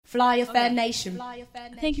Fly a Fan Nation.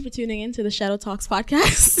 Thank you for tuning in to the Shadow Talks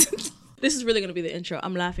podcast. This is really going to be the intro.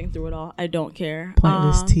 I'm laughing through it all. I don't care.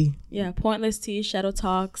 Pointless tea. Yeah, pointless tea, Shadow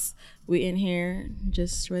Talks. We in here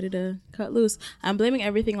just ready to cut loose. I'm blaming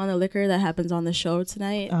everything on the liquor that happens on the show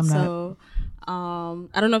tonight. I'm not.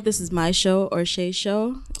 I don't know if this is my show or Shay's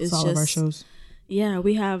show. It's all just, of our shows. Yeah,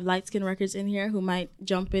 we have Light Skin Records in here who might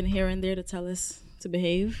jump in here and there to tell us to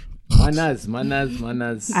behave. Manas.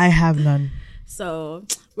 I have none. So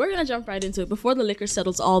we're gonna jump right into it before the liquor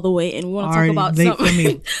settles all the way, and we want to talk about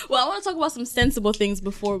some. Well, I want to talk about some sensible things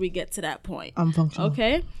before we get to that point. I'm functional.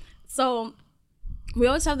 Okay, so we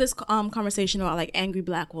always have this conversation about like angry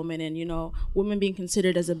black women and, you know, women being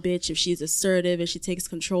considered as a bitch if she's assertive, if she takes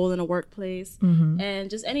control in a workplace, and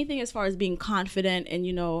just anything as far as being confident and,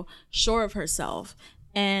 you know, sure of herself.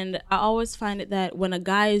 And I always find it that when a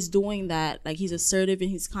guy is doing that, like he's assertive and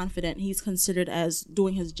he's confident, he's considered as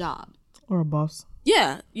doing his job. Or a boss.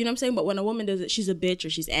 Yeah, you know what I'm saying? But when a woman does it, she's a bitch or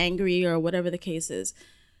she's angry or whatever the case is.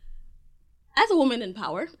 As a woman in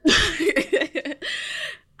power,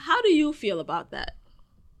 how do you feel about that?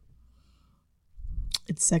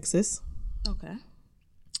 It's sexist. Okay.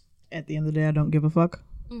 At the end of the day, I don't give a fuck.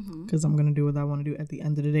 Because I'm going to do what I want to do at the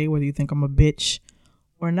end of the day, whether you think I'm a bitch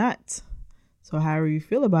or not. So however you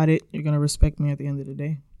feel about it, you're going to respect me at the end of the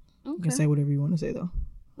day. Okay. You can say whatever you want to say, though.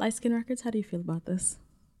 Light Skin Records, how do you feel about this?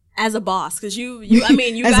 As a boss, because you got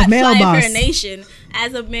Fly Fair Nation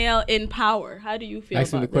as a male in power. How do you feel about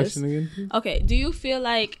this? Ask me the question again, please. Okay, do you feel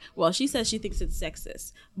like, well, she says she thinks it's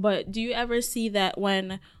sexist, but do you ever see that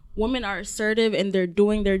when women are assertive and they're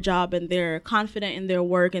doing their job and they're confident in their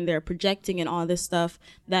work and they're projecting and all this stuff,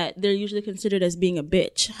 that they're usually considered as being a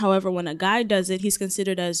bitch? However, when a guy does it, he's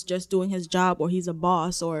considered as just doing his job, or he's a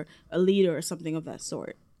boss or a leader or something of that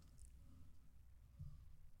sort.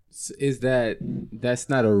 Is that's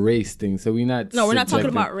not a race thing? So we're not talking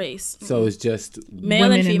about race. So it's just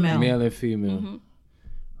male and female. Male and female.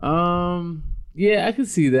 Yeah, I can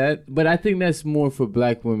see that, but I think that's more for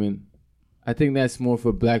black women. I think that's more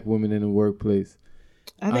for black women in the workplace.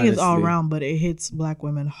 I think it's all around, but it hits black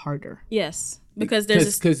women harder. Yes, because there's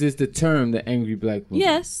it's the term, the angry black woman.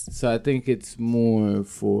 Yes. So I think it's more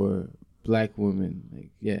for black women. Like,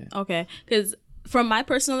 yeah. Okay, because from my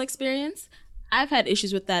personal experience, I've had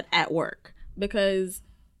issues with that at work, because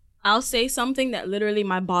I'll say something that literally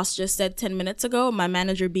my boss just said 10 minutes ago, my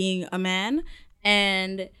manager being a man,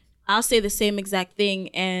 and I'll say the same exact thing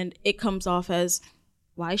and it comes off as,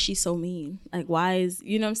 why is she so mean? Like, why is,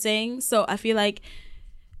 you know what I'm saying? So I feel like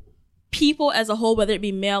people as a whole, whether it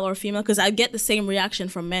be male or female, because I get the same reaction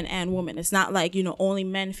from men and women. It's not like, you know, only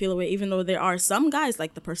men feel away, even though there are some guys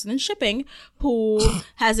like the person in shipping who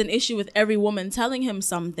has an issue with every woman telling him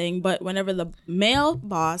something. But whenever the male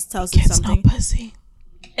boss tells him something, no pussy.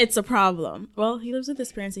 It's a problem. Well, he lives with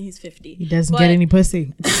his parents and he's 50. He doesn't get any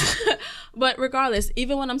pussy. But regardless,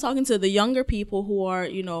 even when I'm talking to the younger people who are,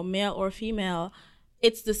 you know, male or female,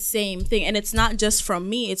 it's the same thing. And it's not just from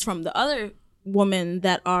me, it's from the other women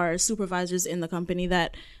that are supervisors in the company,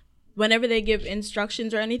 that whenever they give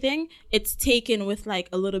instructions or anything, it's taken with like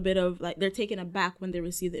a little bit of like, they're taken aback when they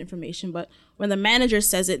receive the information. But when the manager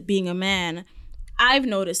says it, being a man, I've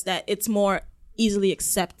noticed that it's more easily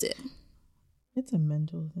accepted. It's a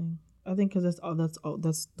mental thing, I think, because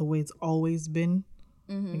that's the way it's always been.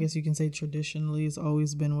 I guess you can say traditionally it's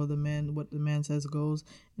always been what the man says goes,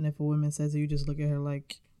 and if a woman says it, you just look at her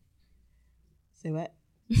like, say what?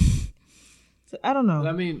 So, I don't know.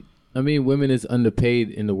 I mean, women is underpaid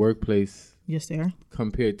in the workplace. Yes, they are.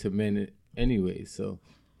 Compared to men anyway. So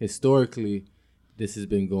historically, this has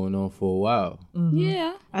been going on for a while.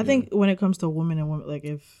 Yeah. I think when it comes to women and women, like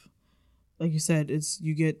if, like you said, it's,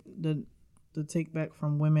 you get the take back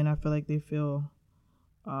from women. I feel like they feel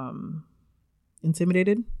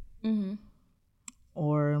intimidated,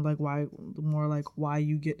 or like why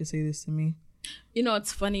you get to say this to me. You know,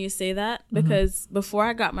 it's funny you say that, because before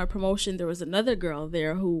I got my promotion, there was another girl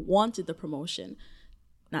there who wanted the promotion.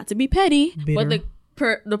 Not to be petty, but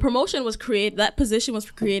the promotion was created, that position was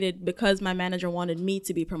created because my manager wanted me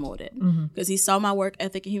to be promoted. Because he saw my work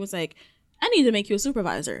ethic and he was like, I need to make you a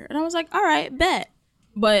supervisor. And I was like, all right, bet.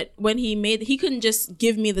 But when he couldn't just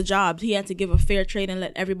give me the job. He had to give a fair trade and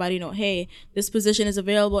let everybody know, hey, this position is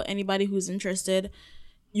available. Anybody who's interested,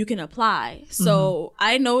 you can apply. So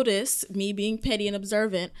I noticed, me being petty and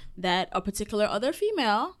observant, that a particular other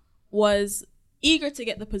female was eager to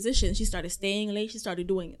get the position. She started staying late. She started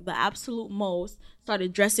doing the absolute most,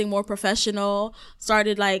 started dressing more professional,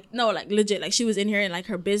 started legit. Like she was in here in like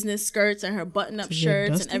her business skirts and her button-up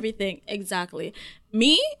shirts and everything. Exactly.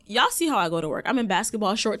 Me, y'all see how I go to work. I'm in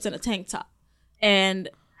basketball shorts and a tank top. And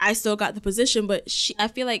I still got the position, but I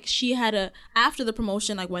feel like she had after the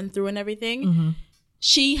promotion like went through and everything,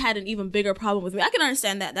 she had an even bigger problem with me. I can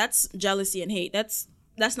understand that. That's jealousy and hate. That's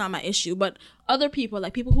not my issue. But other people,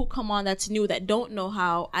 like people who come on that's new, that don't know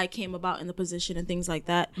how I came about in the position and things like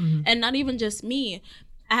that. And not even just me.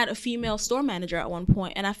 I had a female store manager at one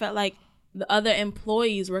point, and I felt like the other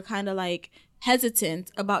employees were kind of like hesitant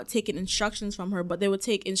about taking instructions from her, but they would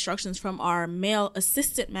take instructions from our male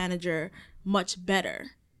assistant manager much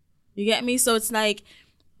better. You get me? So it's like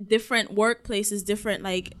different workplaces, different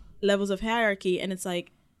like levels of hierarchy, and it's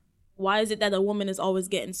like, why is it that a woman is always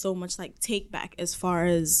getting so much like take back as far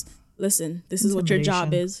as, listen, this is what your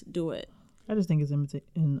job is, do it. I just think it's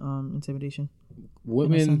intimidation.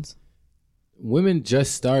 Women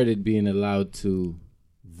just started being allowed to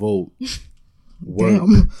vote.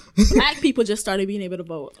 Black people just started being able to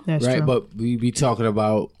vote. That's right, true. but we be talking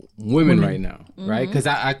about women right now, right? Because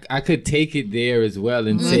I could take it there as well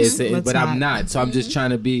and say it, but I'm not. So I'm just trying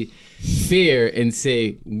to be fair and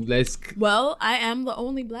say Well, I am the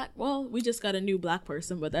only black. Well, we just got a new black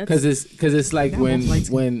person, but that's because it's like when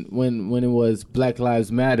it was Black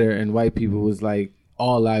Lives Matter and white people was like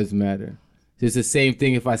all lives matter. It's the same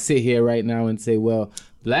thing. If I sit here right now and say, well,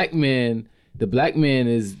 the black man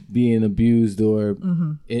is being abused or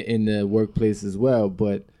in the workplace as well.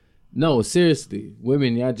 But no, seriously,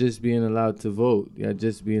 women, y'all just being allowed to vote. Y'all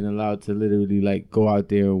just being allowed to literally like go out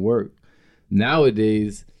there and work.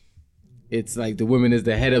 Nowadays, it's like the woman is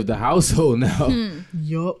the head of the household now.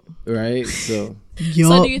 Yup. Right? So.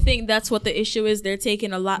 So do you think that's what the issue is? They're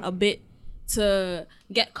taking a bit to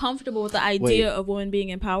get comfortable with the idea of women being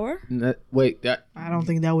in power? I don't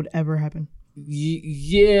think that would ever happen.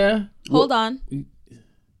 Yeah. Hold on.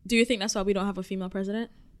 Do you think that's why we don't have a female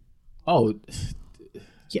president? Oh.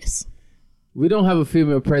 Yes. We don't have a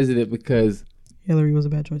female president because Hillary was a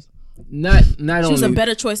bad choice. Not she only was a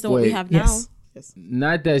better choice than what we have now. Yes.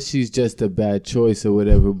 Not that she's just a bad choice or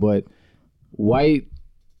whatever, but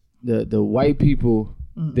the white people,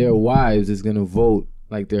 their wives is gonna vote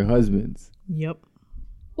like their husbands. Yep.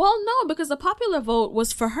 Well, no, because the popular vote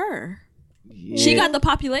was for her. Yeah. She got the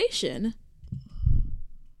population.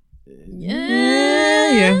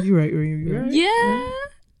 Yeah, you're right.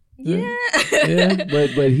 Yeah.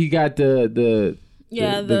 But he got the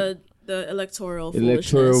electoral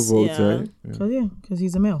votes, right? Because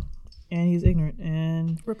he's a male and he's ignorant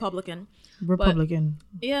and Republican. But,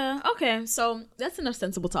 okay, so that's enough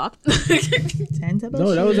sensible talk. No,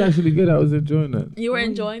 that was actually good. I was enjoying that. You were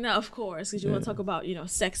enjoying that, of course, because you want to talk about,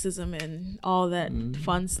 sexism and all that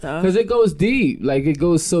fun stuff. Because it goes deep. Like, it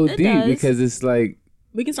goes so deep because it's like...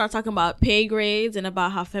 We can start talking about pay grades and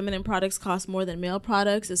about how feminine products cost more than male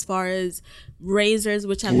products, as far as razors,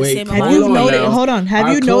 which have the same amount. Have you noticed? Hold on.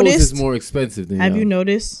 Have you noticed? Is more expensive than Have you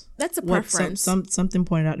noticed? That's a preference. Something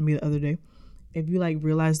pointed out to me the other day. If you like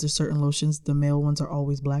realize there's certain lotions, the male ones are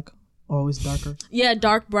always black, or always darker. Yeah,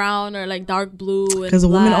 dark brown or like dark blue. Because the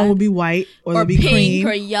women own will be white or they'll be pink cream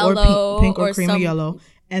or yellow, or pink or cream or yellow.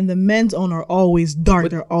 And the men's own are always dark.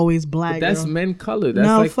 They're always black. But that's men color. That's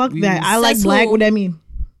no, like fuck that. I like black. What that mean?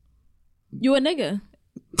 You a nigga.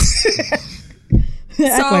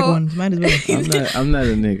 Act like one. Might as well. I'm not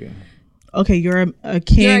a nigga. Okay, you're a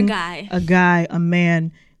king. You're a guy. A guy, a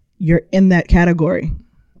man. You're in that category.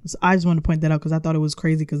 So I just wanted to point that out because I thought it was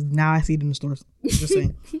crazy because now I see it in the stores. Just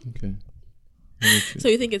saying. Okay. So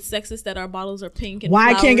you think it's sexist that our bottles are pink and why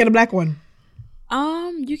flowery? I can't get a black one?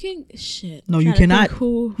 You can shit. No, you cannot.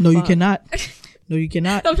 No, you cannot. No, you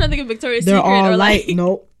cannot. I'm trying to think of Victoria's They're Secret. all or light. Like...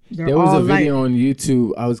 Nope. There was a video on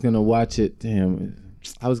YouTube. I was gonna watch it. Damn,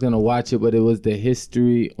 I was gonna watch it, but it was the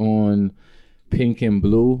history on pink and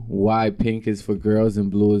blue. Why pink is for girls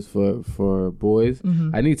and blue is for boys.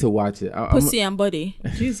 I need to watch it. Pussy and body.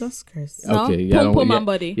 Jesus Christ. Okay, no? Pum and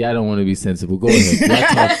body. Yeah, I don't want to be sensible. Go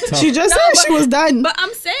ahead. Talk. She just said she was done. But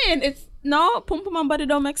I'm saying it's pum and body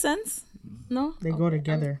don't make sense. No, they go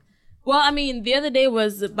together. Well, I mean, the other day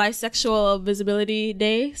was Bisexual Visibility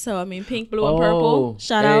Day, so I mean, pink, blue, and purple.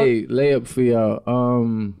 Shout out. Hey, layup for y'all.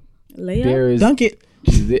 Layup. Dunk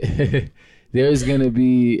it. There's gonna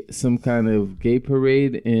be some kind of gay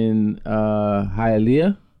parade in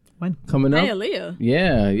Hialeah. When? Coming up. Hialeah.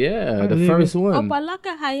 Yeah. The first one.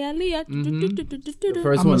 Opalaka, Hialeah. The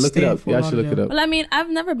first one. Look it up. Y'all should look it up. Well, I mean,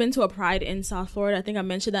 I've never been to a pride in South Florida. I think I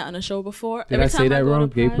mentioned that on a show before. Did I say that wrong?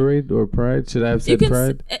 Gay parade or pride? Should I have said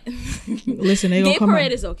pride? Listen, they gay come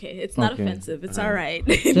parade is okay. It's not offensive. It's all right.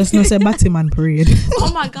 Just not say Batman parade.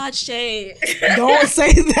 Oh my God, Shay. Don't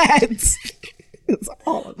say that. It's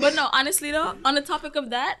all. But no, honestly though, on the topic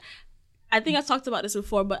of that, I think I talked about this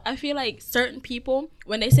before, but I feel like certain people,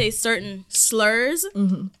 when they say certain slurs,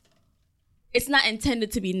 it's not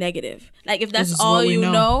intended to be negative. Like, if that's all you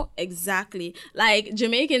know, exactly. Like,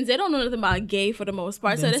 Jamaicans, they don't know nothing about gay for the most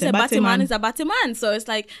part. So they say Batiman is a Batiman. So it's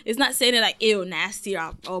like, it's not saying it like, ew, nasty,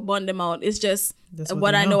 or bun them out. It's just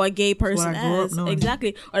what I know a gay person as.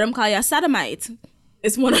 Exactly. Or them call you a sodomite.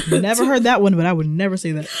 It's one of Never heard that one, but I would never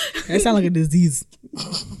say that. That sounds like a disease.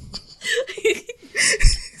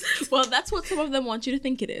 Well, that's what some of them want you to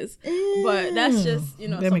think it is. But that's just,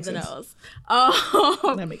 something else.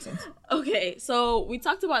 That makes sense. Okay, so we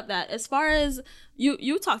talked about that. As far as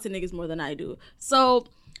you talk to niggas more than I do. So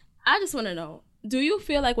I just want to know, do you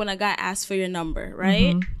feel like when a guy asks for your number,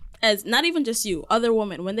 right? Mm-hmm. As not even just you, other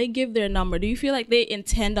women, when they give their number, do you feel like they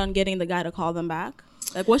intend on getting the guy to call them back?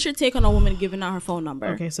 Like, what's your take on a woman giving out her phone number?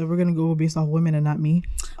 Okay, so we're going to go based off women and not me.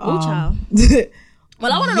 Oh, child.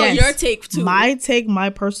 Well, I want to know your take, too. My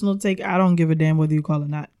personal take, I don't give a damn whether you call or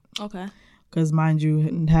not. Okay. Because, mind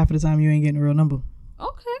you, half of the time you ain't getting a real number.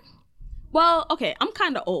 Okay. Well, okay, I'm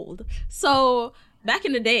kind of old. So, back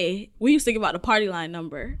in the day, we used to give out the party line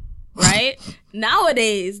number, right?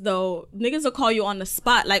 Nowadays, though, niggas will call you on the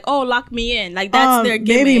spot, like, oh, lock me in. Like, that's their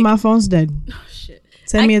gimmick. Baby, my phone's dead. Oh, shit.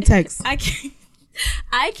 Send me a text.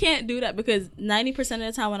 I can't do that because 90% of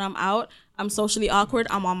the time when I'm out, I'm socially awkward.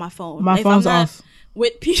 I'm on my phone. My phone's off.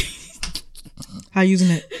 With people. How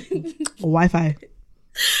using it? Wi-Fi.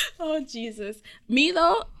 Oh, Jesus. Me,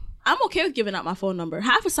 though, I'm okay with giving out my phone number.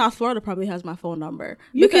 Half of South Florida probably has my phone number.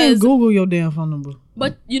 You can Google your damn phone number.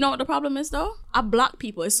 But you know what the problem is, though? I block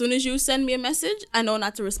people. As soon as you send me a message, I know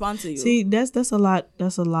not to respond to you. See, that's a lot.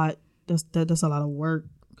 That's a lot of work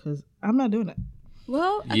because I'm not doing that.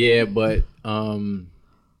 Well, but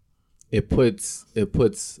it puts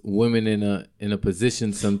women in a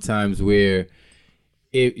position sometimes where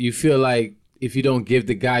if you feel like if you don't give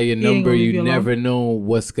the guy your number, you never know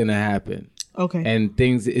what's gonna happen. Okay. And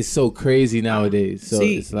things, it's so crazy nowadays. So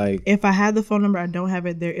it's like, if I had the phone number, I don't have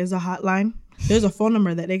it. There is a hotline. There's a phone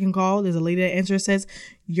number that they can call. There's a lady that answers, says,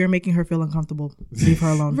 "You're making her feel uncomfortable. Leave her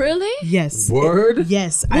alone." Really? Yes. Word?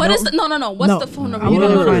 Yes. No. What's the phone number? You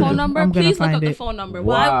don't know the phone number? Please look up the phone number.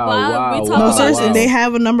 Why we talk about seriously, this? they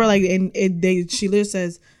have a number like, and she literally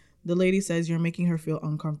says, the lady says, "You're making her feel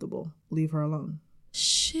uncomfortable. Leave her alone."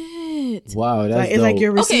 Shit. Wow, that's it's like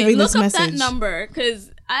you're receiving this message. Look up that number because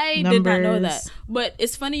I did not know that. But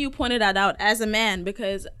it's funny you pointed that out as a man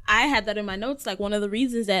because I had that in my notes. Like, one of the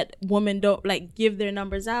reasons that women don't like give their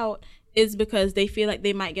numbers out is because they feel like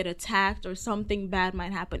they might get attacked or something bad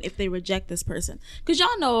might happen if they reject this person. Because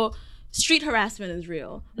y'all know street harassment is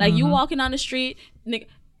real. Like, you walking on the street, nigga,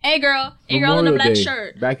 hey girl in a black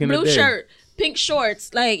shirt, back in blue the day. shirt, pink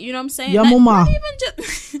shorts, like, you know what I'm saying? Yeah, mama.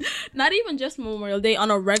 Not even just Memorial Day, on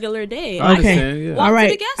a regular day. Okay. All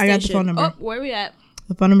right. I got the phone number. Oh, where we at?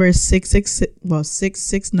 The phone number is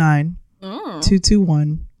 669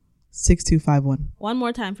 221 6251. One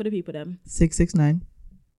more time for the people them. 669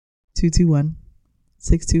 221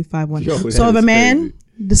 6251. So if a man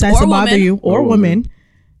decides to bother you, or woman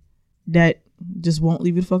that just won't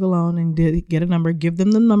leave you the fuck alone and get a number, give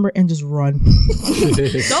them the number and just run.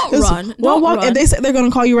 Don't run. If they say they're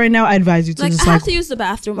gonna call you right now, I advise you to just I have to use the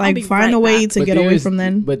bathroom. Like, find a way to get away from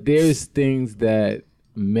them. But there's things that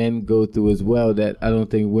men go through as well that I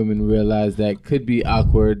don't think women realize that could be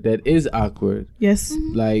awkward, that is awkward. Yes.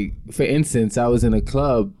 Mm-hmm. Like, for instance, I was in a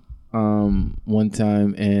club one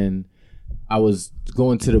time and I was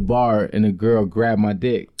going to the bar and a girl grabbed my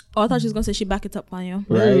dick. Oh, I thought she was going to say she back it up on you.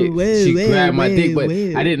 Right? She grabbed my dick, but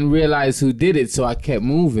I didn't realize who did it, so I kept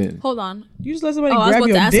moving. Hold on. You just let somebody grab your dick. I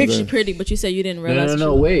was about to ask if she pretty, but you said you didn't realize.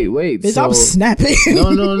 No, wait. Bitch, I'm snapping.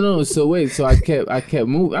 No. So wait, so I kept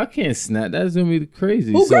moving. I can't snap. That's going to be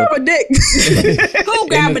crazy. Who grabbed a dick? Who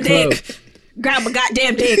grabbed a dick? Grab a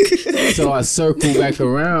goddamn dick. So I circled back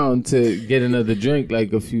around to get another drink,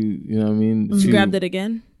 like a few, you know what I mean? You grabbed it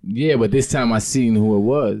again? Yeah, but this time I seen who it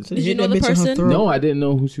was. Did you know the person? No, I didn't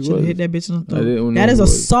know who she was. Hit that bitch in the throat. That is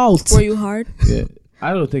assault. Were you hard? Yeah,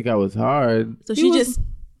 I don't think I was hard. So she just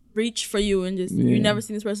reached for you and just you never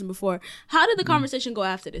seen this person before. How did the conversation go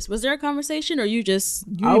after this? Was there a conversation or you just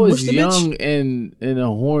I was young and a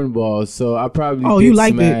hornball, so I probably you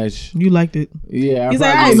liked it. You liked it. Yeah, He's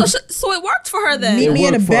so it worked for her then. It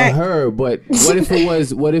worked for her, but what if it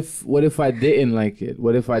was? What if I didn't like it?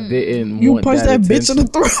 What if I didn't? You punched that bitch in the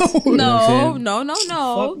throat. No.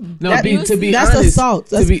 To be that's honest, assault.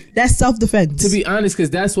 That's self-defense. To be honest, because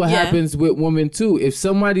that's what happens with women too. If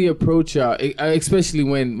somebody approach y'all, especially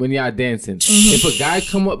when y'all dancing, if a guy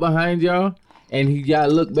come up behind y'all and y'all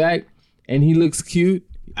look back and he looks cute,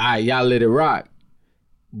 y'all let it rock.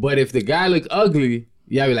 But if the guy look ugly,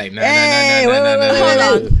 y'all be like, nah.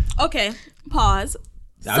 Hold on. Okay, pause.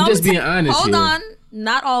 I'm just being honest. Hold on.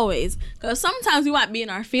 Not always. Because sometimes we might be in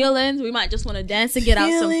our feelings. We might just want to dance and get out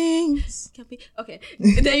some... Okay.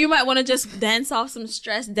 Then you might want to just dance off some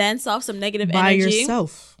stress, dance off some negative energy.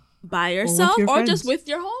 By yourself. Or just with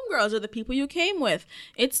your homegirls or the people you came with.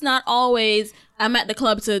 It's not always, I'm at the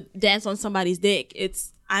club to dance on somebody's dick.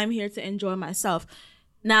 It's, I'm here to enjoy myself.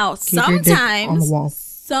 Now, sometimes,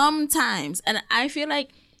 and I feel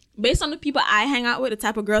like based on the people I hang out with, the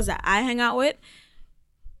type of girls that I hang out with,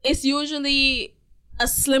 it's usually a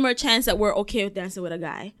slimmer chance that we're okay with dancing with a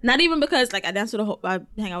guy. Not even because like I hang out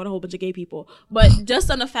with a whole bunch of gay people, but just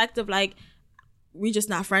on the fact of like, we just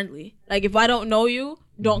not friendly. Like if I don't know you,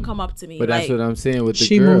 don't come up to me. But that's what I'm saying with the girl.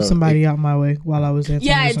 She moved somebody out my way while I was dancing.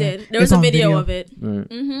 Yeah, I did. There was a video of it. Right.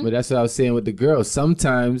 Mm-hmm. But that's what I was saying with the girl.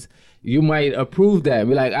 Sometimes you might approve that.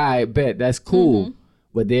 Be like, all right, bet, that's cool. Mm-hmm.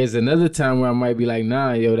 But there's another time where I might be like,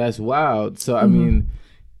 nah, yo, that's wild. So, I mean,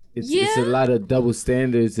 it's a lot of double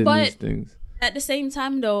standards in these things. At the same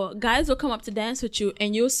time, though, guys will come up to dance with you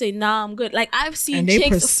and you'll say, nah, I'm good. Like, I've seen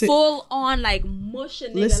chicks full on, like, mush a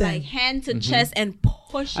nigga, like, hand to chest and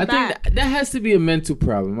push back. I think that has to be a mental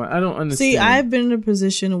problem. I don't understand. See, I've been in a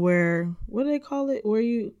position where, what do they call it? Where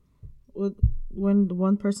you, when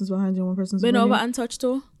one person's behind you, one person's behind you? Been over untouched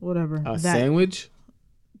too? Whatever. A sandwich?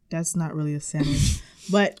 That's not really a sandwich.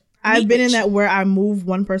 But I've been in that where I move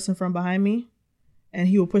one person from behind me and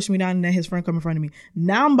he will push me down and then his friend come in front of me.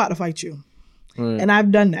 Now I'm about to fight you. Right. And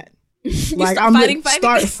I've done that. Like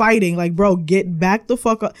start fighting. Like, bro, get back the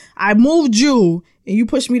fuck up. I moved you and you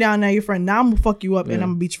pushed me down. Now you're friend. Now I'm gonna fuck you up and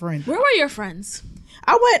I'm gonna beat your friend. Where were your friends?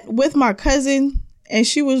 I went with my cousin and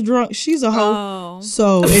she was drunk. She's a hoe.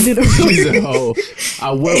 So it didn't. She's a hoe.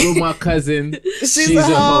 I went with my cousin. She's a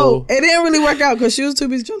hoe. It didn't really work out because she was too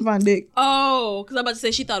busy trying to find dick. Oh, because I'm about to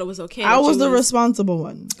say she thought it was okay. I was the responsible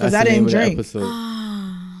one because I didn't drink.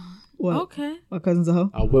 What? Okay. My cousin's a hoe.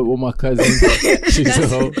 I went with my cousin. She's a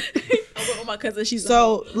hoe. I went with my cousin. She's a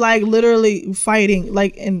hoe. So, like, literally fighting,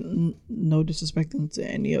 like, and no disrespecting to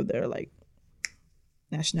any of their, like,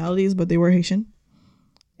 nationalities, but they were Haitian.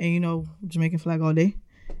 And, you know, Jamaican flag all day.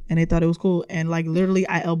 And they thought it was cool. And, like, literally,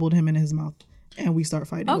 I elbowed him in his mouth. And we start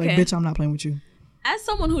fighting. Okay. Like, bitch, I'm not playing with you. As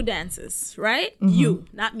someone who dances, right? Mm-hmm. You,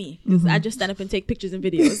 not me. Because I just stand up and take pictures and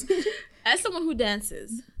videos. As someone who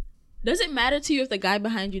dances... Does it matter to you if the guy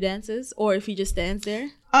behind you dances or if he just stands there?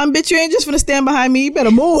 Bitch, you ain't just finna stand behind me. You better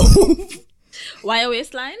move. Why a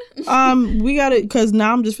waistline? We got it because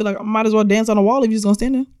now I'm just feel like I might as well dance on the wall if you're just gonna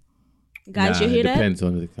stand there. Guys, you hear that? Depends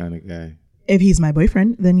on the kind of guy. If he's my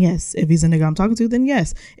boyfriend, then yes. If he's a nigga I'm talking to, then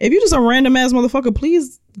yes. If you're just a random ass motherfucker,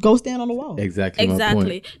 please go stand on the wall. Exactly. My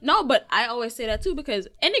point. No, but I always say that too because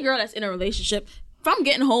any girl that's in a relationship. If I'm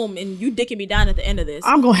getting home and you dicking me down at the end of this,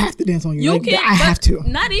 I'm gonna have to dance on you. Like, I have to.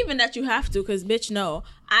 Not even that you have to, because bitch, no.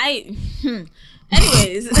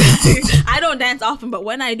 Anyways, I don't dance often, but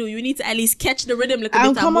when I do, you need to at least catch the rhythm.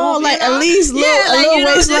 Come on, like at least little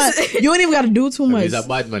waistline. You ain't even gotta do too much. He's a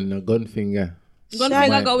bad man, no gun finger. Gun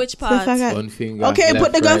finger go which part? Gun finger. Okay,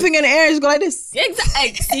 put the gun finger in the air and just go like this.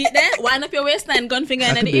 Exactly. See then? Wind up your waistline, gun finger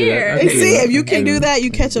in the ear. See, if you can do that,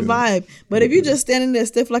 you catch a vibe. But if you're just standing there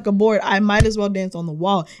stiff like a board, I might as well dance on the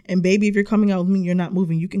wall. And baby, if you're coming out with me, you're not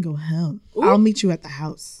moving, you can go home. I'll meet you at the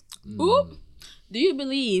house. Ooh. Do you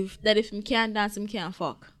believe that if you can't dance, you can't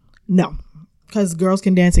fuck? No. Because girls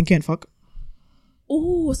can dance and can't fuck.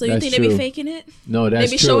 Ooh, so you think they be faking it? No, that's true.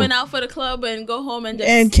 They be showing out for the club and go home and just...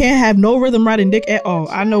 And can't have no rhythm riding dick at all.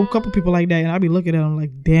 I know a couple people like that, and I be looking at them like,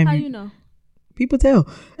 damn. How you know? People tell.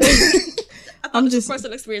 I'm just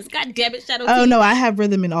personal experience. God damn it, Shadoe. Oh, no, I have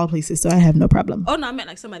rhythm in all places, so I have no problem. Oh, no, I meant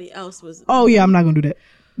like somebody else was... Oh, yeah, I'm not going to do that.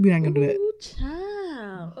 We're not going to do that. Ooh,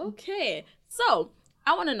 child. Okay. So,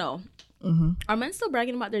 I want to know, are men still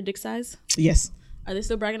bragging about their dick size? Yes. Are they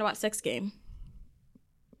still bragging about sex game?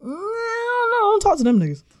 I don't know. Don't talk to them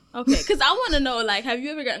niggas. Okay, because I want to know, like, have you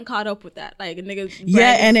ever gotten caught up with that? Like, a nigga bragging?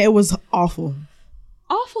 Yeah, and it was awful.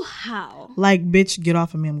 Awful how? Like, bitch, get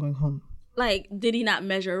off of me. I'm going home. Like, did he not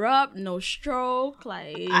measure up? No stroke?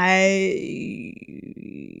 Like...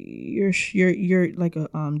 You're like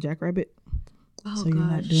a jackrabbit. Oh, so you're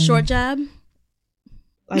not doing short jab?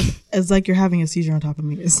 Like, it's like you're having a seizure on top of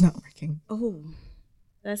me. It's not working. Oh,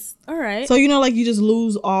 that's... All right. So, you know, like, you just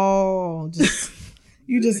lose all... Just...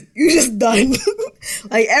 You just done.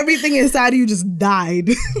 Like everything inside of you just died.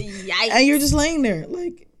 Yikes. And you're just laying there.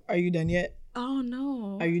 Like, are you done yet? Oh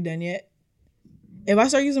no. Are you done yet? If I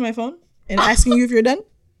start using my phone and asking you if you're done,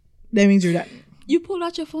 that means you're done. You pulled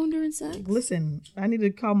out your phone during sex? Listen, I need to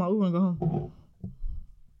call my Uber and go home.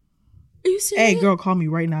 Are you serious? Hey girl, call me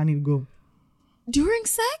right now. I need to go. During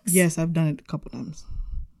sex? Yes, I've done it a couple times.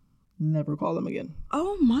 never call them again.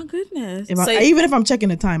 Oh my goodness. Even if I'm checking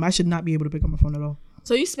the time, I should not be able to pick up my phone at all.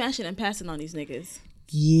 So you smashing and passing on these niggas?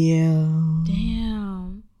 Yeah.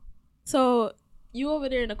 Damn. So you over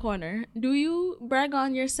there in the corner, do you brag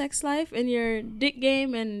on your sex life and your dick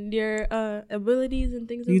game and your abilities and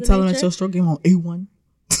things? You telling us your stroke game on A1?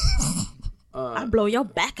 I blow your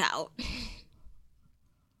back out.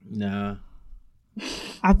 Nah.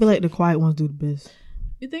 I feel like the quiet ones do the best.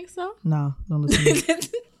 You think so? Nah, don't listen to me.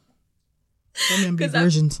 Some men be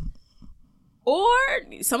virgins. Or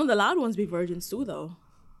some of the loud ones be virgins too, though.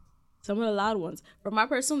 Some of the loud ones. From my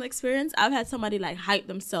personal experience, I've had somebody like hype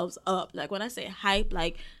themselves up. Like when I say hype,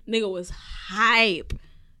 like nigga was hype.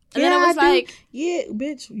 And then it was like, yeah,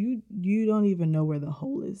 bitch, you don't even know where the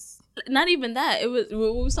hole is. Not even that. It was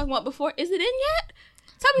what we was talking about before. Is it in yet?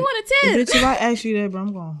 Tell me 1 to 10. Bitch, if I ask you that, bro,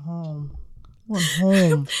 I'm going home. I'm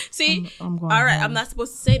going home. See, I'm going all right. home. I'm not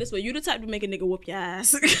supposed to say this, but you the type to make a nigga whoop your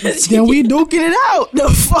ass. Then we duking it out. The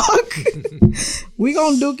fuck? We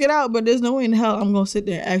gonna duke it out, but there's no way in hell I'm gonna sit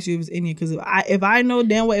there and ask you if it's in you. Because if I know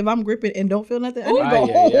damn well if I'm gripping and don't feel nothing, I need to go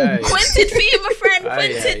home. Quinted fee, my friend.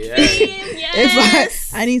 Quinted fee.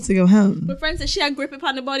 Yes. If I need to go home. My friend said she had grip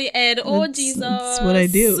upon the body and oh Jesus. That's what I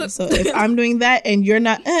do. So if I'm doing that and you're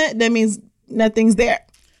not, that means nothing's there.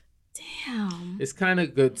 Damn. It's kind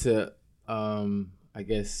of good to, I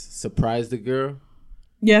guess, surprise the girl.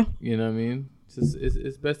 Yeah. You know what I mean?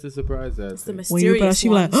 It's best to surprise that. It's the mysterious ones. She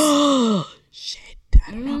be like, oh, shit,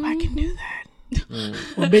 I don't know if I can do that.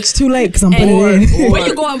 Well, bitch, too late because I'm putting it in. Where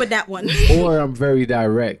you going with that one? Or I'm very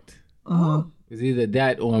direct. Uh-huh. It's either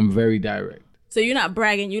that or I'm very direct. So you're not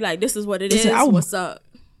bragging. You like, this is what it is. What's up?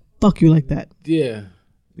 Fuck you like that. Yeah.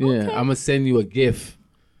 Okay. I'm going to send you a GIF.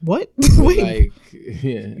 What? Wait. Like,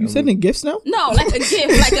 yeah. You sending gifts now? No, like a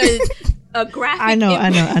GIF, like a graphic. I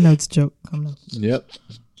know it's a joke. Come on. Yep.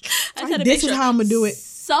 This is how I'm gonna do it.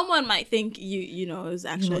 Someone might think you know it's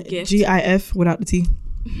actual gift. GIF without the T.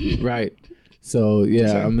 Right. So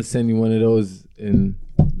yeah, I'm gonna send you one of those and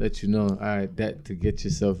let you know. All right, that to get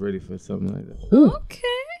yourself ready for something like that. Ooh. Okay.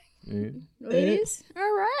 Yeah. Ladies, all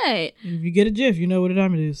right. If you get a GIF, you know what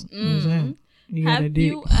time it is. You know what I'm saying? Have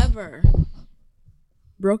you ever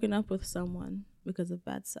broken up with someone because of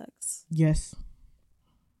bad sex? Yes.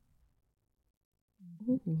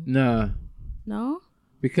 Ooh. Nah. No?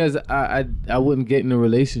 Because I wouldn't get in a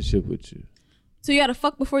relationship with you. So you gotta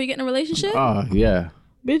fuck before you get in a relationship? Oh, yeah.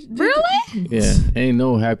 Bitch, really? Yeah. Ain't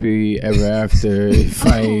no happy ever after if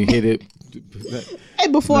I ain't hit it. Hey,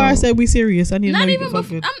 before I said we serious, I need not to know even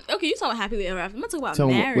before. Okay, you talking about happily ever after. I'm not talking about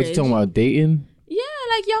marriage. What you talking about, dating? Yeah,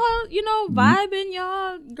 like y'all, vibing,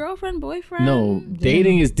 y'all girlfriend, boyfriend. No,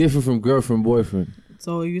 dating is different from girlfriend, boyfriend.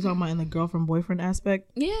 So you talking about in the girlfriend, boyfriend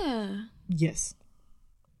aspect? Yeah. Yes.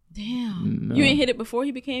 Damn. No. You ain't hit it before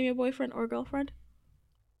he became your boyfriend or girlfriend?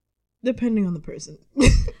 Depending on the person.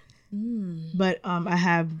 But I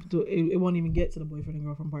have it won't even get to the boyfriend and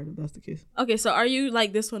girlfriend part if that's the case. Okay, so are you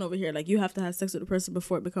like this one over here? Like you have to have sex with the person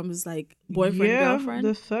before it becomes like boyfriend, girlfriend?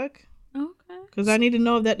 The fuck? Okay. Because I need to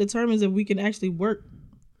know if that determines if we can actually work.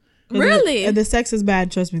 Really? If the sex is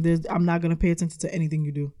bad, trust me, I'm not gonna pay attention to anything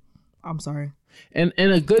you do. I'm sorry. And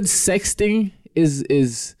a good sexting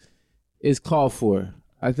is called for.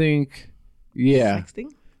 I think, yeah.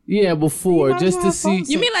 Sexting? Yeah, before just to see.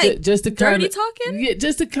 You mean like just to dirty talking? Yeah,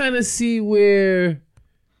 just to kind of see where.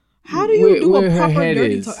 How do you do a proper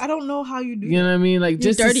dirty talk? I don't know how you do. You know what I mean? Like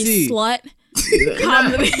just dirty to see. Slut.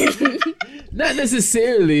 Not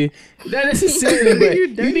necessarily, but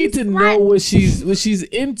you need to know what she's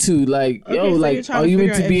into. Like, okay, like, are you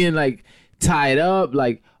into being like tied up?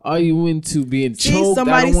 Like, are you into being choked?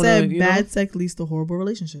 Somebody said bad sex leads to horrible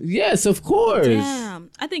relationships. Yes, of course. Damn,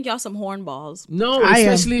 I think y'all some hornballs. No,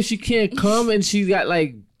 especially if she can't come and she got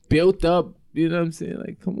like built up. You know what I'm saying?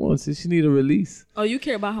 Like, come on, sis, she need a release. Oh, you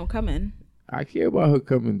care about him coming? I care about her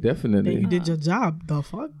coming, definitely. You did your job, the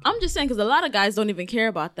fuck? I'm just saying, because a lot of guys don't even care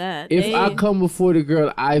about that. If I come before the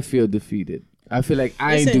girl, I feel defeated. I feel like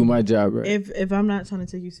I ain't do my job right. If I'm not trying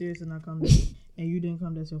to take you serious and I come and you didn't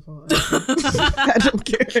come, that's your fault. I don't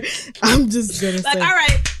care. I'm just gonna say, all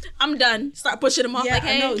right, I'm done. Start pushing him off. Yeah, like,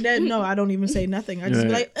 hey. No, I don't even say nothing. I just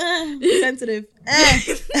be like, sensitive.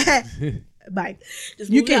 Bye.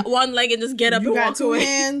 Just move that one leg and just get up and walk away. You got 2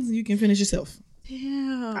 hands. You can finish yourself.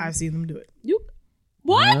 Damn. I've seen them do it.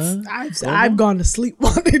 What? I've gone to sleep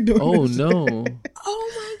while they're doing it. Oh, no.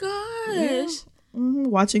 Oh, my gosh.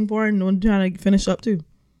 Watching porn and trying to finish up, too.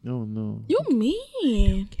 No. You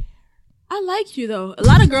mean? I like you though. A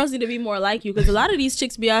lot of girls need to be more like you because a lot of these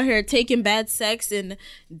chicks be out here taking bad sex and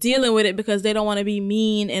dealing with it because they don't want to be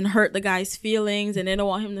mean and hurt the guy's feelings and they don't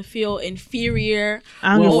want him to feel inferior.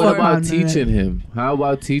 Well, what about teaching him? How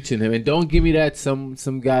about teaching him? And don't give me that some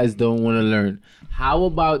guys don't want to learn. How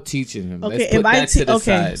about teaching him? Okay, Let's put that to the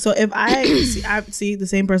side. So if I see the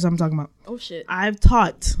same person I'm talking about. Oh shit! I've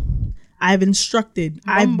taught, I've instructed,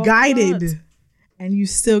 I've guided. And you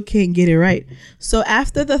still can't get it right. So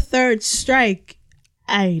after the third strike,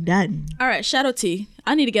 I ain't done. All right, Shadoe T,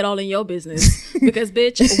 I need to get all in your business because,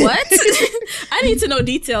 bitch, what? I need to know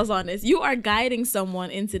details on this. You are guiding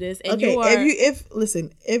someone into this, and okay, you are. if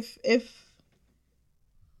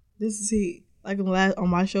this is like on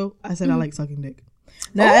my show, I said I like sucking dick.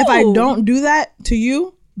 Now, if I don't do that to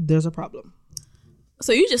you, there's a problem.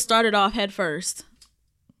 So you just started off head first.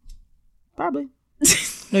 Probably.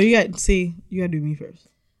 No, you gotta do me first.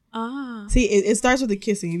 See, it starts with the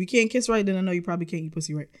kissing. If you can't kiss right, then I know you probably can't eat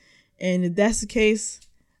pussy right. And if that's the case,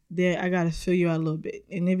 then I gotta fill you out a little bit.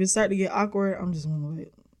 And if it start to get awkward, I'm just gonna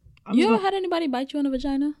wait. You ever had anybody bite you on the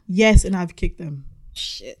vagina? Yes, and I've kicked them.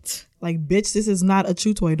 Shit. Like, bitch, this is not a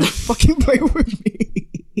chew toy. Don't fucking play with me.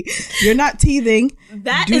 You're not teething.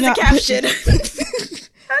 That is a caption.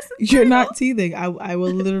 You're not teething. I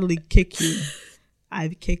will literally kick you.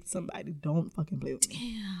 I've kicked somebody. Don't fucking play with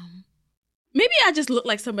me. Damn. Maybe I just look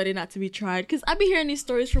like somebody not to be tried because I be hearing these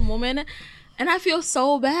stories from women and I feel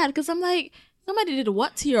so bad because I'm like, somebody did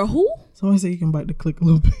what to your who? Someone said you can bite the click a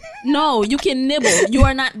little bit. No, you can nibble. You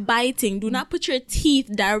are not biting. Do not put your teeth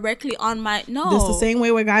directly on my... No. That's the same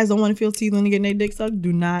way where guys don't want to feel teeth when they get their dick sucked.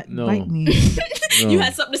 Do not bite me. No. You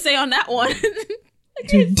had something to say on that one.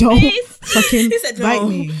 Dude, don't fucking bite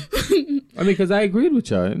me. I mean, because I agreed with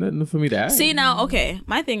y'all. Ain't nothing for me to ask. See, now, okay.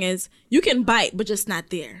 My thing is, you can bite, but just not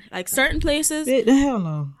there. Like, certain places... The hell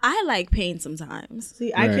no. I like pain sometimes.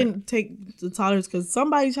 See, right. I can take the tolerance because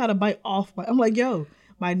somebody try to bite off. I'm like, yo,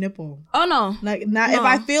 my nipple. Oh, no. Like, if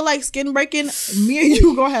I feel like skin breaking, me and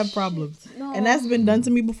you gonna have problems. No. And that's been done to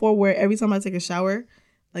me before where every time I take a shower,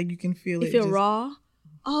 like, you can feel it. You feel raw?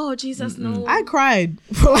 Oh, Jesus, no. I cried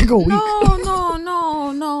for like a week. No.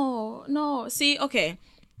 See, okay.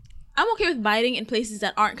 I'm okay with biting in places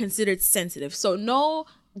that aren't considered sensitive. So no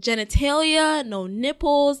genitalia, no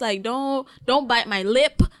nipples. Like, don't bite my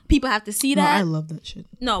lip. People have to see that. No, I love that shit.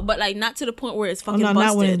 No, but like not to the point where it's fucking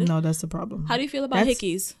busted. Not that's the problem. How do you feel about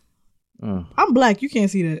hickeys? I'm black. You can't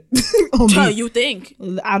see that. You think?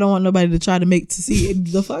 I don't want nobody to try to make to see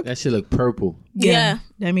it. The fuck? That shit look purple. Yeah.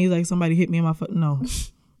 That means like somebody hit me in my foot. No.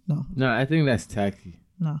 No, I think that's tacky.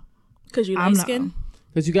 No. Because you light skin?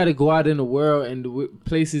 Because you got to go out in the world and the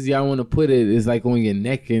places y'all want to put it is like on your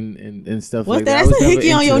neck and stuff like that. That's a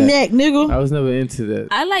hickey on your neck, nigga. I was never into that.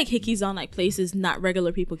 I like hickeys on like places not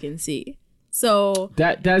regular people can see. So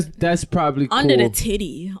that's probably cool. Under the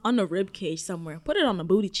titty, on the rib cage somewhere. Put it on the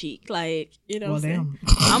booty cheek, like, you know. Well, damn.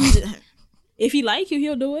 If he like you,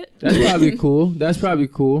 he'll do it. That's probably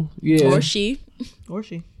cool. Yeah. Or she.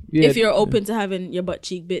 Yeah. If you're open to having your butt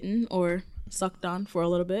cheek bitten or sucked on for a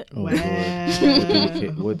little bit. Oh,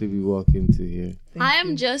 what did we walk into here?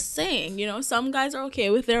 I'm just saying, some guys are okay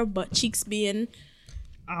with their butt cheeks being.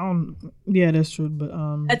 Yeah, that's true, but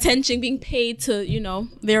attention being paid to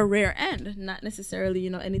their rare end, not necessarily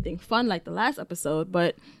anything fun like the last episode,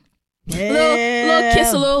 but little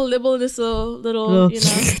kiss, a little libble, this little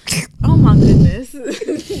oh my goodness.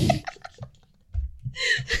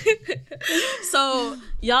 So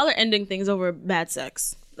y'all are ending things over bad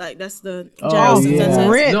sex. Like that's the general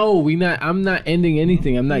consensus. No, we not. I'm not ending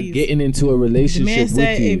anything. I'm not getting into a relationship the man with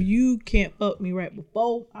said, you. If you can't fuck me right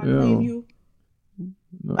before I claim you.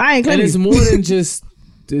 No. I ain't and it's more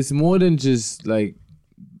than just like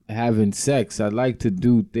having sex. I like to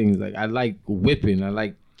do things like I like whipping. I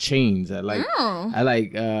like chains. I like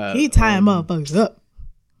he tying motherfuckers up.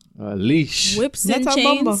 Leash, whips and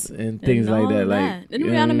chains and things like that. Like didn't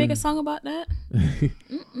Rihanna make a song about that?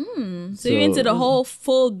 So you're into the whole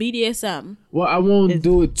full BDSM. Well, I won't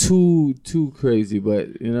do it too crazy,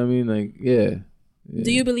 but you know what I mean. Like yeah.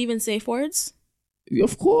 Do you believe in safe words?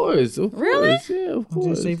 Of course. Really? Yeah, of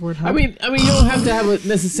course. Safe word. I mean, you don't have to have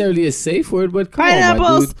necessarily a safe word, but come on,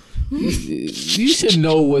 my dude. You should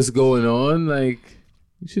know what's going on. Like,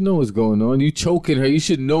 you should know what's going on. You choking her. You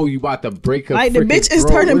should know you about to break her. Like the bitch is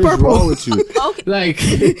throat. turning purple. What's wrong with you? Okay. Like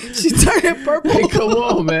she's turning purple. Like, come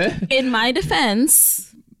on, man. In my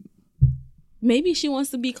defense, maybe she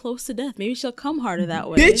wants to be close to death. Maybe she'll come harder that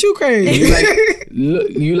way. Bitch, you crazy.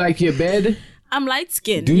 You like your bed? I'm light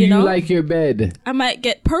skinned. Do you like your bed? I might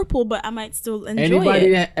get purple, but I might still enjoy Anybody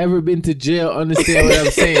it. that ever been to jail understand what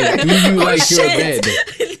I'm saying? Do you like your bed?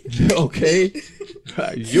 Okay.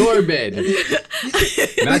 Your bed.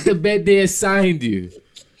 Not the bed they assigned you.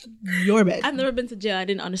 Your bed. I've never been to jail. I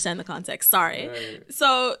didn't understand the context. Sorry. Right.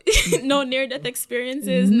 So, no near-death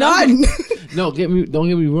experiences? None. No, don't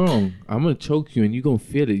get me wrong. I'm going to choke you and you're going to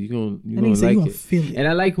feel it. You're going to like it. Feel it. And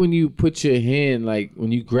I like when you put your hand, like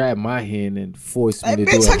when you grab my hand and force me to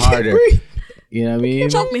do it harder. You know what I mean?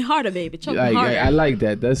 Choke me harder, baby. Choke me harder. I like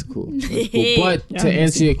that. That's cool. That's cool. But to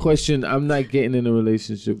answer your question, I'm not getting in a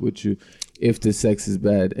relationship with you if the sex is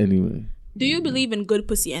bad anyway. Do you believe in good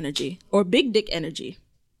pussy energy or big dick energy?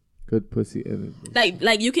 Good pussy energy.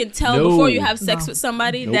 Like you can tell before you have sex with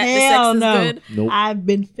somebody that the sex is good. Nope. I've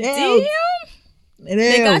been failed. Damn.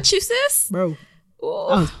 They got you, sis? Bro. Ooh.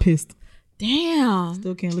 I was pissed. Damn.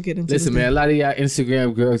 Still can't look at them. Listen, man, a lot of y'all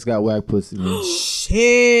Instagram girls got whack pussy, man.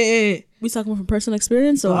 Shit. We talking from personal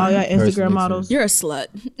experience or all y'all Instagram models? You're a slut.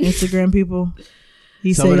 Instagram people.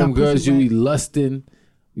 Some of them girls you be lusting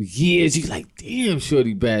years. You like, damn,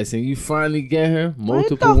 shorty bad. And you finally get her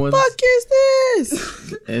multiple ones. What the fuck is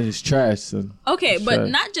this? And it's trash, son. Okay, it's but trash.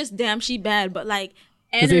 not just damn, she bad, but like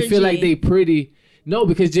energy. Because they feel like they pretty. No,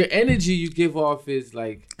 because your energy you give off is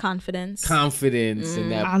like confidence, and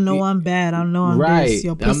that. I know I'm bad. I know I'm right. this.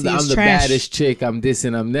 Your pussy I'm is the trash. baddest chick. I'm this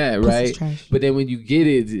and I'm that. Right. But then when you get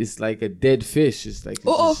it, it's like a dead fish. It's like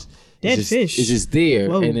dead fish. It's just there.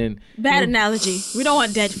 Whoa. And then bad analogy. We don't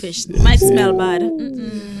want dead fish. It might smell bad.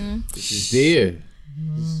 It's just there.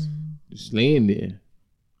 Just laying there.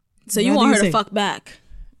 So you want her to fuck back?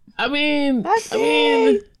 I mean,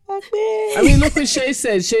 look what Shay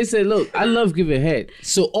said. Shay said, look, I love giving head.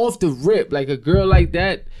 So off the rip, like a girl like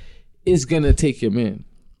that is gonna take your man.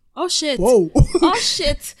 Oh shit. Whoa. Oh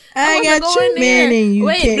shit. I got your man and you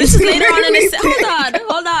Wait, can't. this is later on in the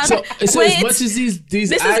hold on. So wait. as much as these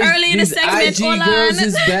this is early in the segment. IG girls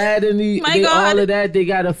is bad and all of that, they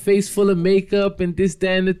got a face full of makeup and this,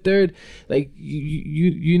 that, and the third. Like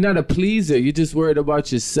you're not a pleaser. You're just worried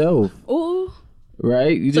about yourself. Ooh.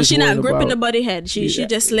 Right? You So just she not gripping about the body head. She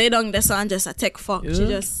just lay down the sun, just a take fuck. Yeah. She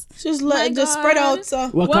just let it just spread out. So.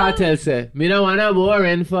 What cartel say? Me don't wanna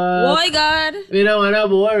boring fuck. Boy God. Me don't wanna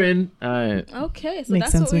boring. Alright. Okay, so makes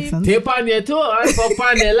that's sense, what makes sense. Tip on your toe and pop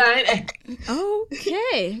on the line.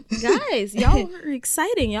 Okay, guys, y'all are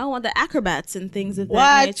exciting. Y'all want the acrobats and things of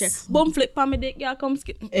that nature. Boom flick on my dick, y'all come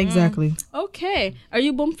skip. Exactly. Okay, are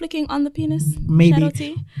you boom flicking on the penis? Maybe. Shadoe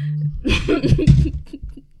T?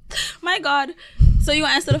 My God. So you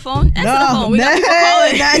want to answer the phone? Answer the phone. We got people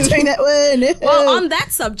calling. Well, on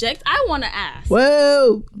that subject, I want to ask.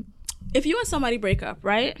 Whoa. If you and somebody break up,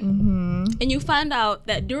 right? Mm-hmm. And you find out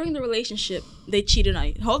that during the relationship, they cheated on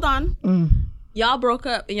you. Hold on. Y'all broke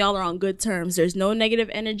up and y'all are on good terms. There's no negative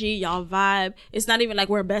energy. Y'all vibe. It's not even like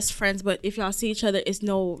we're best friends, but if y'all see each other, it's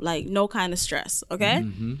no kind of stress. Okay?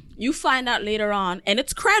 Mm-hmm. You find out later on, and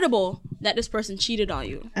it's credible that this person cheated on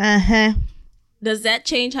you. Uh-huh. Does that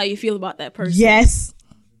change how you feel about that person? Yes.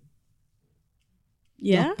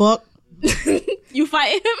 Yeah? The fuck? You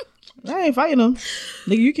fight him? I ain't fighting him.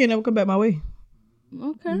 Nigga, you can't ever come back my way.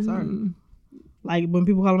 Okay. Sorry. Like when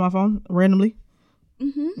people call on my phone randomly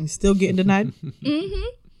and still getting denied.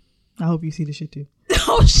 I hope you see the shit too.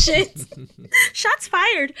 Oh shit. Shots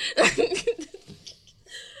fired.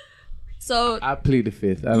 So I plead the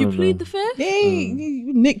fifth. I don't know. plead the fifth? Hey,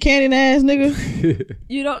 Nick Cannon ass nigga.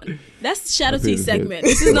 You don't. That's Shadoe T segment.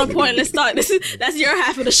 This is no pointless thought. That's your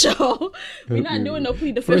half of the show. We're not doing no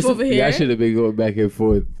plead the fifth over here. I should have been going back and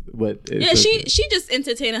forth, but yeah, she just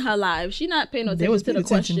entertaining her live. She not paying no attention to the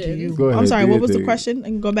question. Go ahead, I'm sorry. What was the question? I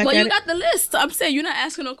can go back. Well, you got the list. I'm saying you're not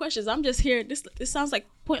asking no questions. I'm just here. This sounds like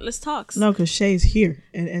pointless talks. No, because Shay's here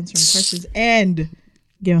and answering questions and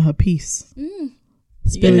giving her piece.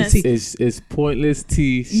 It's pointless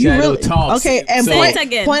tea. Shadow talks. Okay, and so,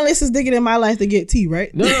 pointless is digging in my life to get tea,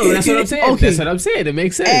 right? No, that's what I'm saying. Okay. That's what I'm saying. It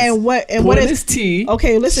makes sense. And pointless what is tea?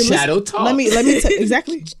 Okay, listen. Shadow talks. Let me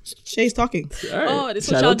exactly. Shay's talking. Right. Oh,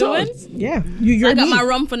 this what y'all doing? Yeah, you're I got me. my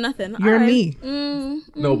rum for nothing. You're me.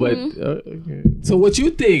 No, but okay. So what you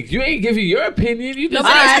think? You ain't giving your opinion. You just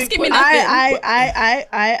asking me nothing.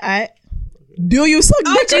 I. Do you suck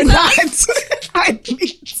dick or not? I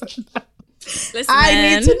need to know. Listen,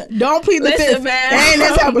 man. Need to know. Don't plead the fifth. Man. Ain't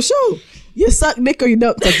that type of show. You suck dick or you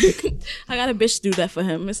don't suck dick. I got a bitch to do that for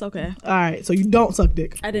him. It's okay. All right, so you don't suck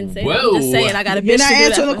dick. I didn't say that. I'm just saying I got a bitch to do that. You're not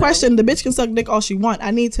answering the him. question. The bitch can suck dick all she want.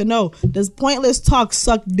 I need to know. Does pointless talk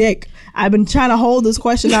suck dick? I've been trying to hold this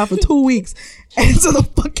question out for 2 weeks. Answer the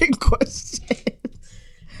fucking question.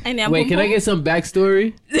 Wait, can I get some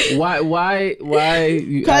backstory? Why?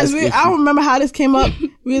 Because I don't remember how this came up.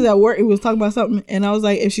 We was at work and we was talking about something, and I was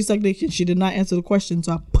like, if she sucked dick, she did not answer the question,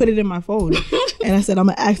 so I put it in my phone, and I said, I'm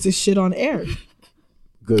gonna ask this shit on air.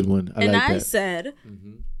 good one. I and like I that. said,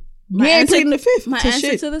 We ain't pleading the fifth. My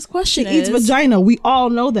answer to this question is... She eats vagina. We all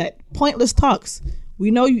know that. Pointless talks.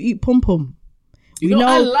 We know you eat pum-pum. You know,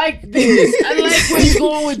 I like this. I like where you're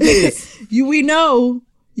going with this. We know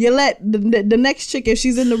you let the next chick, if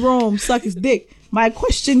she's in the room, suck his dick. My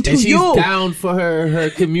question to you. She's down for her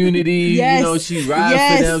community. Yes. You know, she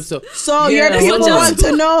rides for them. So your people want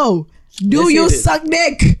to know, do you suck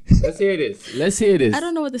dick? Let's hear this. I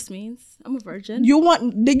don't know what this means. I'm a virgin. You got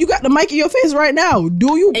the mic in your face right now.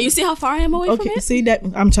 Do you? And you see how far I am away from it? See that?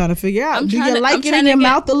 I'm trying to figure out. Do you like it in your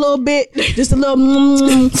mouth a little bit? Just a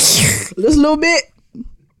little, just a little bit.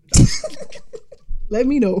 Let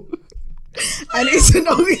me know. I need to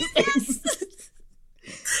know these things.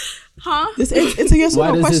 Huh? It's a yes or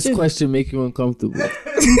no question. Why does this question make you uncomfortable?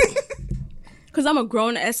 Because I'm a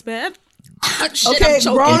grown ass man. Okay,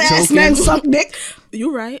 grown ass men suck dick.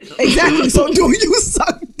 You right. Exactly. So do you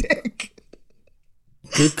suck dick?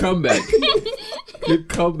 Good comeback.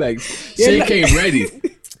 Shay came ready.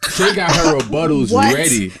 Shay got her rebuttals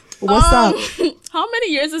ready. What's up? How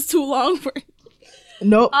many years is too long for?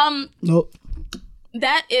 Nope. Nope.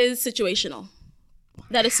 That is situational.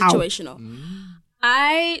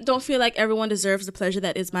 I don't feel like everyone deserves the pleasure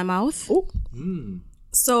that is my mouth.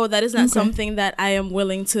 So that is not something that I am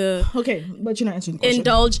willing to. Okay, but you're not answering the question.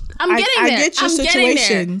 Indulge. I'm getting there. I get your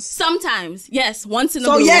situations. Sometimes, yes, once in a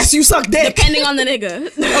blue. So yes, you suck dick. Depending on the nigga.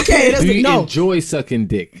 Okay, do you enjoy sucking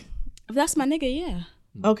dick? If that's my nigga, yeah.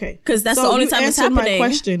 Okay, because that's the only time it's happening. My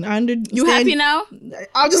question. I understand. You happy now?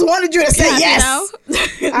 I just wanted you to say yes.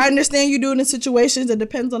 I understand you doing in situations. It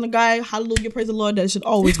depends on the guy. Hallelujah, praise the Lord. That should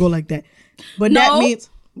always go like that. But that means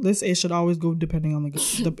it should always go depending on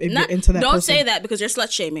if you're into that. Don't person. say that because you're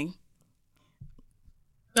slut shaming.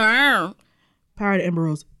 Power to Amber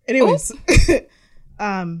Rose. Anyways,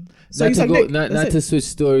 so not to switch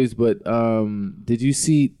stories, but did you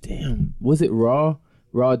see? Damn, was it Raw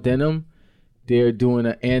Denim? They're doing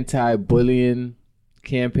an anti-bullying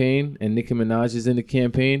campaign, and Nicki Minaj is in the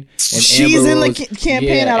campain. And she's in the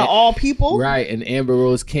campaign out of all people, right? And Amber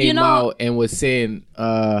Rose came out and was saying,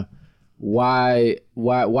 "Why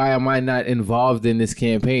am I not involved in this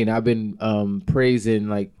campaign? I've been praising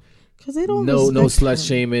like." Because they don't no slut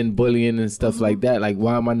shaming, bullying, and stuff like that. Like,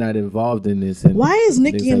 why am I not involved in this? And why is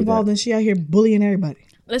Nicki involved and she out here bullying everybody?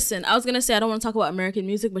 Listen, I was gonna say I don't want to talk about American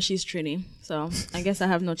music, but she's Trini, so I guess I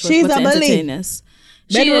have no choice she's but to bully. Entertain this.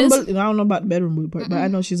 Bedroom bully. I don't know about the bedroom bully part, but I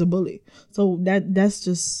know she's a bully. So that's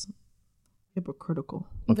just hypocritical.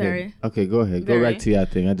 Okay. Okay, go ahead. Go back to your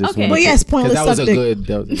thing. I just but yes, pointless that suck was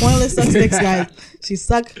dick. Pointless sucks dicks, guys. She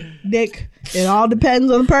suck dick. It all depends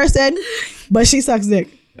on the person, but she sucks dick.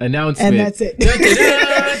 Announcement. And that's it.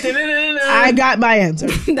 I got my answer.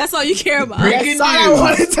 That's all you care about. That's all I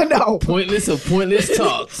wanted to know. Pointless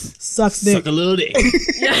talks. Sucks dick. Suck a little dick.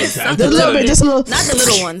 Yes, a little bit, just a little. Not the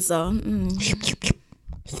little ones, though.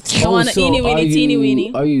 Don't want to eeny weeny teeny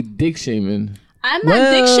weeny. Are you dick shaming? I'm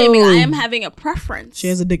not dick shaming. I am having a preference. She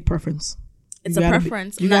has a dick preference. It's a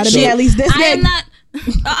preference. You gotta be at least this big. I am not.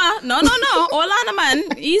 No. All on,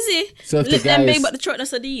 man. Easy. So if Lip them big, but the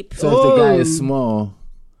shortness are deep. So if the guy is small.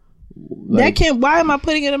 Like, that can't. Why am I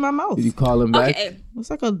putting it in my mouth? You call him back. Okay. It's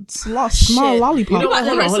like a small lollipop. You know what?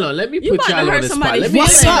 Hold on. Let me put y'all on the spot. Let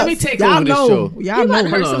me take y'all over the show. You about to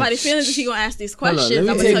hurt somebody's feelings if you gonna ask these questions. I'm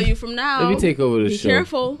gonna tell you from now. Let me take over the show. Be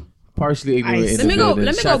careful. Partially ignorant. Let me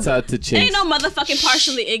go. Shouts out to Chase. Ain't no motherfucking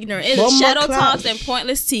partially ignorant. It's Shadow talks and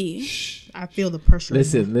pointless tea. I feel the pressure.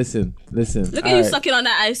 Listen. Look at you sucking on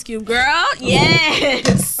that ice cube, girl.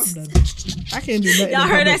 Yes. I can't do nothing. Y'all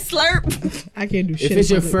heard that slurp? I can't do shit. If it's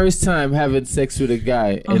your first time having sex with a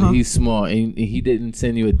guy and he's small and he didn't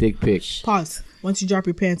send you a dick pic. Pause. Once you drop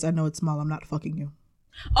your pants, I know it's small. I'm not fucking you.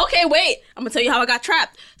 Okay, wait. I'm gonna tell you how I got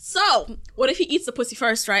trapped. So, what if he eats the pussy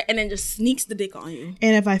first, right? And then just sneaks the dick on you?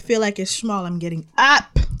 And if I feel like it's small, I'm getting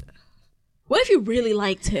up. What if you really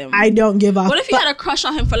liked him? I don't give a What if you had a crush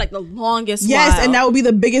on him for like the longest Yes, while? And that would be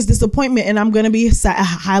the biggest disappointment. And I'm going to be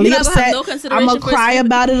highly upset. I'm going to cry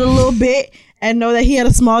about it a little bit and know that he had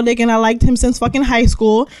a small dick and I liked him since fucking high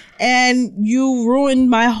school. And you ruined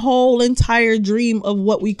my whole entire dream of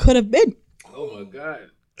what we could have been. Oh, my God.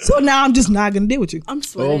 So now I'm just not going to deal with you. I'm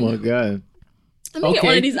sweating. Oh, my God. Let me get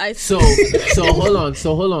one of these ice. So hold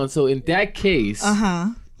on. So in that case...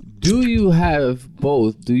 Do you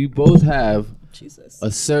both have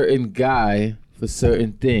a certain guy for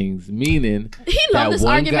certain things? Meaning that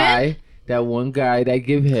one guy that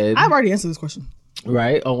give head. I've already answered this question.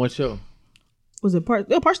 Right? On what show? Was it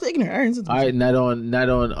partially ignorant? I answered this. All right, not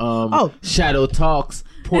on Shadow Talks,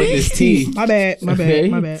 Pointless Tea. My bad.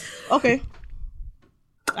 Okay.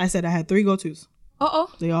 I said I had 3 go-tos.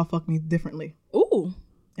 Uh-oh. They all fuck me differently. Ooh.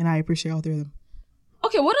 And I appreciate all 3 of them.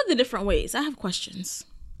 Okay, what are the different ways? I have questions.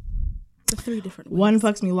 The 3 different ways. One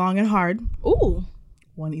fucks me long and hard. Ooh.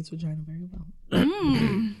 One eats vagina very well.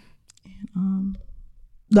 And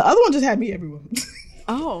the other one just had me everywhere.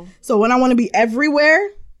 Oh. So when I want to be everywhere,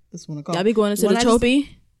 this one I call. Y'all be going into the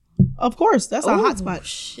Chobee? Of course, that's a hot spot.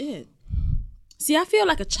 Shit. See, I feel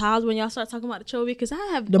like a child when y'all start talking about the Chobee because I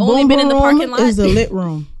have the only been in the parking lot. Is the lit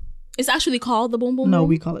room. It's actually called the Boom Boom Room? No,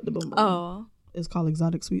 we call it the Boom Boom Room. Oh. It's called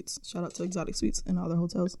Exotic Suites. Shout out to Exotic Suites and other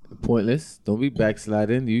hotels. Pointless. Don't be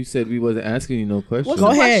backsliding. You said we wasn't asking you no questions. What's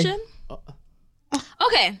Go the ahead. question?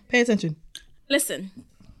 Okay. Pay attention. Listen.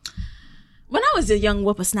 When I was a young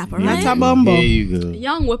whippersnapper, right? There you go.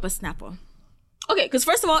 Young whippersnapper. Okay, because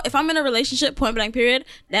first of all, if I'm in a relationship, point blank period,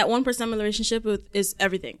 that 1% in the relationship is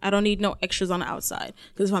everything. I don't need no extras on the outside.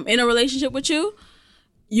 Because if I'm in a relationship with you,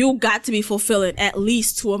 you got to be fulfilling at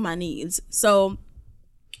least 2 of my needs. So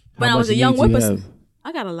when I was a young whippersnapper,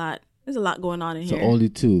 I got a lot. There's a lot going on in here. So only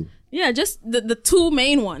 2. Yeah, just the 2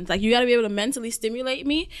 main ones. Like, you got to be able to mentally stimulate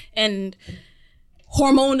me and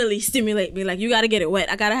hormonally stimulate me. Like, you got to get it wet.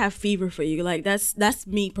 I got to have fever for you. Like, that's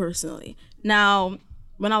me personally. Now,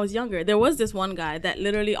 when I was younger, there was this one guy that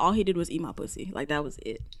literally all he did was eat my pussy. Like, that was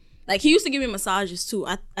it. Like, he used to give me massages too.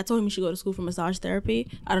 I told him he should go to school for massage therapy.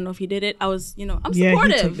 I don't know if he did it. I was, I'm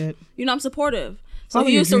supportive. I'm supportive. So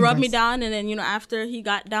he used to rub me down, and then, after he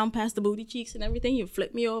got down past the booty cheeks and everything, he'd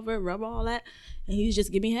flip me over, rub all that, and he would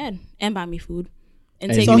just give me head and buy me food.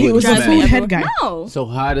 And take so me, he was a food head guy. No. So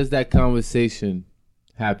how does that conversation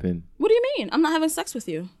happen? What do you mean? I'm not having sex with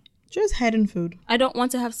you. Just head and food. I don't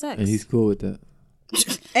want to have sex. And he's cool with that.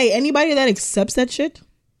 Hey, anybody that accepts that shit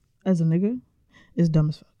as a nigga is dumb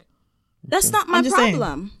as fuck. That's not my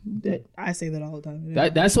problem. I say that all the time.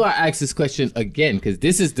 That's why I asked this question again, because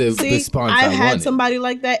this is the response I I've had wanted. somebody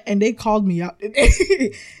like that, and they called me out.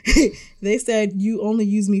 They said, you only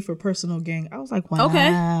use me for personal gain. I was like, wow.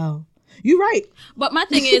 Okay. You right. But my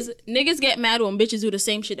thing is, niggas get mad when bitches do the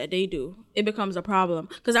same shit that they do. It becomes a problem.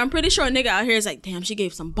 Because I'm pretty sure a nigga out here is like, damn, she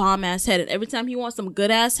gave some bomb ass head. And every time he wants some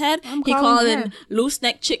good ass head, he calling loose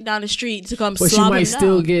neck chick down the street to come slob him down. But she might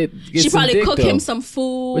still get she some probably dick, cook him some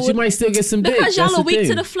food. But she might still get some dick. Because y'all are weak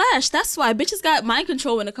to the flesh. That's why bitches got mind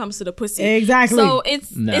control when it comes to the pussy. Exactly. So it's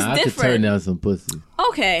different. I could turn down some pussy.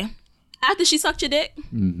 Okay. After she sucked your dick?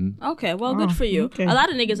 Mm-hmm. Okay, well, good for you. Okay. A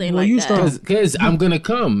lot of niggas ain't like that. Because I'm going to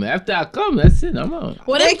come. After I come, that's it. I'm out.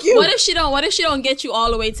 What if she don't get you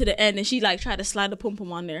all the way to the end and she like try to slide the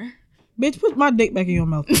pum-pum on there? Bitch, put my dick back in your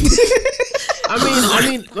mouth.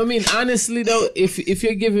 I mean, honestly though, if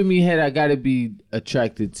you're giving me head, I gotta be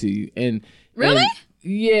attracted to you. And really?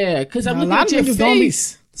 Yeah, because I'm looking at your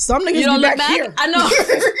face. Some niggas don't look back here. I know.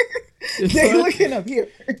 They looking up here.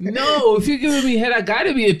 No, if you're giving me head, I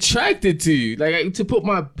gotta be attracted to you. Like, to put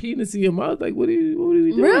my penis in your mouth. Like, what are we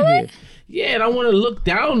doing here? Yeah, and I want to look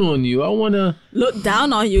down on you. I want to look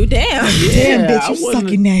down on you. Damn. Yeah, damn, bitch, you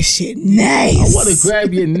sucking that shit. Nice. I want to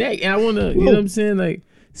grab your neck, and I want to. You know what I'm saying? Like,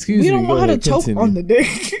 excuse me. We don't want her to choke on the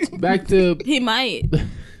dick. Back to he might.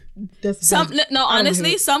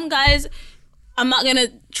 Honestly, some guys. I'm not gonna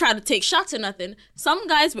try to take shots or nothing. Some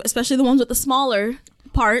guys, especially the ones with the smaller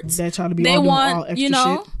parts, they try to be. They all extra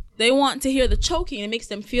shit. They want to hear the choking. It makes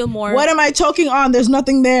them feel more. What am I choking on? There's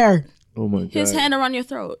nothing there. Oh my god! His hand around your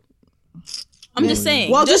throat. I'm just saying.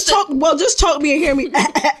 Well, just choke me and hear me.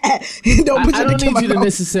 Don't I don't need you to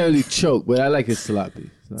necessarily choke, but I like it sloppy.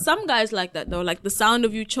 Some guys like that though. Like the sound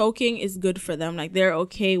of you choking is good for them. Like they're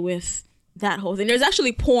okay with that whole thing. There's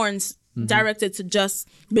actually porns directed to just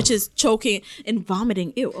bitches choking and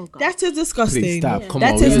vomiting. Ew, oh god. That's just disgusting. Please stop. Come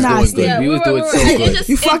that on. Is nasty. We was doing so good.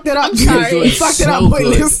 You fucked it up. I'm sorry. You fucked it up,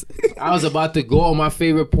 pointless. I was about to go on my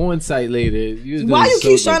favorite porn site later. Why you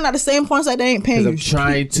keep showing out the same porn site they ain't paying you? I'm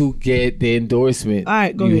trying to get the endorsement. All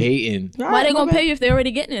right, go you ahead. hating. Why they gonna pay you if they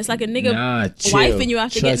already getting it? It's like a nigga wifing you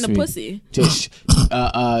after getting the pussy. Just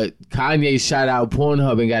Kanye shot out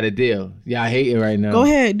Pornhub and got a deal. Y'all hating right now. Go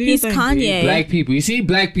ahead. Do He's Kanye. Black people. You see,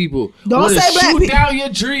 black people. Don't say black people. Down your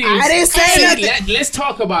dreams. I didn't say nothing. Let's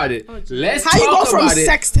talk about it. Let's How talk you go from about it.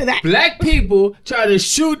 sex to that? Black people try to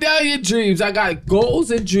shoot down your dreams. I got goals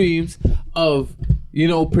and dreams of,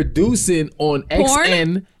 producing on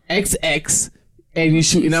Porn? XX, and you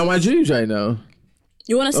shooting out my dreams right now.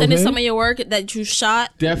 You want to send in some of your work that you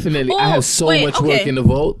shot? Definitely. I have so much work in the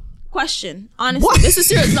vault. Question. Honestly, this is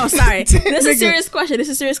serious. No, sorry. This is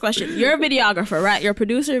a serious question. You're a videographer, right? You're a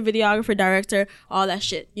producer, videographer, director, all that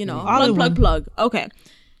shit. Plug. Okay.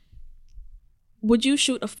 Would you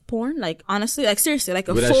shoot a porn? Like, honestly, like, seriously, like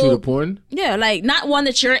Would I shoot a porn? Yeah, like, not one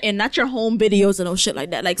that you're in, not your home videos and no shit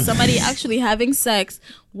like that. Like, somebody actually having sex.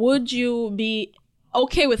 Would you be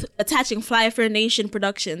okay with attaching Fly Fair Nation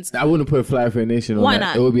Productions. I wouldn't put Fly Fair Nation on Why that.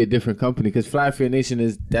 not? It would be a different company because Fly Fair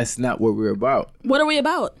Nation that's not what we're about. What are we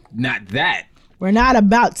about? Not that. We're not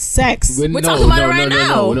about sex. We're talking about it right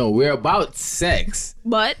now. No. We're about sex.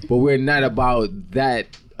 But we're not about that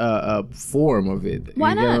form of it.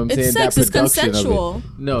 Why not? It's sex. It's consensual.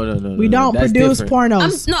 No. We don't produce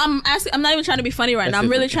pornos. I'm asking. I'm not even trying to be funny right now. I'm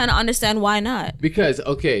really trying to understand why not. Because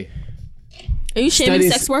are you shaming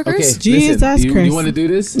sex workers? Okay, Jesus Christ. You want to do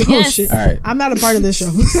this? Yes. Shit. All right. I'm not a part of this show.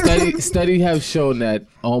 Study have shown that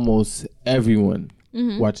almost everyone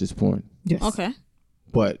watches porn. Yes. Okay.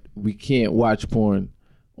 But we can't watch porn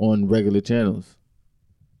on regular channels.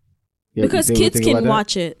 Because kids can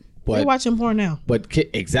watch it. They're watching porn now. But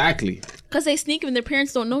exactly. Because they sneak and their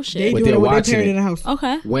parents don't know shit. They do it with their parents in the house.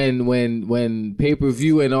 Okay. When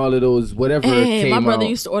pay-per-view and all of those whatever came my brother out,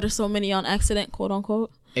 used to order so many on accident, quote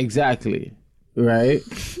unquote. Exactly. Right?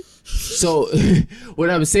 So what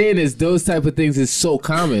I'm saying is those type of things is so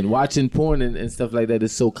common. Watching porn and stuff like that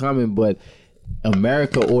is so common, but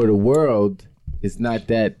America or the world is not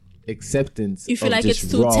that acceptance. You feel of like just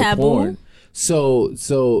it's too raw taboo? Porn. So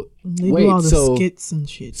they do all the skits and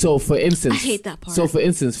shit. So for instance, I hate that part. So for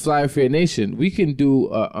instance, Fly Fair Nation, we can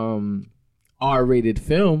do a R-rated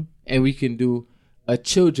film and we can do a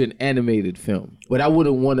children animated film. But I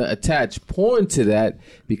wouldn't want to attach porn to that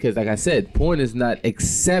because, like I said, porn is not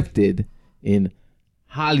accepted in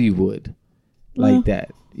Hollywood like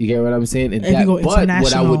that. You get what I'm saying? And but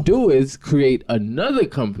what I would do is create another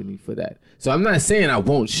company for that. So I'm not saying I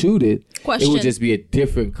won't shoot it. Question. It would just be a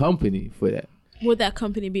different company for that. Would that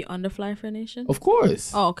company be under Fly Fair Nation? Of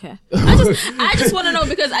course. Oh, okay. I just want to know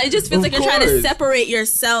because I just feel like you're trying to separate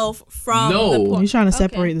yourself from the porn. You're trying to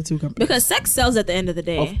separate the two companies. Because sex sells at the end of the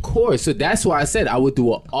day. Of course. So that's why I said I would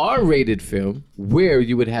do an R-rated film where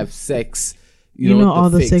you would have sex. You know all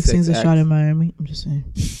the sex scenes are shot in Miami. I'm just saying.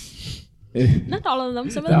 Not all of them.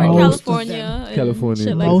 Some of them are in California.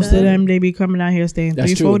 California. Most of them, they be coming out here staying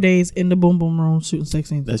 3-4 days in the boom boom room shooting sex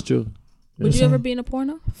scenes. That's true. Would you ever be in a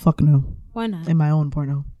porno? Fuck no. Why not? In my own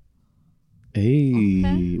porno. Hey,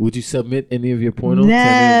 okay. Would you submit any of your porno?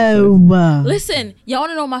 No. Listen, y'all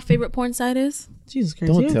want to know what my favorite porn site is? Jesus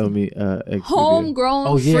Christ. Don't tell me.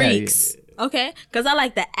 Homegrown Freaks. Okay, because I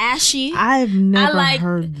like the ashy. I've never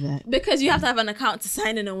heard that. Because you have to have an account to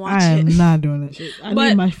sign in and watch it. I am not doing that shit. I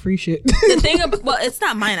need my free shit. The thing, it's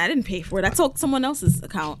not mine. I didn't pay for it. I took someone else's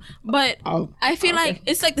account. But I feel like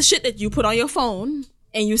it's like the shit that you put on your phone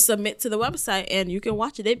and you submit to the website and you can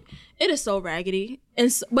watch it. It is so raggedy,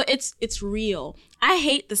 but it's real. I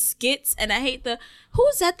hate the skits and I hate the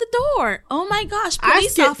who's at the door. Oh my gosh,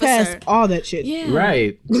 police officer. Past all that shit. Yeah,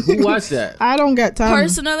 right. Who watched that? I don't got time.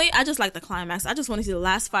 Personally, I just like the climax. I just want to see the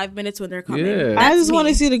last 5 minutes when they're coming. Yeah. I just want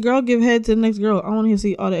to see the girl give head to the next girl. I want to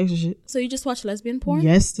see all the extra shit. So you just watch lesbian porn?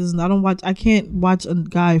 Yes, I can't watch a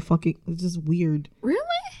guy fucking. It's just weird. Really?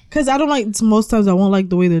 Because I don't like. Most times I won't like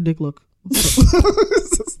the way their dick look. So,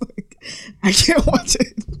 it's just like, I can't watch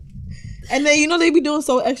it. And then they be doing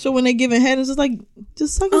so extra when they giving head. It's just like,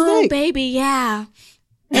 just suck his dick. Oh baby, yeah.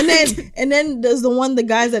 And then there's the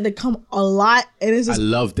guys that come a lot, and it's just I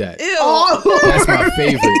love that. Ew. That's my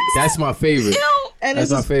favorite. That's my favorite. Ew. And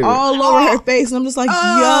that's it's my favorite. all over her face, and I'm just like,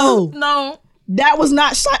 yo, no, that was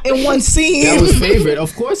not shot in one scene. That was favorite.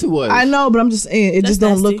 Of course it was. I know, but I'm just saying, it That's just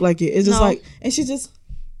don't nasty. look like it. It's just like, and she just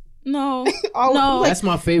no, no. That's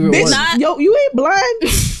my favorite bitch, one. Yo, you ain't blind.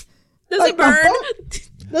 Does it burn?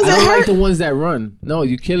 Does I don't it hurt? like the ones that run. No,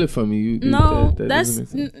 you kill it for me.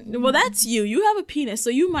 That's you. You have a penis, so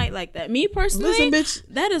you might like that. Me personally, Listen,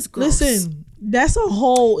 bitch, that is gross. Listen, that's a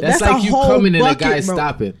whole. That's like a you whole coming in a bucket, guy bro.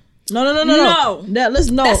 stopping. No.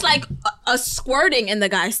 Listen, no. That's like a squirting and the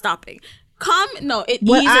guy stopping. It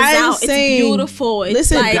what eases I'm out. Saying, it's beautiful. It's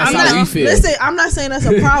listen, like, that's how we feel. Listen, I'm not saying that's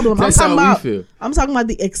a problem. That's I'm how we feel. I'm talking about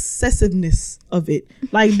the excessiveness of it.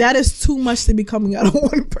 Like that is too much to be coming out of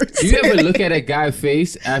one person. Do you ever look at a guy's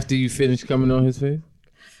face after you finish coming on his face?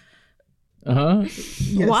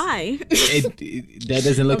 Yes. Why? That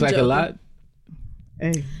doesn't look like joking. a lot.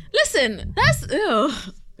 Hey, Listen, that's ew.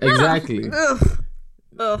 Exactly.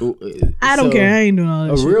 I don't care. I ain't doing all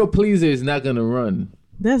that. A real pleaser is not gonna run.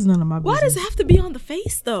 That's none of my business. Why does it have to be on the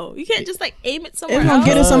face though? You can't just like aim it somewhere It's gonna else.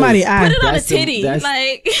 get in somebody's eye. Put it on a That's the- titty, that's-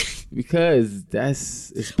 like. Because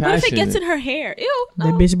it's passionate. What if it gets in her hair? Ew.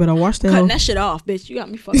 That bitch better wash that. Cutting hoe. that shit off, bitch. You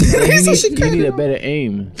got me fucked up. You need a better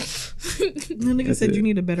aim. The nigga said you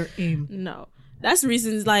need a better aim. No, that's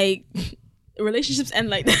reasons like relationships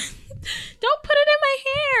end like that. Don't put it in my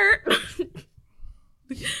hair.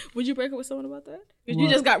 Would you break up with someone about that? You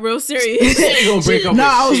just got real serious. You ain't gonna break up. No,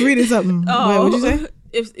 with I was shit. reading something. Oh, Wait, what'd you say?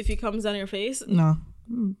 If he comes on your face, No.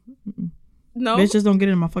 No. Bitch, just don't get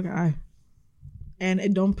it in my fucking eye. And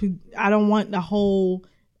it don't. I don't want the whole.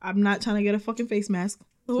 I'm not trying to get a fucking face mask.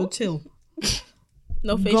 So chill.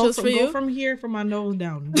 No facials for you. Go from here, from my nose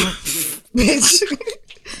down. Bitch.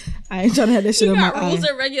 I ain't trying to have that shit in my eye. Rules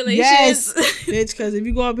and regulations. Yes, bitch. Because if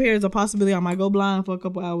you go up here, there's a possibility I might go blind for a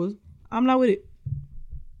couple hours. I'm not with it.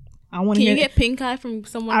 I want to. Can you get pink eye from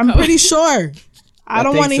someone? I'm pretty sure. I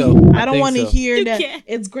don't want to. So. I don't want to hear you that can't.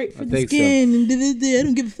 it's great for the skin and I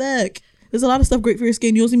don't give a fuck. There's a lot of stuff great for your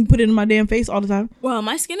skin. You don't see me put it in my damn face all the time. Well,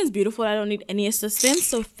 my skin is beautiful. I don't need any assistance.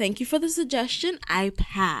 So thank you for the suggestion. I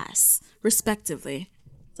pass, respectively.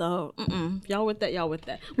 So, y'all with that, y'all with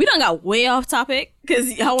that. We done got way off topic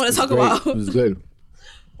because y'all want to talk about. It was good.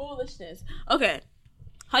 Foolishness. Okay.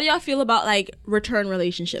 How do y'all feel about like return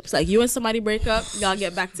relationships? Like you and somebody break up, y'all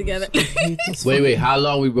get back together. Wait. How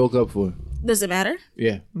long we broke up for? Does it matter?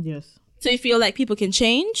 Yeah. Yes. So you feel like people can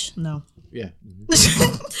change? No. Yeah.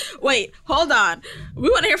 Wait, hold on. We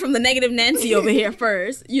want to hear from the negative Nancy over here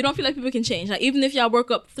first. You don't feel like people can change? Like even if y'all broke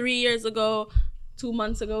up 3 years ago, 2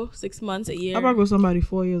 months ago, 6 months, a year. I broke with somebody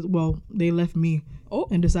 4 years. Well, they left me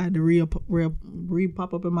and decided to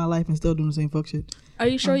re-pop up in my life and still doing the same fuck shit. Are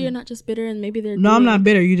you sure you're not just bitter and maybe they're... No, I'm not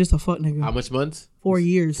bitter. You just a fuck nigga. How much months? 4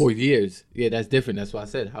 years. 4 years. Yeah, that's different. That's why I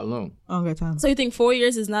said how long. I don't got time. So you think 4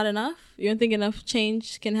 years is not enough? You don't think enough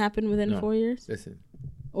change can happen within 4 years? Listen.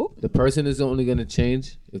 Oh. The person is only going to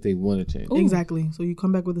change if they want to change. Ooh. Exactly. So you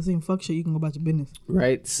come back with the same fuck shit, you can go about your business.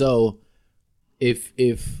 Right? So if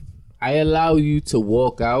I allow you to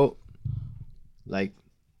walk out like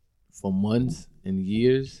for months and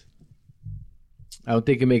years, I don't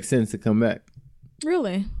think it makes sense to come back.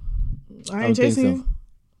 Really? I ain't chasing you.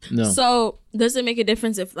 No. So does it make a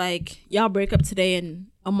difference if like y'all break up today and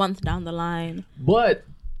a month down the line? But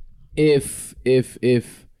if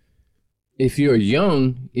you're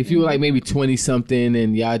young, if you were like maybe 20 something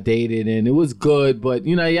and y'all dated and it was good, but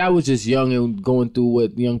you know, y'all was just young and going through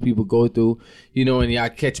what young people go through, you know, and y'all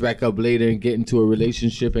catch back up later and get into a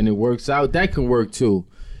relationship and it works out, that can work too.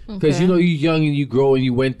 Because, you know, you young and you grow and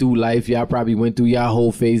you went through life. Y'all probably went through y'all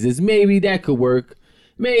whole phases. Maybe that could work.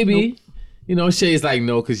 Maybe. Nope. You know, Shay's like,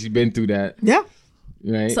 no, because you've been through that. Yeah.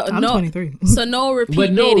 Right? So I'm 23. So no repeat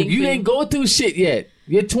But no, dating you ain't go through shit yet.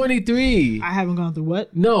 You're 23. I haven't gone through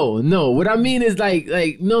what? No. What I mean is like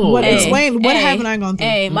no. What explain? What haven't I gone through?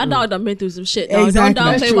 Hey, my dog done been through some shit. Dog. Exactly.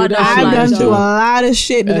 Don't downplay my dog. I've done through a lot of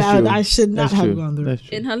shit that I should not have gone through.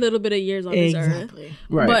 In her little bit of years on this earth.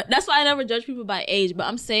 Right. But that's why I never judge people by age. But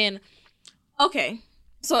I'm saying, okay,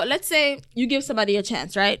 so let's say you give somebody a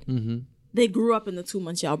chance, right? Mm-hmm. They grew up in the 2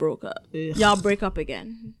 months y'all broke up. Ugh. Y'all break up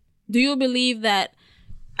again. Do you believe that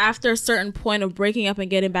after a certain point of breaking up and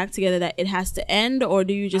getting back together that it has to end, or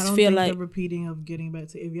do you just feel like the repeating of getting back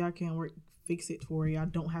to, if y'all can't fix it for y'all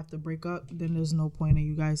don't have to break up, then there's no point in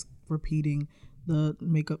you guys repeating the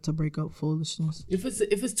make up to break up foolishness. If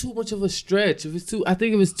it's too much of a stretch, I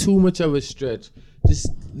think if it's too much of a stretch, just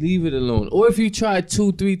leave it alone. Or if you try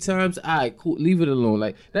 2-3 times, all right, cool, leave it alone.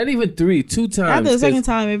 Like not even 3, 2 times. After the second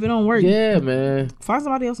time, if it don't work, yeah, man, find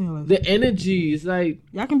somebody else in your life. The energy is like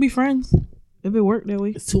y'all can be friends. If it worked that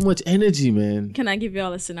way. It's too much energy, man. Can I give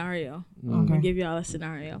y'all a scenario? Okay. I'll give y'all a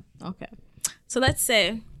scenario. Okay. So let's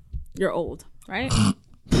say you're old, right? How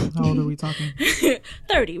old are we talking?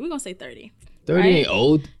 30. We're going to say 30. 30 right? Ain't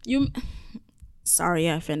old. Sorry,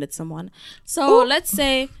 I offended someone. So let's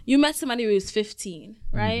say you met somebody who was 15,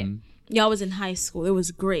 right? Mm-hmm. Y'all was in high school. It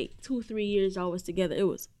was great. 2-3 years y'all was together. It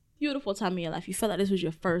was a beautiful time of your life. You felt like this was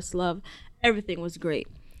your first love. Everything was great.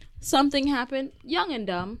 Something happened, young and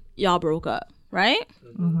dumb, y'all broke up, right?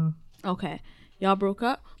 Mm-hmm. Okay, y'all broke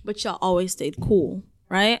up, but y'all always stayed cool,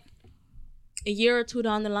 right? A year or two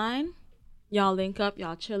down the line, y'all link up,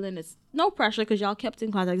 y'all chilling. It's no pressure because y'all kept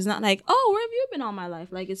in contact. It's not like, oh, where have you been all my life?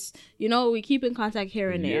 Like, it's, you know, we keep in contact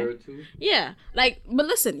here and there. A year or two? Yeah, like, but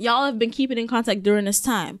listen, y'all have been keeping in contact during this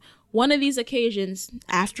time. One of these occasions,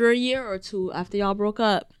 after a year or two, after y'all broke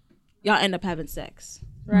up, y'all end up having sex,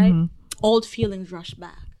 right? Mm-hmm. Old feelings rush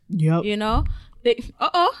back. Yep. You know?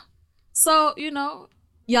 So, you know,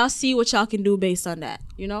 y'all see what y'all can do based on that.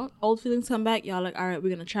 You know? Old feelings come back. Y'all like, all right, we're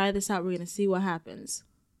going to try this out. We're going to see what happens.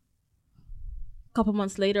 A couple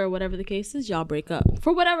months later or whatever the case is, y'all break up.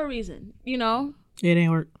 For whatever reason, you know? It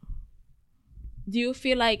ain't work. Do you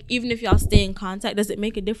feel like even if y'all stay in contact, does it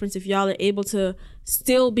make a difference if y'all are able to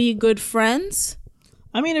still be good friends?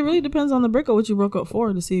 I mean, it really depends on the breakup, what you broke up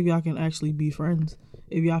for, to see if y'all can actually be friends.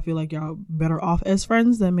 If y'all feel like y'all better off as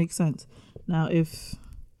friends, that makes sense. Now, if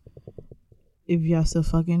y'all still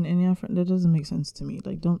fucking and y'all friend, that doesn't make sense to me.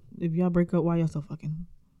 Like, if y'all break up, why y'all still fucking?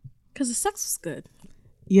 Because the sex was good.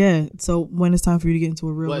 Yeah. So when it's time for you to get into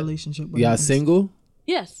a real relationship, y'all single?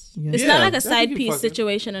 Yes. It's not like a side piece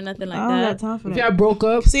situation or nothing like that. I don't got time for that. If y'all broke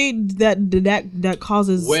up, see that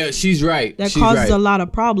causes. Well, she's right. That causes a lot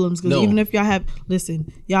of problems because even if y'all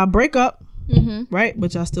y'all break up, right?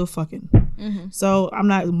 But y'all still fucking. So I'm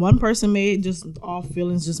not one person made just all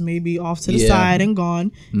feelings just maybe off to the side and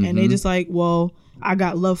gone, and they just like, well, I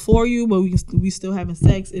got love for you, but we still having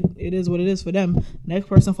sex. It is what it is for them. Next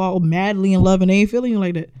person fall madly in love and they ain't feeling you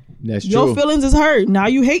like that. That's true. Your feelings is hurt. Now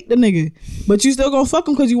you hate the nigga, but you still gonna fuck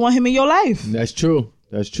him because you want him in your life. That's true.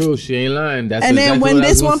 That's true. She ain't lying. That's and exactly then when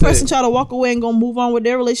this one person say. try to walk away and go move on with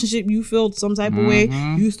their relationship, you feel some type of way.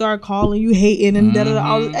 You start calling, you hating, and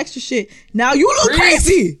all this extra shit. Now you look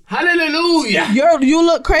crazy. Hallelujah. You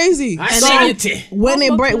look crazy. So when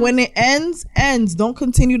it ends. Don't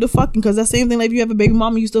continue to fucking because that same thing. Like if you have a baby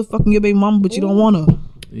mama, you still fucking your baby mama, but you don't wanna.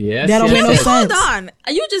 Yes, that don't make no sense. Hold on,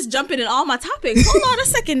 you just jumping in all my topics. Hold on a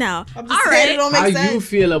second now. All right, how you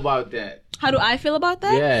feel about that? How do I feel about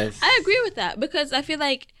that? Yes, I agree with that because I feel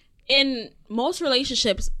like in most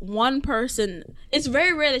relationships, one person. It's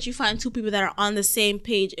very rare that you find two people that are on the same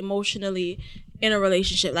page emotionally in a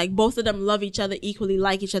relationship. Like both of them love each other equally,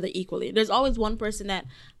 like each other equally. There's always one person that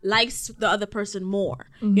likes the other person more.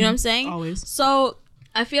 You know what I'm saying? Always. So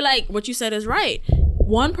I feel like what you said is right.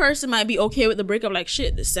 One person might be okay with the breakup, like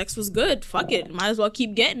shit, the sex was good, fuck it, might as well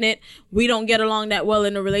keep getting it. We don't get along that well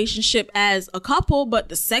in a relationship as a couple, but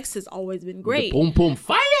the sex has always been great. Boom boom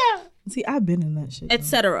fire. See, I've been in that shit,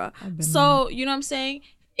 etc. So you know what I'm saying?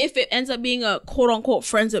 If it ends up being a quote unquote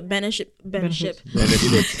friends with benefit, it's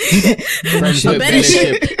a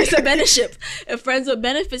benefit, a friends with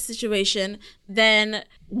benefit situation, then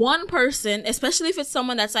one person, especially if it's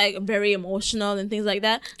someone that's like very emotional and things like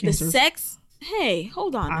that, Cancer. The sex. Hey,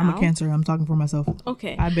 hold on. I'm a Cancer. I'm talking for myself.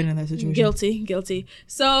 Okay. I've been in that situation. Guilty.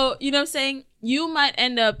 So, you know what I'm saying? You might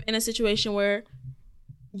end up in a situation where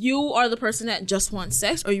you are the person that just wants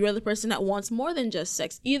sex or you are the person that wants more than just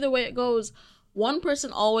sex. Either way it goes, one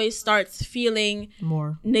person always starts feeling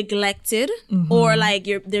more neglected or like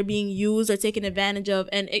they're being used or taken advantage of.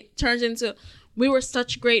 And it turns into, we were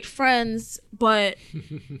such great friends, but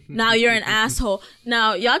now you're an asshole.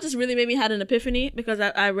 Now, y'all just really made me had an epiphany because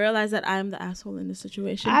I realized that I'm the asshole in this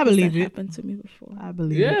situation. I believe it. Happened to me before. I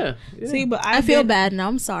believe it. Yeah. See, but I feel bad now.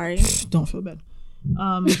 I'm sorry. Don't feel bad.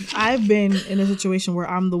 I've been in a situation where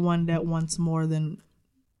I'm the one that wants more than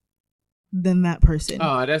that person.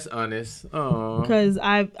 Oh, that's honest. Oh, because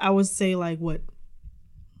I would say like what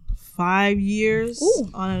 5 years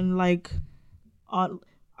on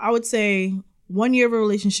I would say 1 year of a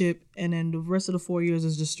relationship and then the rest of the 4 years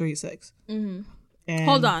is just straight sex. And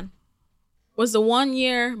hold on, was the 1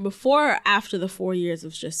 year before or after the 4 years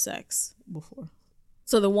of just sex? Before.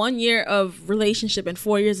 So the 1 year of relationship and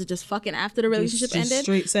 4 years of just fucking after the relationship ended?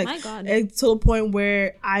 Straight sex. My God. And to the point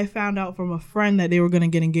where I found out from a friend that they were going to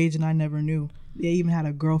get engaged and I never knew. They even had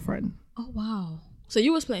a girlfriend. Oh, wow. So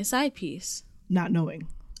you was playing side piece? Not knowing.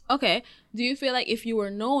 Okay. Do you feel like if you were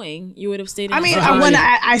knowing, you would have stayed in I mean, when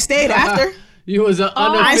I stayed after. You was an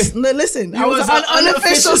unofficial. Listen, I was an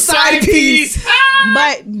unofficial side piece.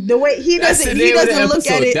 But the way he doesn't look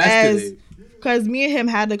at it as... Because me and him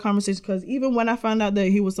had the conversation. Because even when I found out that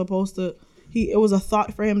he was supposed to, it was a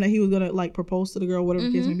thought for him that he was gonna like propose to the girl, whatever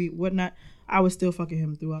the case may be, whatnot. I was still fucking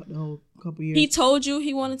him throughout the whole couple years. He told you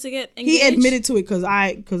he wanted to get engaged? He admitted to it because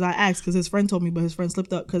I asked because his friend told me, but his friend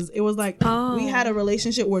slipped up because it was like we had a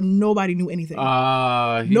relationship where nobody knew anything.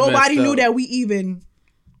 Nobody knew that we even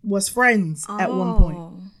was friends at one point.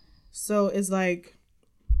 So it's like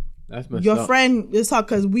that's your friend. It's hard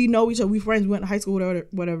because we know each other. We friends. We went to high school,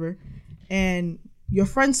 whatever. And your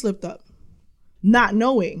friend slipped up, not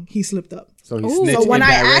knowing he slipped up. So he snitched So when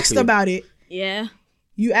indirectly. I asked about it, I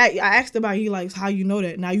asked about he like how you know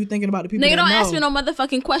that. Now you thinking about the people. Nigga, don't ask me no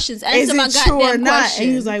motherfucking questions. Answer my goddamn true or not? question.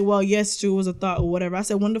 And he was like, "Well, yes, true, it was a thought or whatever." I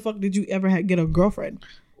said, "When the fuck did you ever get a girlfriend?"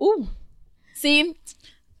 Ooh, see,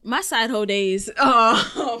 my side hoe days.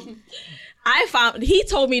 He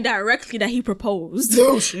told me directly that he proposed.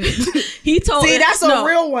 Oh shit. He told me. See, that's a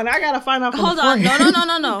real one. I gotta find out from Hold on.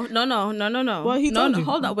 No. Well, he told you.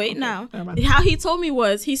 Hold on. Wait now. How he told me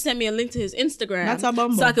was he sent me a link to his Instagram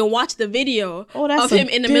so I can watch the video of him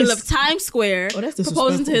in the middle of Times Square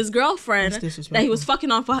proposing to his girlfriend that he was fucking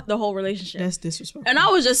on for the whole relationship. That's disrespectful. And I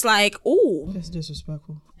was just like, ooh. That's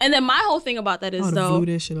disrespectful. And then my whole thing about that is though. Blew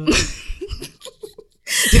this shit up.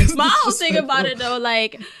 My whole thing about it though,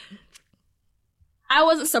 like. I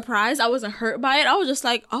wasn't surprised. I wasn't hurt by it. I was just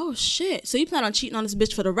like, oh shit. So you plan on cheating on this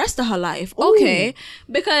bitch for the rest of her life. Ooh. Okay.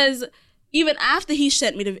 Because even after he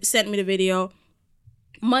sent me the video,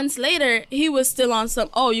 months later, he was still on some,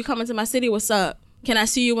 oh, you coming to my city? What's up? Can I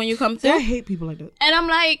see you when you come through? I hate people like that. And I'm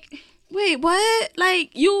like, wait, what?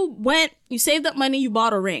 Like, you saved up money, you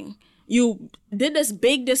bought a ring. You did this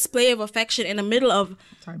big display of affection in the middle of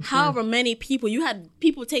however many people. You had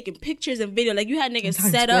people taking pictures and video. Like, you had niggas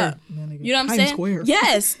set up. You know what I'm saying? Square.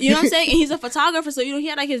 Yes. You know what I'm saying? And he's a photographer, so, you know, he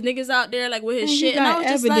had, like, his niggas out there, like, with his shit. And I was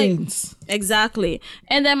just evidence. Like, exactly.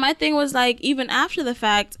 And then my thing was, like, even after the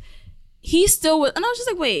fact, he still was, and I was just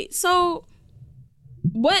like, wait, so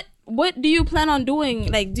what do you plan on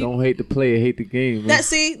doing? Like, don't hate the player, hate the game.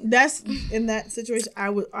 That's in that situation. I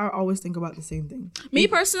always think about the same thing. Me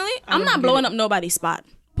personally, I'm not blowing up nobody's spot.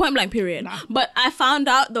 Point blank, period. Nah. But I found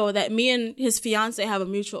out though that me and his fiance have a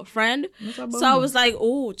mutual friend. So I was like,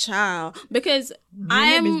 oh, child, because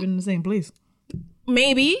I've been in the same place.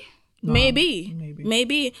 Maybe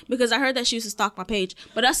because I heard that she used to stalk my page,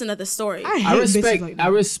 but that's another story. I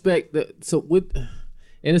respect that. So with.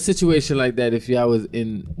 In a situation like that, if y'all was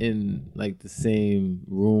in like the same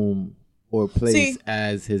room or place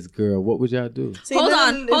as his girl, what would y'all do? Hold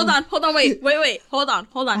on, wait, hold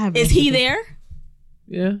on. Is he there?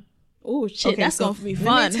 Yeah. Oh shit, okay, that's gonna be fun.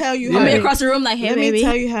 Let me tell you, I'll be across the room like, hey, baby. Let me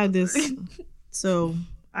tell you how this. So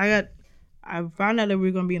I found out that we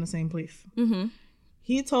were gonna be in the same place. Mm-hmm.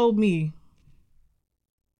 He told me,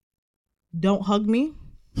 "Don't hug me,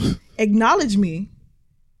 acknowledge me,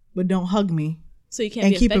 but don't hug me." So you can't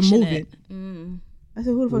be keep it moving. I said,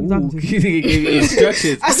 who the fuck is talking to? He gave me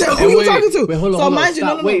instructions. I said, who are you talking to? Wait, hold on, mind you,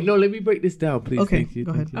 no. Wait, no, let me break this down, please. Okay,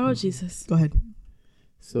 go ahead. Oh, Jesus. Go ahead.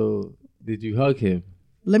 So, did you hug him?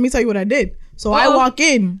 Let me tell you what I did. So I walk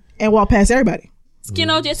in and walk past everybody. So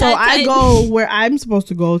I go where I'm supposed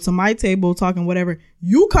to go, to my table, talking whatever.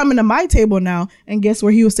 You come into my table now, and guess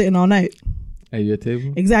where he was sitting all night? At your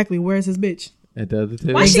table? Exactly. Where's his bitch? At the other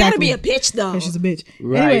table? Why she gotta be a bitch though? She's a bitch.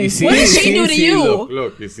 Right. Anyways, what did she do to you?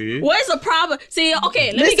 Look, you see? What is the problem? See,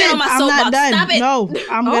 okay, let me get on my soapbox. I'm not done. Stop it.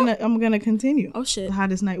 No, I'm gonna continue. Oh shit. How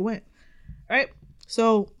this night went. Right?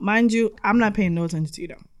 So, mind you, I'm not paying no attention to you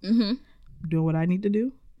though. Mm-hmm. Doing what I need to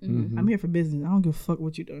do. Mm-hmm. I'm here for business. I don't give a fuck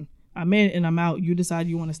what you doing. I'm in and I'm out. You decide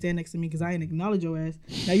you want to stand next to me because I ain't acknowledge your ass.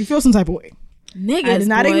 Now you feel some type of way. Niggas, I did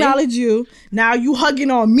not acknowledge you. Now you hugging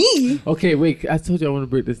on me. Okay, wait. I told you I want to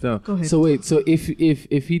break this down. Go ahead. So wait. So if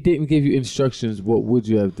he didn't give you instructions, what would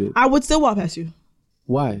you have did? I would still walk past you.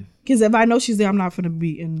 Why? Because if I know she's there, I'm not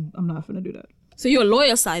finna do that. So you're a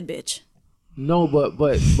loyal side bitch. No,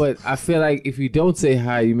 but I feel like if you don't say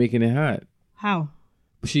hi, you're making it hot. How?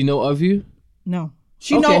 She know of you? No.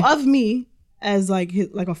 She know of me as like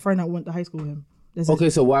a friend I went to high school with him. Okay,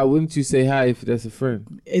 so why wouldn't you say hi if that's a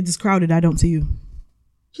friend? It's crowded. I don't see you.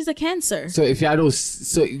 She's a Cancer. So if y'all don't,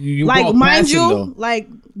 so you like walk mind past you, him, though. like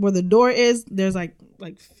where the door is, there's like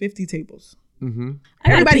 50 tables. Mm-hmm.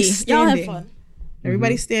 Everybody's standing. Y'all have fun.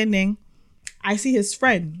 Everybody's standing. I see his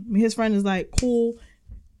friend. His friend is like, cool.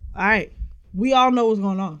 All right, we all know what's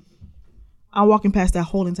going on. I'm walking past that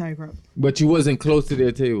whole entire crowd. But you wasn't close to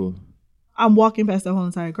their table. I'm walking past the whole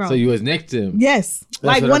entire crowd. So you was next to him. Yes. That's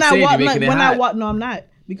like when I walk, no, I'm not,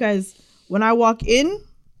 because when I walk in,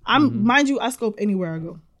 mind you, I scope anywhere I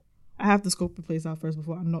go. I have to scope the place out first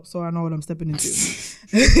before I know what I'm stepping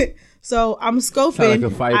into. So I'm scoping. Sound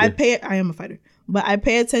like a fighter. I am a fighter, but I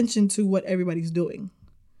pay attention to what everybody's doing.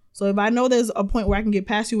 So if I know there's a point where I can get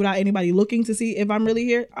past you without anybody looking to see if I'm really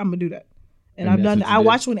here, I'm gonna do that. And I've done that. I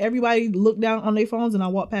watch when everybody look down on their phones and I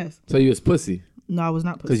walk past. So you was pussy? No, I was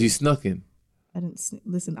not pussy. Because you snuck in. I didn't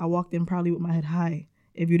listen. I walked in probably with my head high.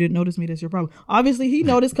 If you didn't notice me, that's your problem. Obviously, he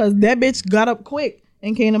noticed because that bitch got up quick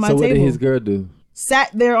and came to my table. So what did his girl do?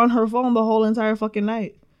 Sat there on her phone the whole entire fucking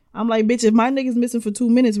night. I'm like, bitch, if my nigga's missing for 2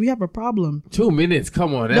 minutes, we have a problem. 2 minutes?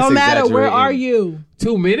 Come on, that's don't matter. Where are you?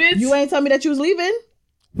 2 minutes? You ain't tell me that you was leaving.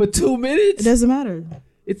 For 2 minutes? It doesn't matter.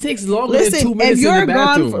 It takes longer than 2 minutes if you're in the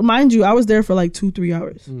bathroom. Gone, mind you, I was there for like 2-3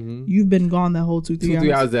 hours. Mm-hmm. You've been gone that whole 2-3 hours.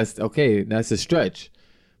 2-3 hours. That's okay. That's a stretch.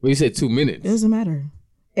 But you said 2 minutes. It doesn't matter.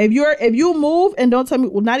 If you move and don't tell me,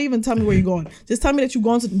 well, not even tell me where you're going. Just tell me that you're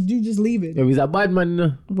going to. You just leave it. Yeah, he's a bad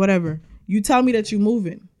man. Whatever. You tell me that you're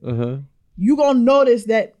moving. Uh-huh. You gonna notice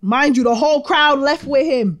that, mind you, the whole crowd left with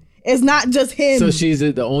him. It's not just him. So she's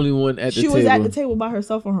the only one at the table. She was at the table by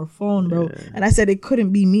herself on her phone, bro. Yeah. And I said it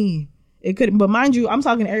couldn't be me. It couldn't. But mind you, I'm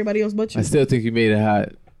talking to everybody else but you. I still think you made it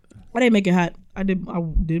hot. I didn't make it hot. I did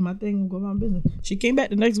my thing and go about my business. She came back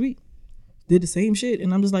the next week, did the same shit,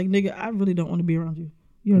 and I'm just like, nigga, I really don't want to be around you.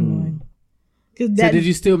 You're annoying. So did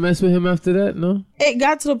you still mess with him after that? No. It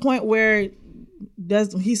got to the point where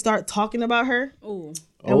he started talking about her. Ooh.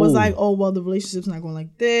 And was like, oh, well, the relationship's not going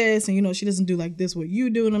like this. And, you know, she doesn't do like this what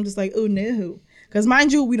you do. And I'm just like, oh, no. Because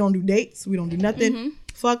mind you, we don't do dates. We don't do nothing. Mm-hmm.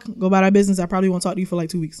 Fuck, go about our business. I probably won't talk to you for like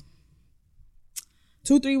 2 weeks.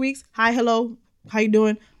 2-3 weeks. Hi, hello. How you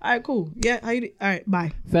doing? All right, cool. Yeah, how you? All right,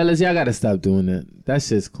 bye. Fellas, y'all gotta stop doing that. That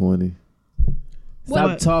shit's corny.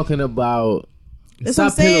 Stop talking about.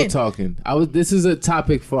 Stop pillow talking. This is a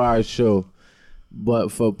topic for our show,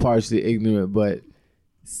 but for partially ignorant. But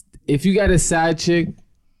if you got a side chick,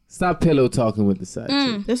 stop pillow talking with the side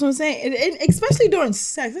chick. That's what I'm saying. And especially during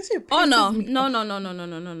sex. That shit pisses me off.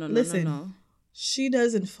 No. Listen, she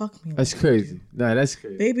doesn't fuck me. That's crazy. Nah, that's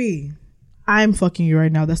crazy. Baby, I'm fucking you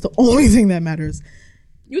right now. That's the only thing that matters.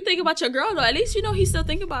 You think about your girl though. At least you know he still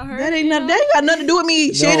thinking about her. That ain't got nothing to do with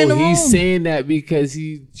me. Shade in the room. He's saying that because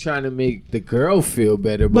he's trying to make the girl feel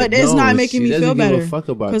better. But it's not making me feel better.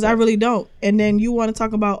 Because I really don't. And then you want to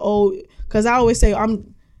talk about because I always say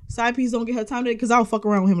side piece don't get her time today because I'll fuck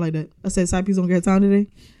around with him like that. I said side piece don't get her time today.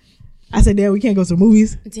 I said, damn, we can't go to the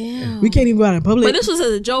movies. Damn. We can't even go out in public. But this was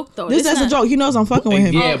as a joke though. This is a joke. He knows I'm fucking with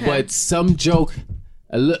him. Yeah, okay. But some joke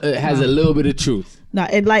has a little bit of truth. Nah,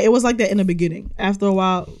 it was like that in the beginning. After a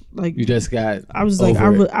while, like you just got. I was like,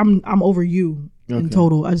 I'm over you in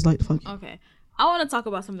total. I just like to fuck you. Okay, I want to talk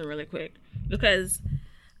about something really quick because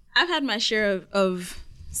I've had my share of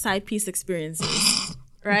side piece experiences,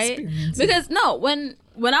 right? Because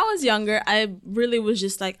when I was younger, I really was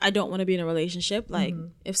just like, I don't want to be in a relationship. Like,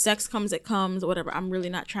 if sex comes, it comes, or whatever. I'm really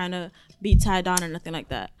not trying to be tied down or nothing like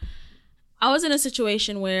that. I was in a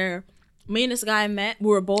situation where me and this guy met. We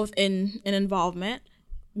were both in an involvement.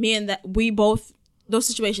 Those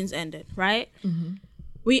situations ended, right? Mm-hmm.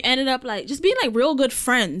 We ended up like just being like real good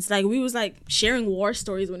friends. Like we was like sharing war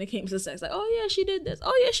stories when it came to sex. Like, oh yeah, she did this.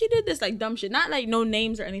 Oh yeah, she did this. Like dumb shit. Not like no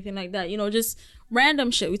names or anything like that. You know, just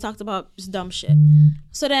random shit. We talked about just dumb shit.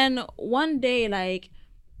 So then one day, like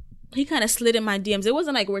he kind of slid in my DMs. It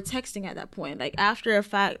wasn't like we're texting at that point. Like after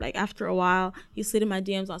a while, he slid in my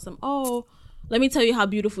DMs on some, oh, let me tell you how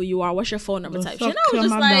beautiful you are. What's your phone number type shit? And I was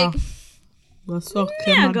just like,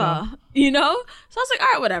 nigga, you know? So I was like,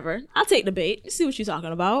 all right, whatever. I'll take the bait. See what you're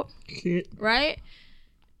talking about. Shit. Right?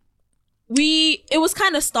 It was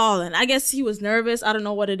kind of stalling. I guess he was nervous. I don't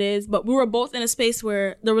know what it is. But we were both in a space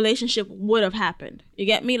where the relationship would have happened. You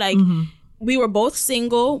get me? Like, we were both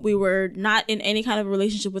single. We were not in any kind of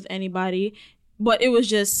relationship with anybody. But it was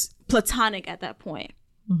just platonic at that point.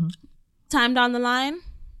 Mm-hmm. Time down the line,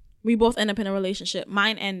 we both end up in a relationship.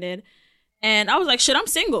 Mine ended. And I was like, shit, I'm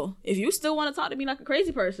single. If you still want to talk to me like a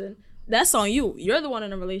crazy person, that's on you. You're the one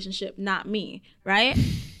in a relationship, not me. Right?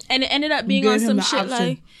 And it ended up being on some shit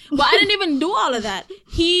like, well, I didn't even do all of that.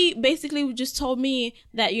 He basically just told me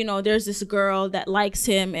that, you know, there's this girl that likes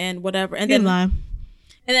him and whatever. And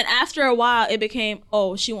then after a while, it became,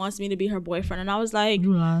 oh, she wants me to be her boyfriend. And I was like,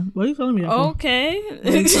 you lying. Why are you telling me that? Okay.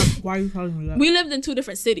 Why are you telling me that? We lived in 2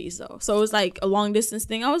 different cities, though. So it was like a long distance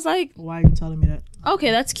thing. I was like, why are you telling me that?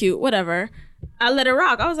 Okay, that's cute. Whatever. I let it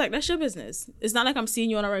rock. I was like, that's your business. It's not like I'm seeing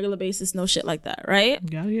you on a regular basis. No shit like that, right? You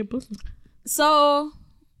gotta get pussy. So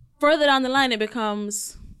further down the line, it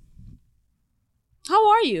becomes,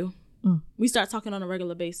 how are you? We start talking on a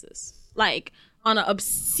regular basis. Like, on an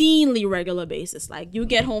obscenely regular basis. Like, you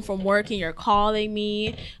get home from work and you're calling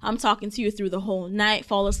me. I'm talking to you through the whole night,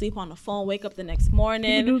 fall asleep on the phone, wake up the next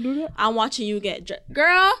morning. You do that? I'm watching you get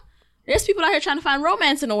girl, there's people out here trying to find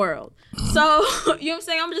romance in the world. So, you know what I'm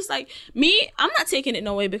saying? I'm just like, I'm not taking it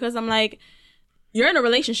no way because I'm like, you're in a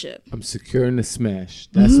relationship. I'm securing the smash.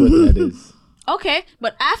 That's what that is. Okay,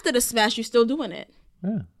 but after the smash, you're still doing it.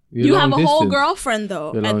 Yeah. You have a whole girlfriend,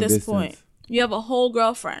 though, at this point. You have a whole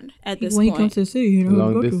girlfriend at this point. When he comes to the city, you know,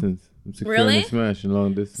 long distance. I'm securing the smash in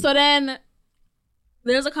long distance. So then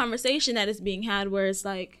there's a conversation that is being had where it's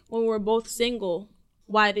like, when we're both single,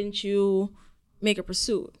 why didn't you make a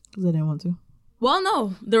pursuit? Because I didn't want to. Well,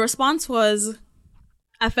 no. The response was,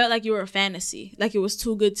 I felt like you were a fantasy. Like it was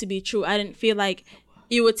too good to be true. I didn't feel like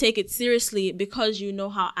you would take it seriously because you know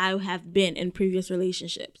how I have been in previous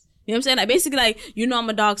relationships. You know what I'm saying? Like basically like, you know I'm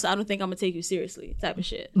a dog, so I don't think I'm going to take you seriously type of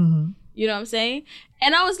shit. Mm-hmm. You know what I'm saying?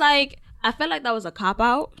 And I was like, I felt like that was a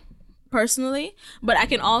cop-out, personally. But I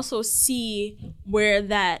can also see where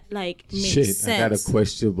that, like, makes sense. I got a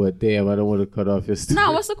question, but damn, I don't want to cut off your story.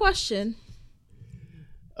 No, what's the question?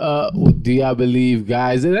 Do y'all believe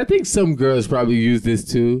guys, and I think some girls probably use this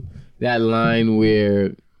too, that line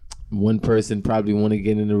where one person probably want to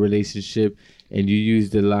get in a relationship and you use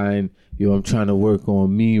the line, yo, I'm trying to work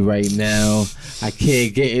on me right now. I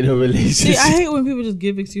can't get in a relationship. See, I hate when people just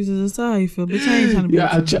give excuses. That's how you feel. Bitch, I ain't trying to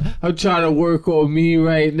be I'm trying to work on me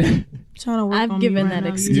right now. I've given that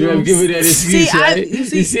excuse. You have given that excuse, see, right?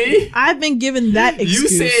 You see? I've been given that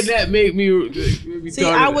excuse. You said that make me see,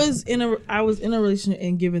 I was in a relationship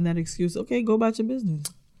and given that excuse. Okay, go about your business.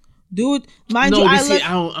 Do it. Mind you, I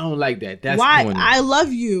don't like that. That's why corny. I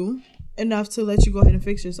love you enough to let you go ahead and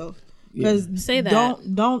fix yourself. Because say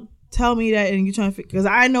that. Don't tell me that and you trying to fix. Because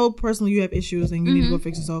I know personally you have issues and you need to go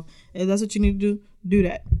fix yourself. If that's what you need to do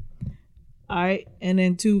that. All right, and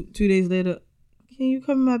then two days later, can you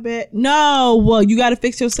come in my bed? No, well, you got to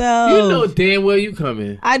fix yourself. You know damn well you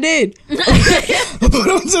coming. I did. But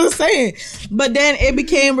I'm just saying. But then it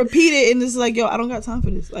became repeated, and it's like, yo, I don't got time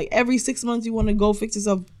for this. Like every 6 months, you want to go fix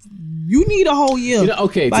yourself. You need a whole year.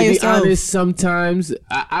 Okay, by to yourself. be honest, sometimes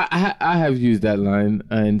I have used that line,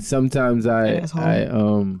 and sometimes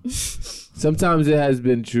sometimes it has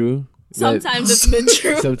been true. Sometimes it's been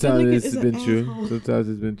true. Sometimes it's been true. Sometimes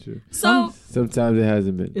it's been true. So sometimes it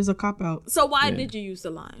hasn't been. It's a cop out. So why did you use the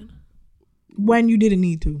line? When you didn't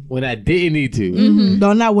need to. When I didn't need to.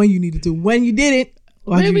 No, not when you needed to. When you didn't.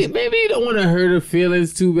 Maybe you don't want to hurt her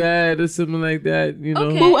feelings too bad or something like that. You know.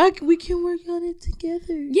 Okay. Well, we can work on it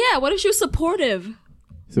together. Yeah. What if she was supportive?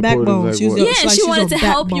 Backbone. Like she wanted to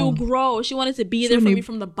help backbone. you grow. She wanted to be there for you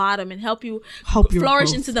from the bottom and help you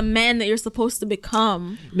flourish into the man that you're supposed to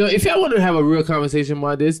become. No, if y'all want to have a real conversation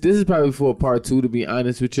about this is probably for part 2, to be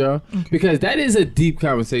honest with y'all, because that is a deep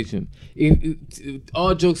conversation.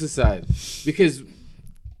 All jokes aside, because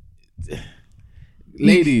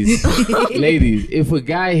ladies, if a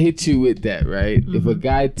guy hits you with that, right? If a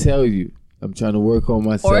guy tell you, I'm trying to work on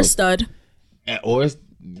myself, or a stud, or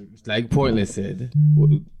like Pointless said,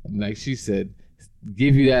 like she said,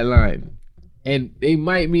 give you that line. And they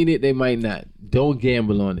might mean it, they might not. Don't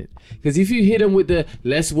gamble on it. Because if you hit them with the,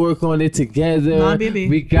 let's work on it together, nah, baby.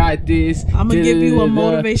 We got this. I'm going to give you a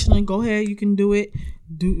motivational, go ahead, you can do it.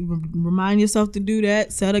 Remind yourself to do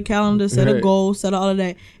that. Set a calendar, set a goal, set all of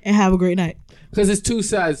that, and have a great night. Because there's two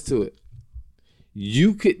sides to it.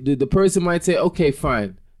 You could, the person might say, okay,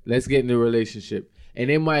 fine, let's get in a relationship.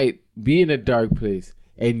 And they might be in a dark place.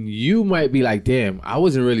 And you might be like, damn, I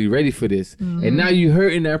wasn't really ready for this. And now you're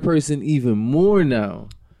hurting that person even more now,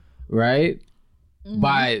 right?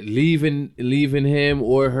 By leaving him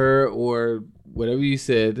or her or whatever you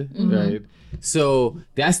said, right? So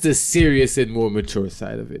that's the serious and more mature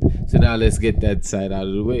side of it. So now let's get that side out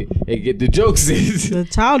of the way and get the jokes in. The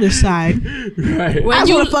childish side. Right. I want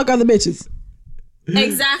to fuck other bitches.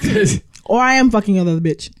 Exactly. Or I am fucking other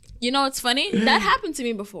bitch. You know what's funny? That happened to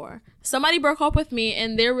me before. Somebody broke up with me,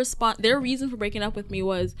 and their reason for breaking up with me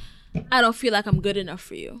was, I don't feel like I'm good enough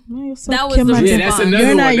for you. That was the response. That's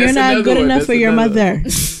another one. You're not good enough for your mother.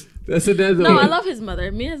 That's another one. one. I love his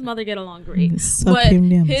mother. Me and his mother get along great. Suck but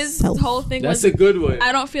his self. whole thing was, that's a good one.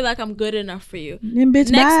 I don't feel like I'm good enough for you. Then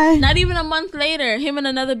bitch, bye. Not even a month later, him and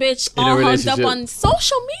another bitch all hugged up on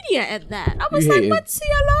social media at that. I was like, what's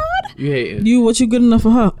your lord? You hate it. You, what you good enough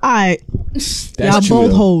for her? All right. Y'all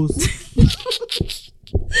both hoes.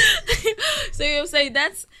 So you say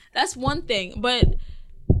that's one thing. But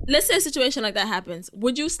let's say a situation like that happens.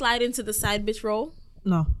 Would you slide into the side bitch role?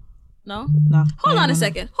 No. No? No. Hold on a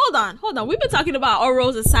second. Hold on. We've been talking about our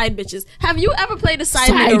roles as side bitches. Have you ever played a side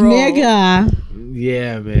Side nigga role?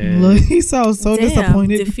 Yeah, man. Look, he sounds so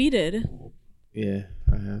disappointed. Defeated. Yeah,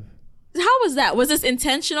 I have. How was that? Was this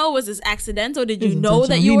intentional? Was this accidental? Did you know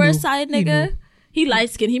that you were a side nigga? He light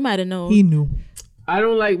skinned. He might have known. He knew. I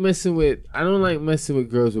don't like messing with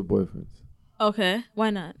girls with boyfriends. Okay. Why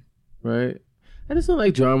not? Right? I just don't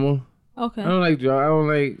like drama. Okay. I don't like drama. I don't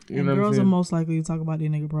like, you know what I'm saying? Girls are most likely to talk about their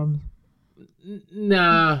nigga problems.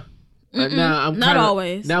 Nah. I'm not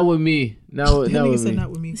always. Not with me. Not with me.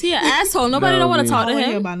 Not with me. Is he an asshole? Nobody don't want to talk to I don't him.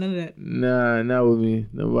 hear about none of that. Nah, not with me.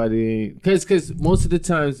 Nobody ain't. Cause most of the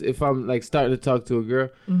times, if I'm like starting to talk to a girl,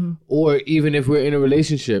 or even if we're in a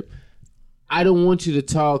relationship, I don't want you to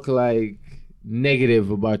talk like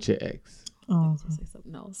negative about your ex. Oh, say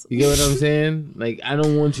something else. You get what I'm saying? Like, I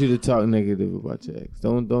don't want you to talk negative about your ex.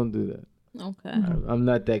 Don't do that. Okay. I'm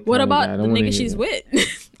not that kind What of about guy. the nigga she's with?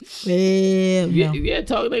 Yeah,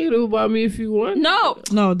 talk negative about me if you want.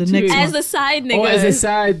 No, the next as one. a side nigga. Oh, as a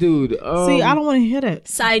side dude. See, I don't want to hear that.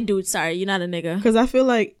 Side dude, sorry, you're not a nigga. Because I feel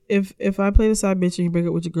like if I play the side bitch and you break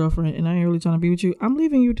up with your girlfriend and I ain't really trying to be with you, I'm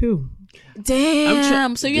leaving you too.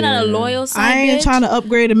 Damn. So you're not a loyal side bitch? I ain't trying to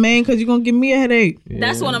upgrade a man because you're going to give me a headache. Yeah.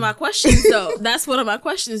 That's one of my questions, though. That's one of my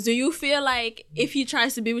questions. Do you feel like if he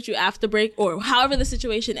tries to be with you after break or however the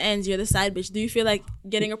situation ends, you're the side bitch, do you feel like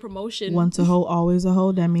getting a promotion? Once a hoe, always a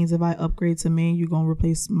hoe. That means if I upgrade to man, you're going to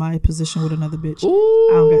replace my position with another bitch. Ooh.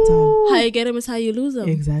 I don't got time. How you get him is how you lose him.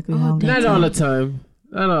 Exactly. Not all the time.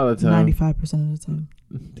 95% of the time.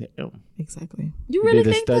 Damn. Exactly. You really did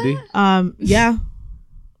a think study? that? Yeah.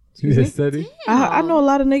 I know a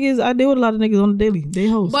lot of niggas. I deal with a lot of niggas on the daily. They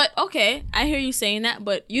hoes. But okay, I hear you saying that.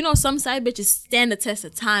 But you know, some side bitches stand the test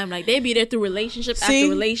of time. Like they be there through relationship after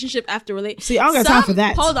relationship after relationship. See, I don't got time for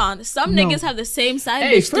that. Hold on, some niggas have the same side bitch.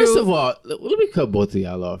 Hey, first of all, let me cut both of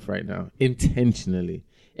y'all off right now, intentionally,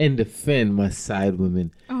 and defend my side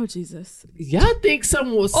women. Oh Jesus! Y'all think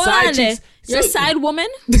some side chicks? Your side woman?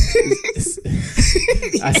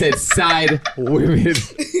 I said side women.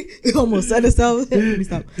 You almost said it. Let me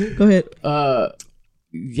stop. Go ahead.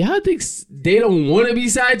 Y'all think they don't want to be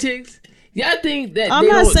side chicks? Y'all think that I'm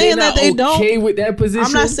not saying that they don't. Okay with that position?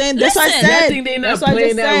 I'm not saying that's what I said. Y'all think they not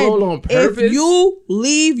playing that role on purpose? If you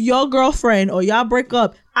leave your girlfriend or y'all break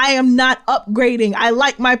up, I am not upgrading. I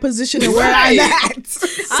like my position and where I'm at.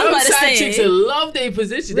 Some side chicks love their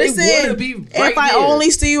position. Listen, they want to be right if I there. only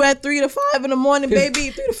see you at 3 to 5 in the morning,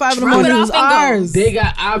 baby, 3 to 5 in the morning is ours. They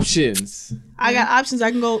got options. I got options.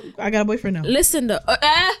 I can go. I got a boyfriend now. Listen,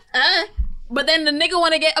 but then the nigga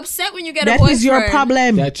want to get upset when you get a boyfriend. That is your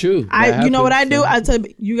problem. That's true. You know what I do? I tell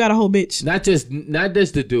you got a whole bitch. Not just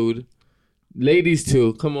the dude. Ladies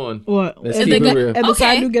too. Come on. What? Let's keep it real. And the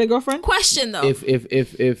side dude get a girlfriend? Question though.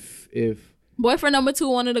 If boyfriend number 2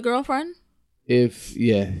 wanted a girlfriend? If I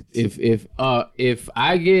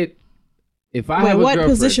have a what girlfriend,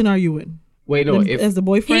 position are you in? Wait, no. As the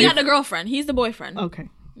boyfriend? He got a girlfriend. He's the boyfriend. Okay.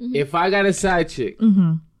 Mm-hmm. If I got a side chick,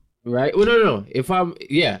 right? Well, no.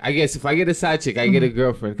 I guess if I get a side chick, I get a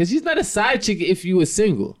girlfriend. Because she's not a side chick if you were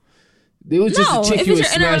single. It was just a chick you were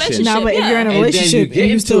smashing. No, but if you're in a relationship, and then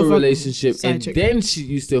you get into a relationship, and chick. then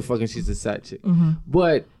you still fucking, she's a side chick.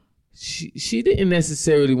 But she didn't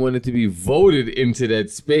necessarily want it to be voted into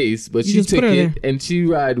that space, but she took it and she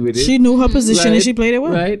ride with it. She knew her position and she played it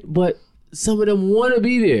well. Right? But some of them want to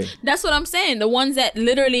be there. That's what I'm saying. The ones that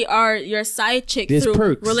literally are your side chick through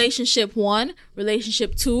perks. Relationship 1,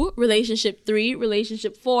 relationship 2, relationship 3,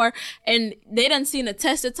 relationship 4, and they done seen a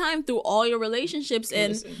test of time through all your relationships,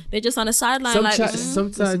 and they just on the sideline.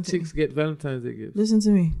 Some side chicks get Valentine's Day gifts. Listen to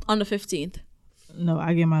me. On the 15th. No,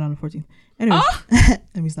 I get mine on the 14th. Anyway,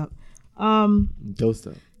 let me stop. Don't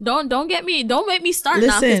stop. Don't make me start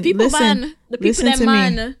now, because people man, the people that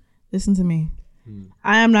man. Listen to me.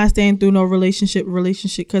 I am not staying through no relationship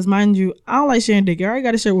because mind you, I don't like sharing dick. I already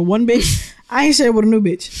got to share with one bitch. I ain't sharing with a new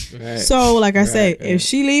bitch. Right. So like I say, if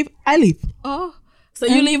she leave, I leave. Oh, so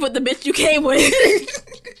you leave with the bitch you came with.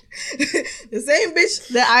 The same bitch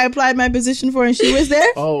that I applied my position for and she was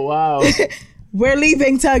there. Oh wow. We're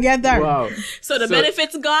leaving together. Wow. So the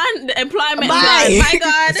benefits gone, the employment gone. My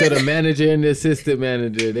God. So the manager and the assistant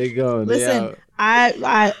manager, they gone. Listen,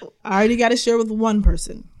 I already got to share with one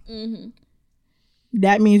person. Mm-hmm.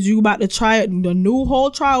 That means you about to try the new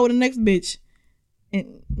whole trial with the next bitch.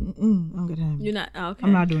 And I'm gonna have You're not okay.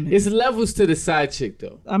 I'm not doing it. It's levels to the side chick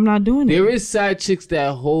though. I'm not doing it. There is side chicks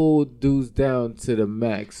that hold dudes down to the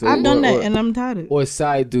max. I've done that and I'm tired of it. Or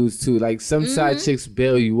side dudes too. Like some side chicks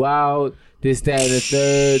bail you out. This, that, and the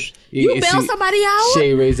third. You bail somebody out?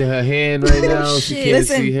 Shay raising her hand right now. She can't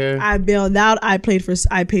see her. I bailed out. I paid for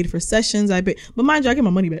sessions. But mind you, I get my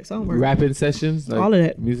money back. So don't worry. Rapping sessions, like all of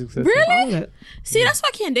that. Music sessions. Really? All of that. See, that's why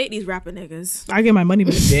I can't date these rapper niggas. I get my money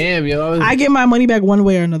back. Damn, yo. I get my money back one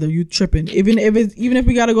way or another. You tripping? Even if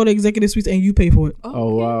we gotta go to executive suites and you pay for it.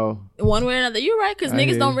 Oh wow. One way or another. You're right, because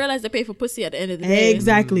niggas don't realize they pay for pussy at the end of the day.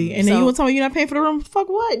 Exactly. And then you want to tell me you're not paying for the room? Fuck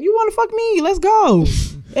what? You want to fuck me? Let's go.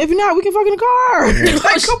 If you're not, we can fuck in the car.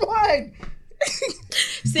 Like, come on.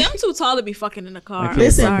 See, I'm too tall to be fucking in the car.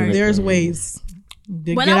 Listen, there's ways.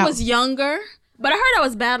 When I was younger, but I heard that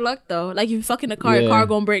was bad luck though. Like if you fuck in the car, your car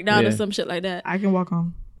gonna break down or some shit like that. I can walk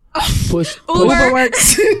home. Push Uber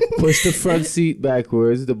works. Push the front seat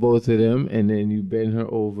backwards, the both of them, and then you bend her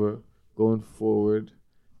over, going forward.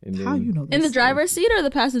 And then, how you know this? In the driver's seat or the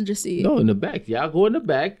passenger seat? No, in the back. Y'all go in the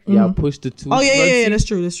back. Y'all push the two. Oh yeah. That's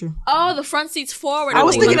true. Oh, the front seat's forward. I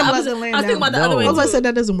was thinking about about the other way. I said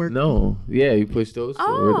that doesn't work. No, yeah, you push those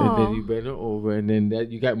forward, and then you bend her over, and then that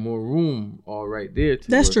you got more room all right there.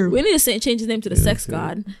 That's true. We need to change his name to the sex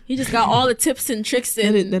god. He just got all the tips and tricks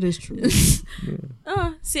in. That is true.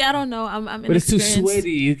 See, I don't know. I'm but it's too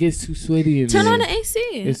sweaty. It gets too sweaty in Turn there. on the AC.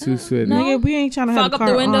 It's too sweaty. No. Nigga, we ain't trying to have fog the car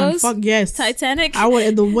up the windows. On. Fuck yes. Titanic. I would.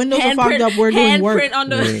 If the windows are fogged up, we're doing work. On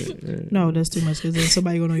the No, that's too much because then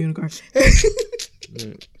somebody gonna know you in the car.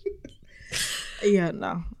 Yeah,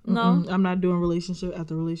 no. I'm not doing relationship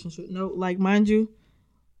after relationship. No, like mind you,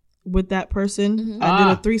 with that person, I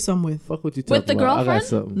did a threesome with. Fuck what you talking with the about. girlfriend? I got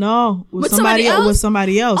something. No, with somebody else. With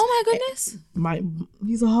somebody else. Oh my goodness.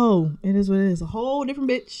 He's a hoe. It is what it is. A whole different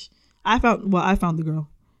bitch. I found the girl.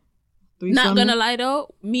 Threesome. Not gonna lie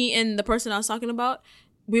though, me and the person I was talking about,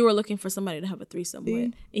 we were looking for somebody to have a threesome with,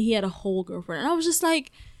 and he had a whole girlfriend, and I was just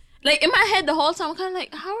like, Like, in my head the whole time, I'm kind of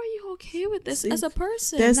like, how are you okay with this as a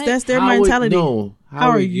person? That's their mentality. How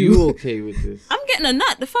are you okay with this? I'm getting a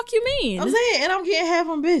nut. The fuck you mean? I'm saying, and I'm getting half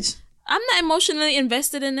on bitch. I'm not emotionally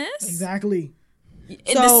invested in this. Exactly.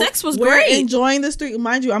 So the sex was great. Enjoying this threesome.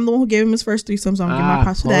 Mind you, I'm the one who gave him his first threesome, so I'm giving my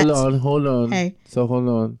props for that. Hold on. Hey. So hold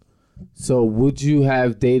on. So would you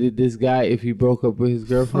have dated this guy if he broke up with his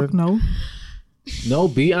girlfriend? Fuck no. No,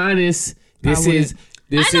 be honest. This is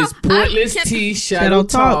Pointless Tea Shadoe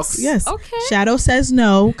Talks. Yes. Okay. Shadoe says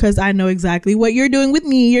no because I know exactly what you're doing with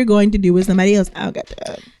me. You're going to do with somebody else. I got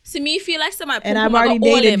that. See, me feel like somebody. And I've already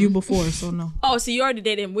dated you before, so no. Oh, so you already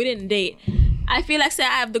dated him. We didn't date. I feel like say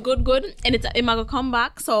I have the good, and it might go come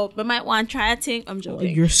back. So we might want to try a thing. I'm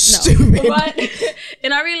joking. You're stupid. But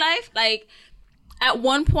in our real life, like at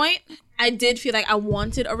one point, I did feel like I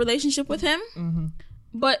wanted a relationship with him. Mm-hmm.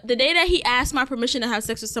 But the day that he asked my permission to have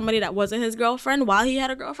sex with somebody that wasn't his girlfriend while he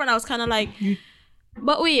had a girlfriend, I was kind of like,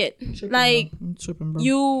 but wait, tripping, bro.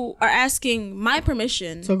 You are asking my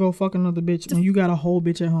permission to go fuck another bitch when you got a whole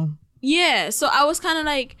bitch at home. Yeah, so I was kind of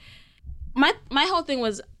like, my whole thing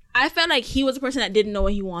was, I felt like he was a person that didn't know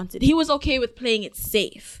what he wanted. He was okay with playing it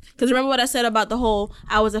safe. Because remember what I said about the whole,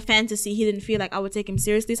 I was a fantasy, he didn't feel like I would take him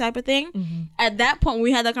seriously type of thing. Mm-hmm. At that point, when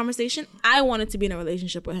we had that conversation, I wanted to be in a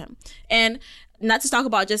relationship with him. And not to talk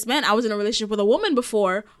about just men, I was in a relationship with a woman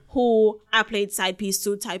before who I played side piece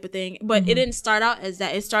too type of thing. But it didn't start out as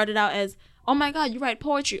that. It started out as, oh my God, you write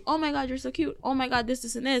poetry. Oh my God, you're so cute. Oh my God,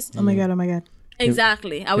 this, and this. Oh my God.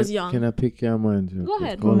 Exactly. I was young. Can I pick your mind? Go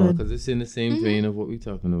ahead. Because it's in the same vein of what we're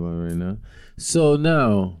talking about right now. So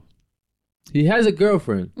now, he has a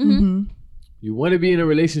girlfriend. Mm-hmm. You want to be in a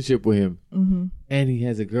relationship with him. Mm-hmm. And he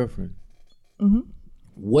has a girlfriend. Mm-hmm.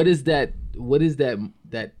 What is that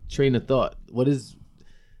train of thought? What is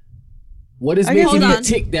making you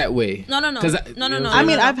tick that way? No. I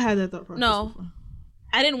mean, I've had that thought process. No. Before.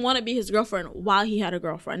 I didn't want to be his girlfriend while he had a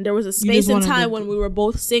girlfriend. There was a space and time when we were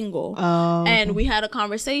both single. And we had a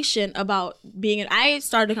conversation about being... I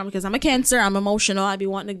started a conversation because I'm a Cancer. I'm emotional. I be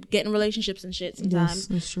wanting to get in relationships and shit sometimes. Yes,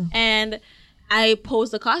 that's true. And I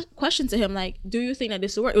posed a question to him, like, do you think that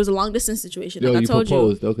this will work? It was a long distance situation. Yo, like I told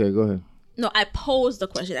proposed. Okay, go ahead. No, I posed the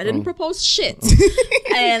question. I didn't propose shit.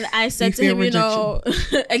 And I said to him,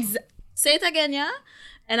 say it again, yeah?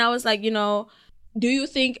 And I was like, do you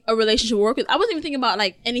think a relationship will work with? I wasn't even thinking about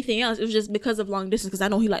like anything else. It was just because of long distance, because I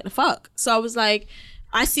know he liked to fuck. So I was like,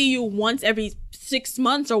 I see you once every 6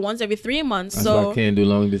 months or once every 3 months. That's why I can't do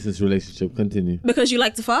long distance relationship. Continue. Because you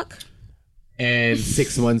like to fuck? And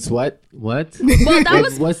 6 months what? Well,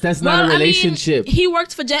 that's not a relationship. I mean, he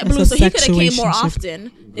worked for JetBlue, so he could have came more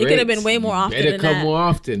often. It could have been way more often than that. Better come more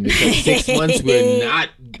often, because 6 months we're not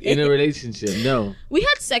in a relationship. No. We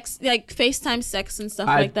had sex, like FaceTime sex and stuff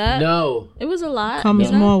like that. No. It was a lot.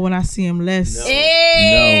 Comes more when I see him less. No.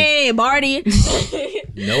 Hey, Barty.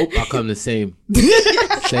 Nope, I'll come the same.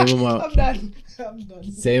 Same amount. I'm done.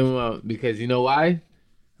 Same amount. Because you know why?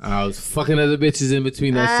 I was fucking other bitches in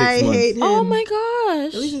between that 6 months. Hate him. Oh my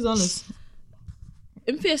gosh. At least he's honest.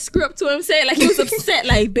 I'm finna screw up to him, say like he was upset,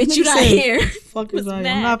 like bitch, you not here. Fuck is I'm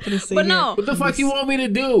not gonna say. But no, what the fuck you want me to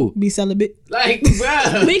do? Be celibate? Like,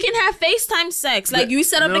 bruh. We can have FaceTime sex. Like you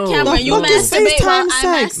set up the camera, and you masturbate while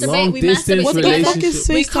I masturbate. We masturbate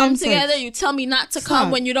together. We come together. You tell me not to come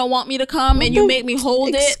when you don't want me to come, and you make me hold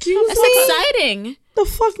it. That's exciting. The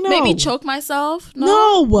fuck no. Maybe choke myself.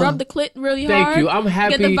 No. Rub the clit really hard. Thank you. I'm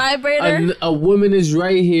happy. Get the vibrator. A woman is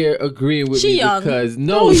right here agreing with me young. Because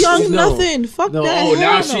nothing. Fuck that. Oh,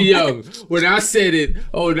 now she young. When I said it,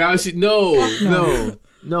 now she no.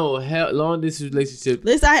 Hell, long distance relationship.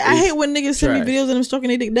 Listen, I hate when niggas send me videos of them stroking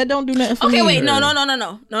their dick. That don't do nothing for me. Okay, wait, no.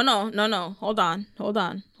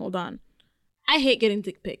 Hold on. I hate getting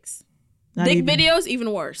dick pics. Dick videos,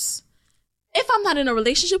 even worse. If I'm not in a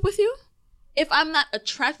relationship with you. If I'm not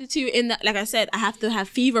attracted to you in that, like I said, I have to have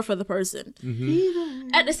fever for the person.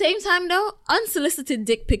 Mm-hmm. At the same time, though, unsolicited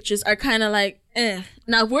dick pictures are kind of like, eh.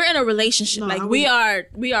 Now, if we're in a relationship, we are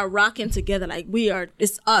rocking together, like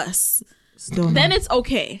it's us. Still no. Then it's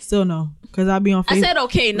okay. Still no. Because I'll be on FaceTime. I said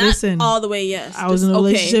okay, not all the way yes. I was in a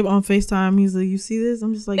relationship on FaceTime. He's like, you see this?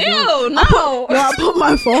 I'm just like, ew, no. I put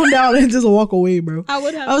my phone down and just walk away, bro. I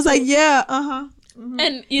would have. I was like, yeah, uh-huh. Mm-hmm.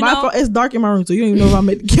 And it's dark in my room, so you don't even know if I'm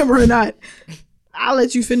at the camera or not. I'll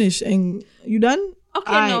let you finish. And you done?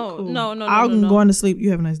 Okay, right, cool. No. I'm going to sleep.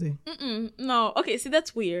 You have a nice day. No. Okay, see,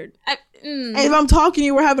 that's weird. And if I'm talking,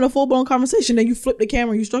 you were having a full blown conversation, then you flip the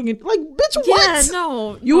camera, you stroking like, bitch, what? Yeah,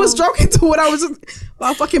 no. You was stroking to what I was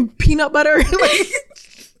about fucking peanut butter.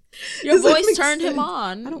 Your voice turned him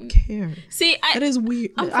on. I don't care. See, that is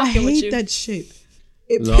weird. I hate that shit.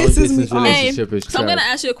 It pisses me off. Hey, so I'm gonna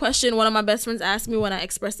ask you a question. One of my best friends asked me when I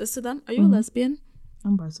expressed this to them. Are you a lesbian?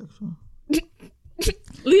 I'm bisexual.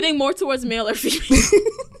 Leaning more towards male or female?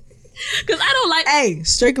 Because I don't like. Hey,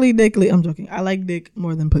 strictly dickly. I'm joking. I like dick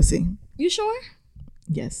more than pussy. You sure?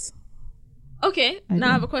 Yes. Okay. Now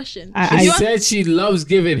I have a question. She said she loves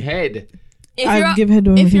giving head.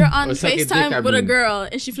 If you're on FaceTime with a girl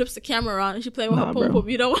and she flips the camera on and she playing with her pom pom,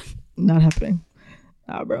 you don't want. Not happening.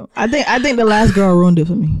 Nah, bro. I think the last girl ruined it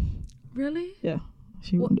for me. Really? Yeah,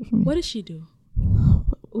 she ruined it for me. What did she do?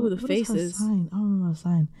 Ooh, the faces. Sign? I don't remember her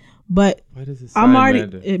sign. But why does it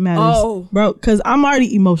matter? It matters, bro. Because I'm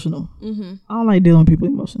already emotional. I don't like dealing with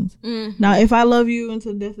people's emotions. Now, if I love you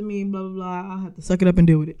until the death of me, blah blah blah, I'll have to suck it up and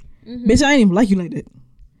deal with it. Bitch, I ain't even like you like that.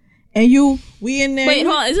 And we in there. Wait,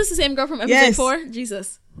 hold on. Is this the same girl from episode 4?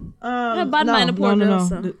 Jesus. No. I don't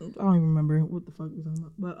even remember what the fuck we're talking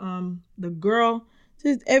about. But the girl,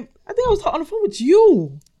 I think I was on the phone with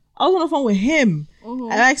you. I was on the phone with him.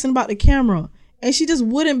 I asked him about the camera, and she just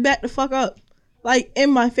wouldn't back the fuck up, like in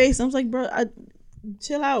my face. I was like, bro,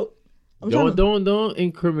 chill out. Don't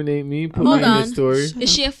incriminate me. Put me in the story. Is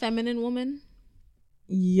she a feminine woman?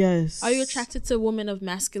 Yes. Are you attracted to women of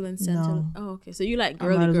masculine center? No. Oh, okay. So you like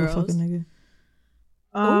girly girls? Fucking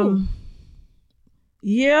nigga.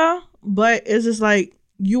 Yeah, but it's just like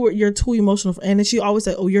you're too emotional, and then she always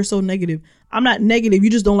said, "Oh, you're so negative." I'm not negative. You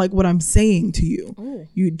just don't like what I'm saying to you.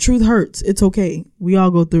 Truth hurts. It's okay. We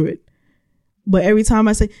all go through it. But every time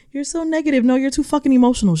I say you're so negative, no, you're too fucking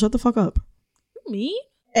emotional. Shut the fuck up. Me?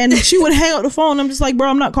 And she would hang up the phone. I'm just like, bro,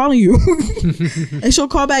 I'm not calling you. And she'll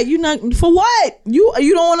call back. You not for what? You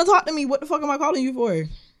don't want to talk to me. What the fuck am I calling you for?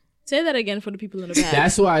 Say that again for the people in the back.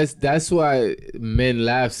 That's why men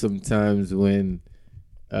laugh sometimes when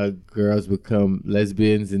girls become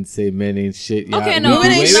lesbians and say men ain't shit. Yeah, okay, no,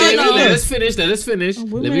 wait, let us finish.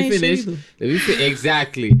 Let me finish.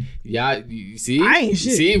 Exactly. Y'all, you see? I ain't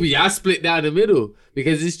shit. See, y'all split down the middle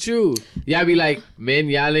because it's true. Y'all be like, men,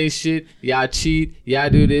 y'all ain't shit. Y'all cheat. Y'all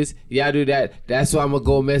do this. Y'all do that. That's why I'm gonna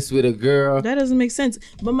go mess with a girl. That doesn't make sense.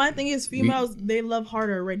 But my thing is, females, they love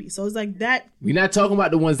harder already. So it's like that. We're not talking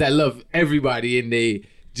about the ones that love everybody and they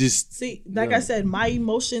just see, like I said, my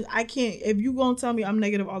emotions, I can't. If you gonna tell me I'm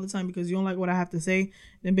negative all the time because you don't like what I have to say,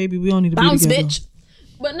 then baby, we don't need to bounce, be together. bitch.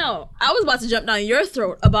 But no, I was about to jump down your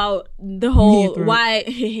throat about the whole why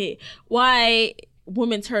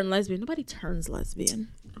women turn lesbian. Nobody turns lesbian.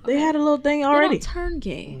 They had a little thing already. They don't turn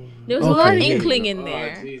gay. There was a little inkling in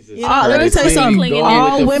there. Let me tell you something.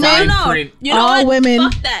 All women, you know all what? women,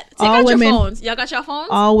 fuck that. Take out your phones. Y'all got your phones?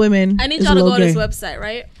 All women. I need y'all to go to this website,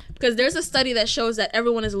 right? Because there's a study that shows that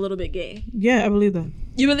everyone is a little bit gay. Yeah, I believe that.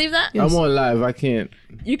 You believe that? Yes. I'm on live. I can't.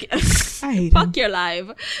 You can. I hate fuck your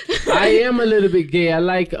live. I am a little bit gay. I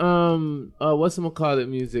like what's I'm gonna call it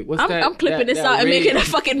music. What's that? I'm clipping this out and making a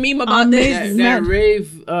fucking meme about this. That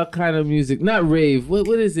rave kind of music. Not rave. What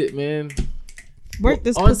is it, man? Work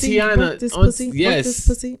this on pussy. Tiana, work this pussy. Yes. Work this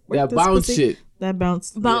pussy. Work that this bounce pussy. shit. That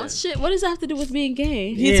bounce shit. What does that have to do with being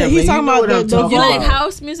gay? He's talking about the you like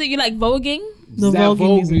house music. You like voguing. The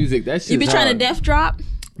Vogue music. That shit. You be trying to death drop.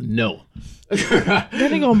 No. That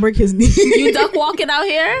ain't gonna break his knee. You duck walking out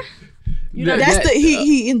here.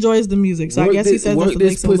 He enjoys the music. So I guess he says work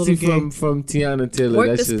that's this pussy from Tiana Taylor.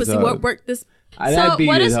 Work this pussy. Work this. So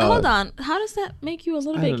what is? Hold on. How does that make you a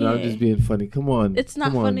little bit gay? I'm just being funny. Come on. It's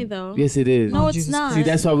not funny though. Yes, it is. No, it's not. See,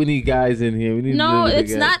 that's why we need guys in here. We need. No,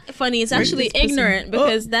 it's not funny. It's actually ignorant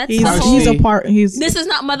because that's the whole. He's a part. This is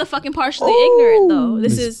not motherfucking partially ignorant though.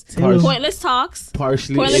 This is pointless talks.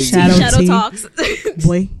 Partially pointless shadow talks.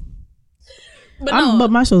 Boy. But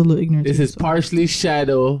my show's a little ignorant. This is partially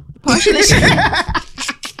shadow. Partially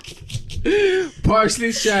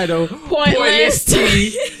shadow. Pointless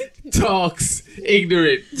tea talks.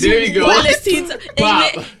 Ignorant. There you go. Pointless tea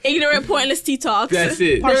ignorant pointless tea talks. That's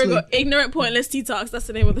it. There we go. Ignorant pointless tea talks. That's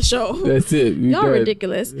the name of the show. That's it. Y'all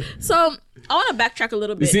ridiculous. So I want to backtrack a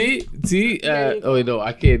little bit. See.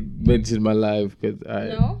 I can't mention my live because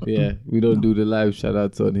we don't do the live shout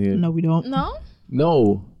outs on here. No, we don't.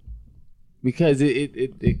 No. Because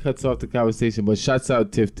it cuts off the conversation. But shouts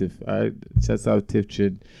out Tiff. All right, shouts out Tiff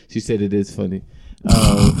Chin. She said it is funny.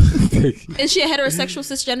 Is she a heterosexual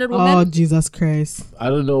cisgendered woman? Oh Jesus Christ! I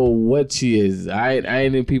don't know what she is. I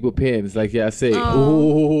ain't in people's pants. Like I say.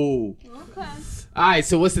 Oh. Okay. All right.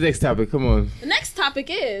 So what's the next topic? Come on. The next topic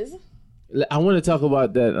is. I want to talk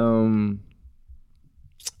about that.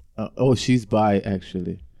 She's bi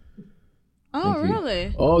actually. Oh,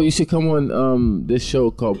 really? Oh, you should come on this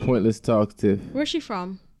show called Pointless Talks, Tiff. Where's she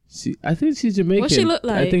from? I think she's Jamaican. What she look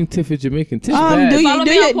like? I think Tiff is Jamaican. Tiff's bad. Do your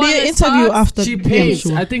interview after. She paints.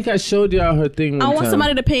 I think I showed y'all her thing one time. I want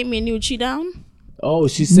somebody to paint me a nude. She down? Oh,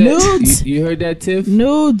 she said nudes. You heard that, Tiff?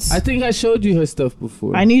 Nudes. I think I showed you her stuff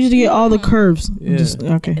before. I need you to get all the curves. Yeah.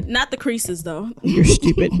 Okay. Not the creases though. You're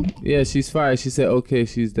stupid. Yeah, she's fine. She said okay,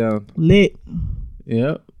 she's down. Lit.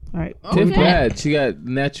 Yep. All right. Tiff bad. She got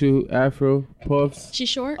natural afro puffs. She's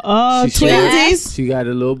short. Twinsies. She got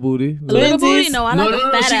a little booty. A little booty? No, I like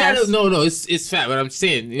a fat ass. It's fat. But I'm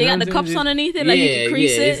saying They got the cups underneath it, like you can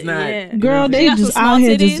crease it. It's not. Yeah. Girl, they just out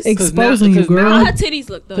here just exposing you, girl. How her titties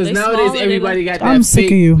look though? Because nowadays everybody got that. I'm sick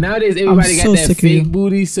of you. Nowadays everybody got that fake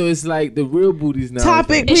booty, so it's like the real booties now.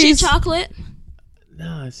 Topic, is please. she chocolate?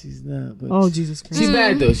 Nah, she's not. But oh Jesus Christ! She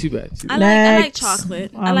bad though. She bad. I like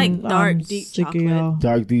chocolate. I like dark, deep chocolate.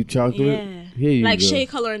 Dark, deep chocolate. Yeah. Here you like go. shea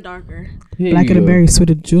color and darker. Here Black of the berry, sweet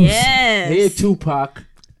of juice. Yes. Here, Tupac.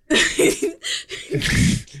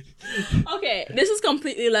 Okay, this is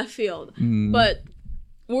completely left field, but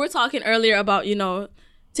we were talking earlier about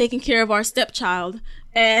taking care of our stepchild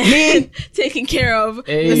and taking care of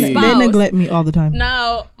the spouse. They neglect me all the time.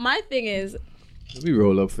 Now, my thing is, let me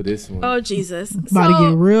roll up for this one. Oh Jesus! About to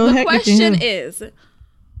get real the hectic question is,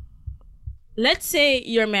 let's say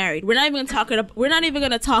you're married. We're not even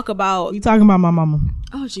gonna talk about. You talking about my mama?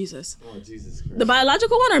 Oh Jesus! Oh Jesus Christ! The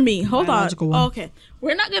biological one or me? Hold on. One. Oh, okay,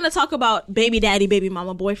 we're not gonna talk about baby daddy, baby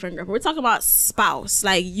mama, boyfriend, girlfriend. We're talking about spouse.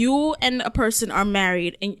 Like you and a person are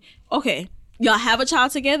married, and okay, y'all have a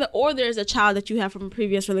child together, or there's a child that you have from a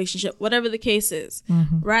previous relationship. Whatever the case is,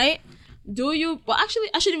 right? Well, actually,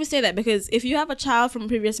 I shouldn't even say that, because if you have a child from a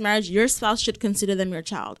previous marriage, your spouse should consider them your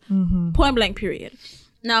child. Point blank, period.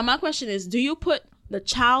 Now, my question is, do you put the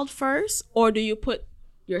child first or do you put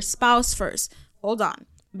your spouse first? Hold on.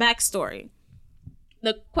 Backstory.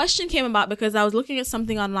 The question came about because I was looking at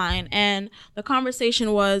something online and the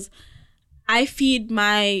conversation was, I feed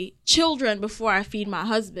my children before I feed my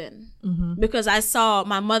husband because I saw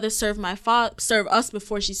my mother serve us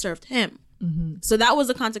before she served him. So that was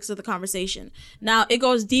the context of the conversation. Now, it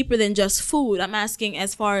goes deeper than just food. I'm asking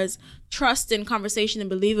as far as trust and conversation and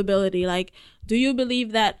believability. Like, do you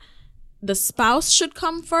believe that the spouse should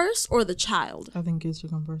come first or the child? I think kids should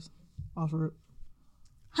come first. Offer it.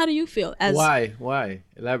 How do you feel? Why?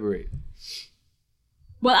 Elaborate.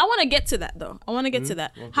 Well, I want to get to that, though.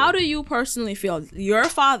 Okay. How do you personally feel? You're a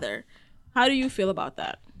father. How do you feel about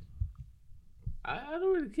that? I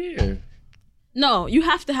don't really care. No, you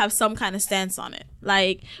have to have some kind of stance on it.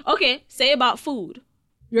 Like, okay, say about food.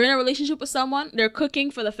 You're in a relationship with someone, they're cooking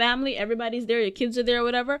for the family, everybody's there, your kids are there, or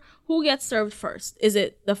whatever. Who gets served first? Is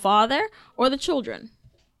it the father or the children?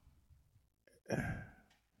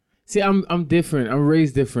 See, I'm different. I'm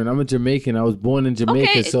raised different. I'm a Jamaican. I was born in Jamaica.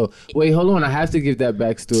 Okay. So, wait, hold on. I have to give that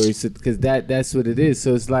backstory because that's what it is.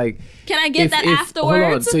 So, it's like... Can I get that afterwards?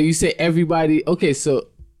 Hold on. So, you say everybody... Okay, so...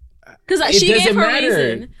 Because she gave her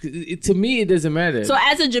reason. To me, it doesn't matter. So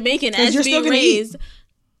as a Jamaican, as you're being raised,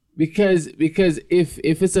 because if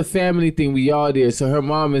it's a family thing, we all there. So her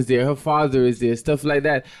mom is there, her father is there, stuff like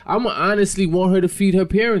that. I'm gonna honestly want her to feed her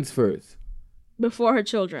parents first before her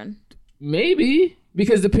children. Maybe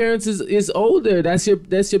because the parents is older. That's your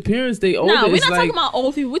parents. They older. No, we're not talking about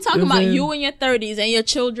old people. We're talking about you in your 30s and your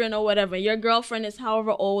children or whatever. Your girlfriend is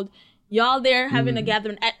however old. Y'all there having a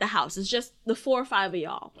gathering at the house. It's just the 4 or 5 of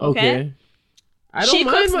y'all. Okay. I don't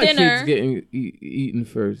mind my kids getting eaten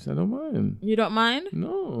first. I don't mind. You don't mind?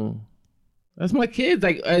 No. That's my kids.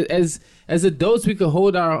 Like as adults, we could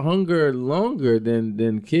hold our hunger longer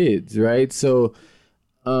than kids, right? So,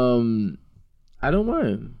 I don't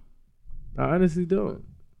mind. I honestly don't.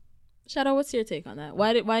 Shadoe, what's your take on that?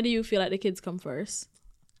 Why do you feel like the kids come first?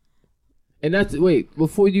 And wait,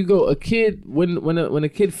 before you go, a kid when a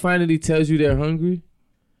kid finally tells you they're hungry,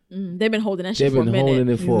 they've been holding that shit for a minute. They've been holding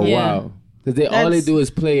it for a while. Because all they do is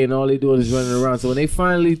play and all they do is running around. So when they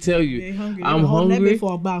finally tell you, I'm hungry,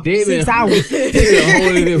 for about they've been 6 hours. They've been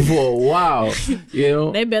holding it for a while. You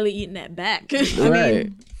know, they barely eating that back. I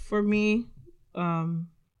mean, for me,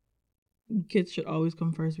 kids should always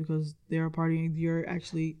come first because they're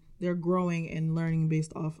partying. They're growing and learning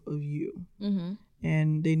based off of you.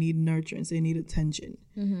 And they need nurturance. They need attention.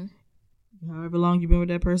 However long you've been with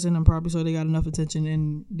that person, I'm probably sure they got enough attention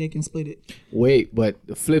and they can split it. Wait, but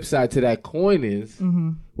the flip side to that coin is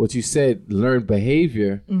what you said, learned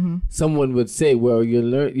behavior. Someone would say, well,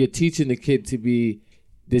 you're teaching the kid to be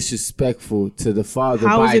disrespectful to the father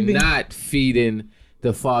by not feeding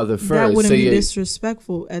the father first. That wouldn't be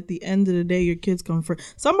disrespectful. At the end of the day, your kids come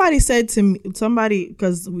first. Somebody said to me,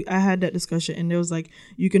 because I had that discussion, and it was like,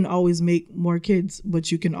 you can always make more kids,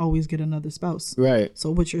 but you can always get another spouse. Right. So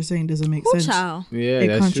what you're saying doesn't make sense. Child. Yeah,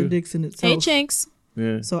 it contradicts in itself. Hey, Chinks.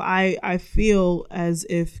 Yeah. So I feel as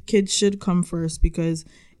if kids should come first because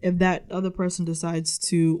if that other person decides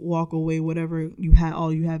to walk away, whatever you have,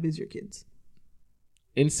 all you have is your kids.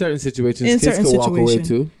 In certain situations, kids can walk away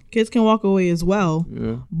too. Kids can walk away as well.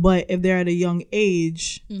 Yeah. But if they're at a young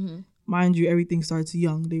age, mind you, everything starts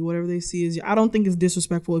young. Whatever they see is. I don't think it's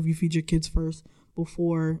disrespectful if you feed your kids first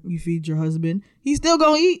before you feed your husband. He's still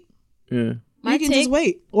gonna eat. Yeah. He can just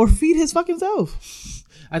wait or feed his fucking self.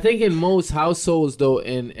 I think in most households, though,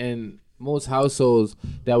 in most households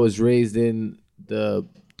that was raised in the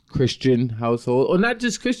Christian household, or not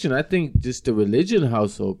just Christian, I think just the religion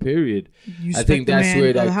household, period. I think that's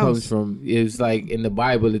where that comes from. It's like in the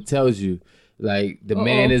Bible, it tells you, like, the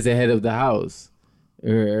man is the head of the house,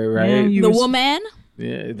 right? The woman?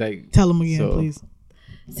 Yeah, like. Tell him again, please.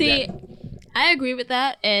 See, I agree with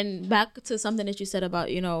that. And back to something that you said about,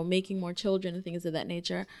 making more children and things of that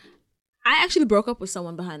nature. I actually broke up with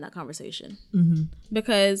someone behind that conversation.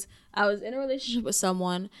 Because I was in a relationship with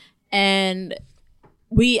someone and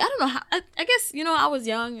I don't know how, I guess, I was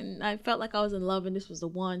young and I felt like I was in love and this was the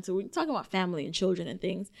one. So we're talking about family and children and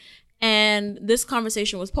things. And this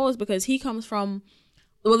conversation was posed because he comes from,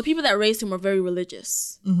 the people that raised him were very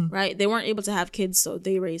religious, right? They weren't able to have kids, so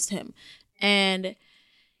they raised him. And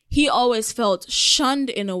he always felt shunned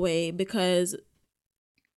in a way because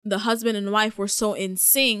the husband and wife were so in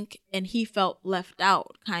sync and he felt left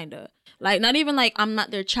out, kind of. Like, not even like I'm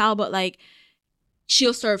not their child, but like,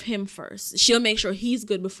 she'll serve him first. She'll make sure he's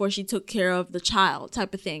good before she took care of the child,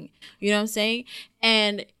 type of thing. You know what I'm saying?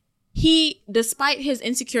 And he, despite his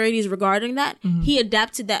insecurities regarding that, he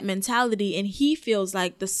adapted that mentality and he feels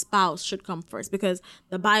like the spouse should come first because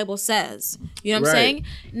the Bible says. You know what I'm saying?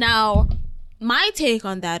 Now, my take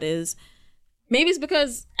on that is maybe it's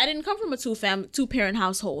because I didn't come from a two-parent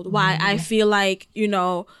household. Why I feel like,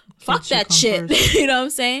 fuck that shit. You know what I'm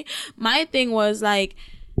saying? My thing was like,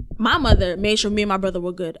 my mother made sure me and my brother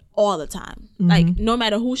were good all the time. Like, no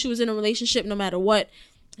matter who she was in a relationship, no matter what,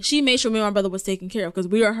 she made sure me and my brother was taken care of because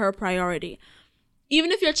we were her priority.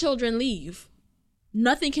 Even if your children leave,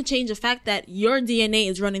 nothing can change the fact that your DNA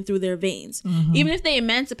is running through their veins. Even if they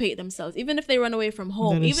emancipate themselves, even if they run away from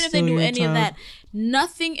home, even if they do any of that,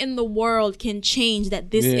 nothing in the world can change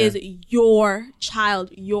that this is your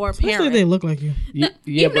child, your parent. Especially if they look like you.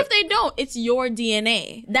 Even if they don't, it's your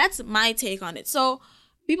DNA. That's my take on it. So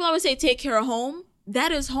people always say take care of home.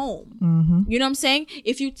 That is home. You know what I'm saying?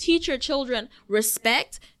 If you teach your children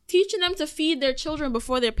respect, teaching them to feed their children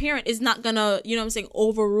before their parent is not gonna,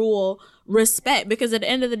 overrule respect. Because at the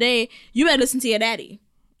end of the day, you better listen to your daddy.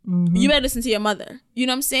 You better listen to your mother. You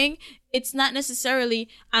know what I'm saying? It's not necessarily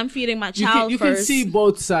I'm feeding my child you first. Can see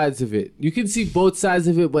both sides of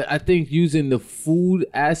it. But I think using the food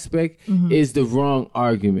aspect is the wrong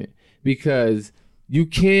argument. Because you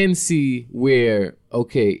can see where,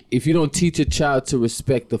 okay, if you don't teach a child to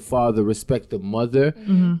respect the father, respect the mother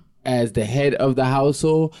as the head of the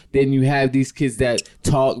household, then you have these kids that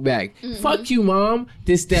talk back. Fuck you, mom.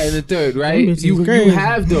 This, that, and the third, right? You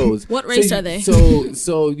have those. What race are they?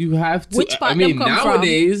 So you have to. Which part them come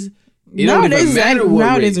nowadays, from? It don't even matter what race.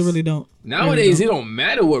 Nowadays, it really don't. Nowadays, it don't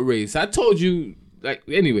matter what race. I told you. Like,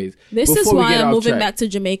 anyways, this is why I'm moving back to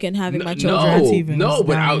Jamaica and having my children.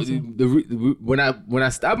 When I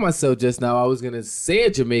stopped myself just now, I was gonna say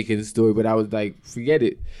a Jamaican story, but I was like, forget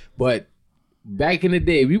it. But back in the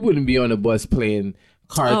day, we wouldn't be on the bus playing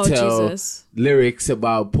cartel lyrics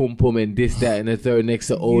about pum pum and this, that, and the third next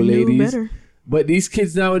to old ladies. Better. But these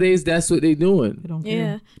kids nowadays, that's what they doing. They don't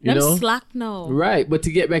care. Them slack no. Right, but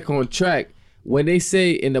to get back on track, when they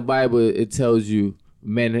say in the Bible, it tells you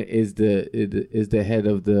men is the head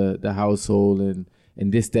of the household and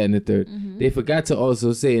this, that, and the third. They forgot to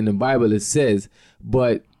also say in the Bible it says,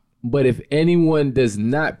 but if anyone does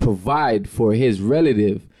not provide for his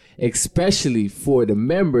relative, especially for the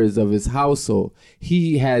members of his household,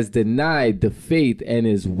 he has denied the faith and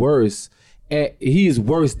is worse. He is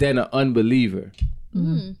worse than an unbeliever.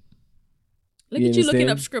 Look at you looking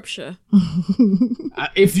up scripture.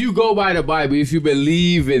 If you go by the Bible, if you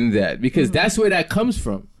believe in that, because that's where that comes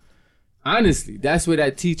from. Honestly, that's where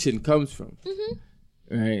that teaching comes from.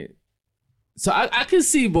 Right? So I can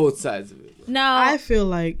see both sides of it. No, I feel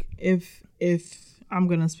like if I'm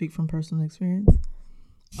going to speak from personal experience,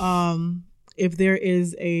 if there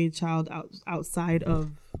is a child outside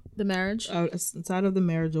of the marriage, outside of the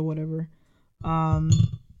marriage or whatever,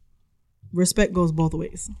 respect goes both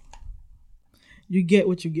ways. You get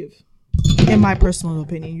what you give. In my personal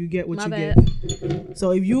opinion, you get what you give.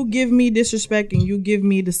 So if you give me disrespect and you give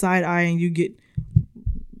me the side eye and you get,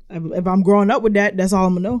 if I'm growing up with that, that's all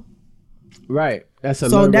I'm gonna know. Right. That's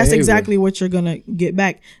exactly what you're gonna get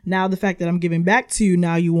back. Now the fact that I'm giving back to you,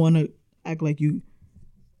 now you want to act like you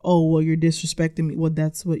oh, well, you're disrespecting me. Well,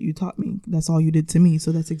 that's what you taught me. That's all you did to me.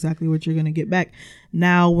 So that's exactly what you're going to get back.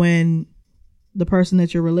 Now, when the person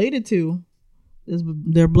that you're related to,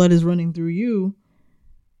 their blood is running through you,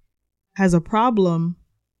 has a problem,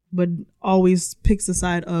 but always picks the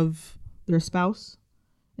side of their spouse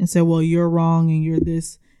and say, well, you're wrong and you're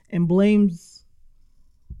this, and blames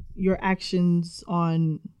your actions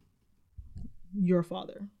on your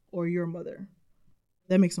father or your mother.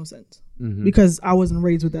 That makes no sense. Because I wasn't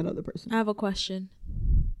raised with that other person. I have a question.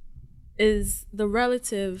 Is the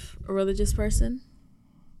relative a religious person?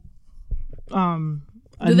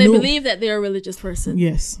 Do they believe that they're a religious person?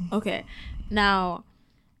 Yes. Okay. Now,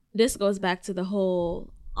 this goes back to the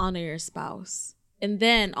whole honor your spouse. And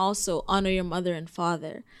then also honor your mother and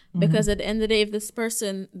father. Because at the end of the day, if this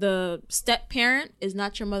person, the step parent, is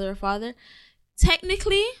not your mother or father,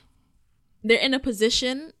 technically, they're in a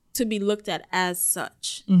position to be looked at as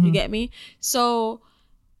such. You get me? So,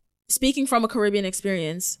 speaking from a Caribbean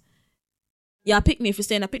experience, y'all pick me if you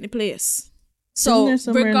stay in a picnic place. So, isn't there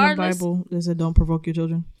somewhere regardless, in the Bible that said don't provoke your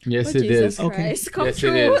children? Yes, oh, it Jesus is. Christ, Okay. come Yes,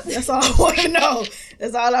 true. it is. That's all I want to know.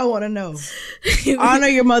 That's all I want to know. Honor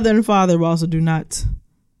your mother and father, but also do not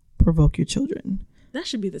provoke your children. That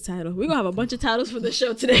should be the title. We're going to have a bunch of titles for the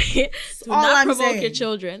show today. Do all not I'm provoke saying. your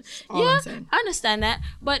children. All Yeah, I'm saying. I understand that.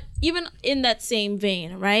 But even in that same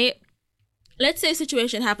vein, right? Let's say a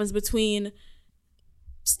situation happens between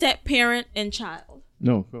step parent and child,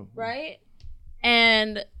 No, go. right?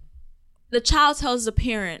 And the child tells the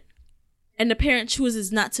parent, and the parent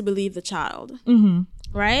chooses not to believe the child,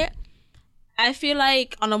 right? I feel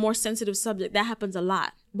like on a more sensitive subject, that happens a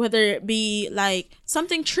lot. Whether it be like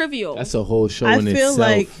something trivial. That's a whole show I in feel itself.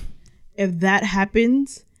 like if that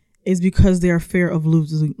happens, it's because they're fear of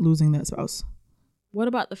losing that spouse. What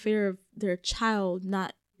about the fear of their child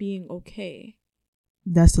not being okay?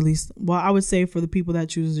 That's the least. Well, I would say for the people that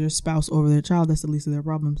choose their spouse over their child, that's the least of their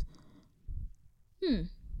problems.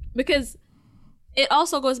 Because it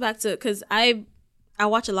also goes back to, because I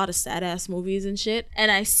watch a lot of sad ass movies and shit,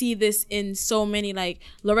 and I see this in so many, like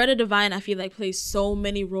Loretta Devine, I feel like plays so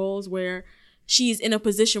many roles where she's in a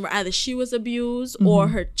position where either she was abused or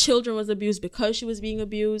her children was abused because she was being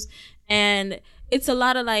abused, and it's a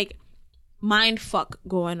lot of like mind fuck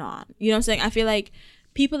going on. You know what I'm saying? I feel like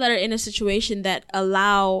people that are in a situation that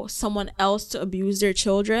allow someone else to abuse their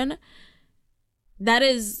children, that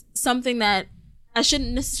is something that I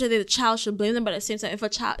shouldn't necessarily, the child should blame them, but at the same time, if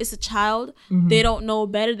it's a child, they don't know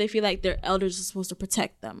better. They feel like their elders are supposed to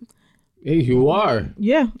protect them. Hey, you are.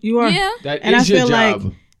 Yeah, you are. Yeah. That And is your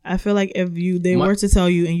job. I feel like if they were to tell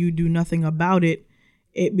you and you do nothing about it,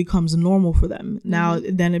 it becomes normal for them. Now,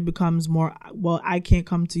 then it becomes more, well, I can't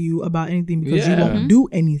come to you about anything because you won't do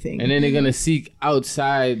anything. And then they're going to seek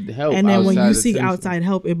outside help. And then when you seek attention. outside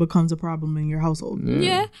help, it becomes a problem in your household.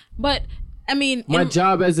 Yeah. But, I mean, My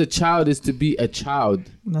job as a child is to be a child.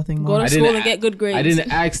 Nothing go more. to school and get good grades. I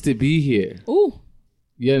didn't ask to be here. Ooh.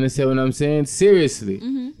 You understand what I'm saying? Seriously.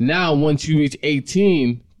 Now, once you reach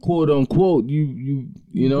 18, quote unquote, you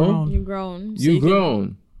know, Grown. You've grown. So you you can-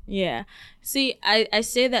 grown. Yeah. See, I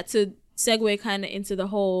say that to segue kind of into the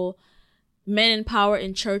whole men in power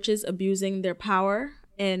in churches abusing their power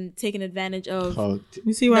and taking advantage of. Oh,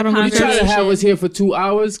 You see why I don't go to you trying church? to have us here for 2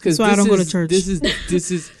 hours? Because That's why I don't go to church.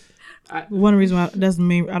 This is. One reason why that's the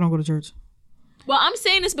main. I don't go to church. Well, I'm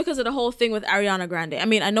saying this because of the whole thing with Ariana Grande. I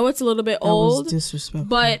mean, I know it's a little bit That was old, disrespectful.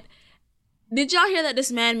 but did y'all hear that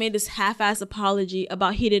this man made this half-ass apology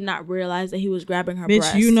about he did not realize that he was grabbing her Bitch,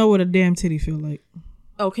 breast? you know what a damn titty feel like.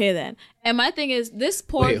 Okay, then. And my thing is, this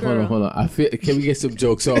poor Wait, girl. hold on. Can we get some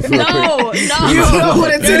jokes off? Real No, quick? no. You know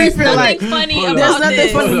what a titty There's feel like. nothing funny Hold on. There's about nothing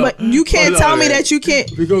this. funny, Hold but on. you can't Hold tell on, me man. that you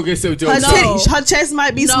can't. We gonna get some Her jokes. No. titty, her chest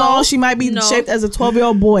might be No. small. She might be No. shaped as a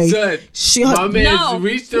 12-year-old boy. Son, She my man No.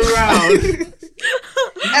 reached around.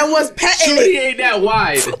 and was patting Shorty it, ain't that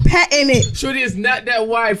wide. patting it. Shorty is not that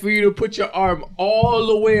wide for you to put your arm all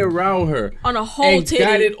the way around her. On a whole and titty.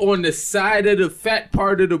 got it on the side of the fat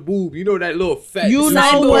part of the boob. You know that little fat. You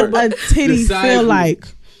side know what boob? a titty The side feel boob. like.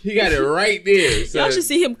 He got it right there. Son. Y'all should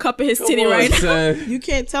see him cupping his Come titty on, right now. son. You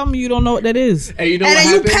can't tell me you don't know what that is. And you know and what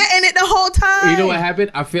then happened? you patting it the whole time. And you know what happened?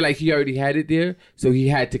 I feel like he already had it there, so he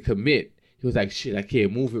had to commit. He was like, "Shit, I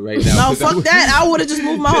can't move it right now." No, 'cause fuck that. I would have just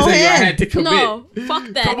moved my He's whole like, "Yo, I hand. had to commit. No, fuck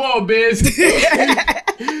that. Come on, Biz.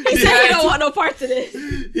 He said he don't want no parts of this.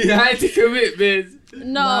 He had to commit, Biz.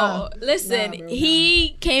 No, listen. bro,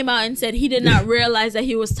 he came out and said he did not realize that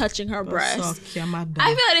he was touching her breast. I feel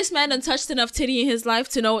like this man done touched enough titty in his life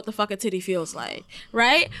to know what the fuck a titty feels like,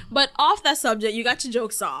 right? But off that subject, you got your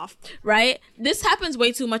jokes off, right? This happens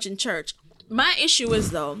way too much in church. My issue is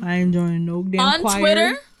though, I ain't joining no damn on choir.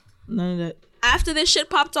 Twitter, None of that. after this shit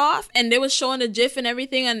popped off and they was showing the GIF and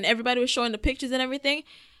everything and everybody was showing the pictures and everything,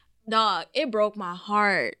 dog, it broke my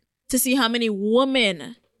heart to see how many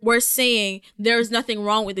women were saying there's nothing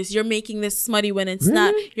wrong with this. You're making this smutty when it's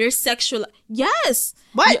not. You're sexual. Yes.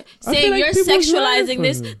 What? Saying you're sexualizing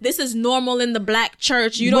this. This is normal in the black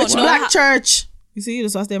church. You don't know black church? You see,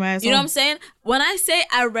 that's why I stay my ass. You know what I'm saying? When I say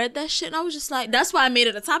I read that shit and I was just like, that's why I made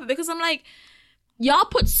it a topic, because I'm like, y'all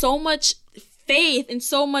put so much faith and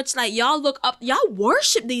so much, like, y'all look up, y'all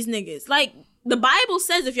worship these niggas. Like, the Bible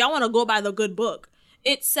says, if y'all want to go by the good book,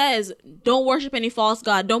 it says, don't worship any false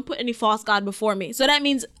god. Don't put any false god before me. So that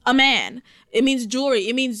means a man. It means jewelry.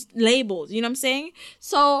 It means labels. You know what I'm saying?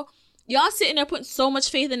 So y'all sitting there putting so much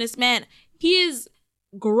faith in this man. He is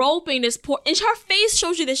groping this poor, and her face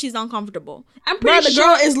shows you that she's uncomfortable. I'm pretty sure the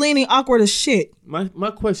girl is leaning awkward as shit. My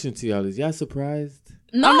question to y'all is, y'all surprised?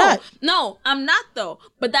 No, I'm not though.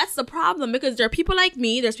 But that's the problem, because there are people like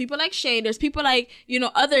me, there's people like Shay, there's people like, you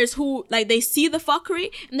know, others who, like, they see the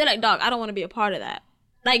fuckery and they're like, dog, I don't want to be a part of that.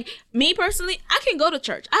 Like, me personally, I can go to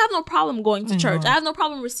church. I have no problem going to church. I have no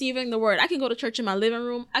problem receiving the word. I can go to church in my living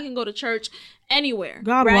room. I can go to church anywhere.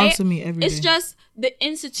 God walks with me every day. It's just the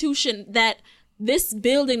institution that this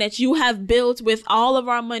building that you have built with all of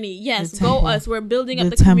our money. Yes, go us. We're building up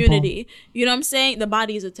the community. You know what I'm saying? The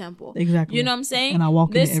body is a temple. Exactly. You know what I'm saying? And I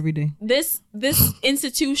walk in it every day. This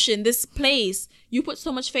institution, this place, you put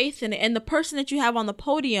so much faith in it. And the person that you have on the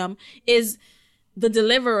podium is the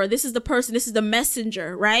deliverer. This is the person, this is the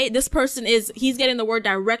messenger, right? This person he's getting the word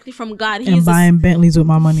directly from God. He's buying Bentleys with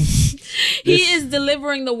my money. He is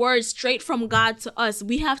delivering the word straight from God to us.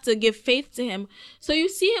 We have to give faith to him. So you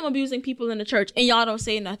see him abusing people in the church and y'all don't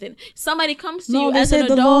say nothing. Somebody comes to you as an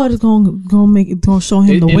adult. The Lord is gonna show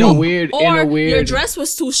him the way. Or your dress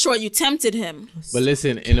was too short, you tempted him. But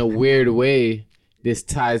listen, in a weird way, this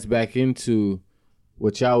ties back into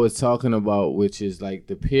what y'all was talking about, which is like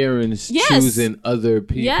the parents choosing other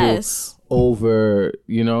people over,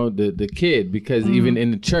 you know, the kid, because even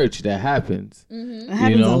in the church that happens. It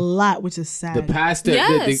happens a lot, which is sad. The pastor,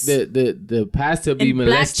 the pastor be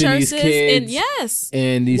molesting these kids,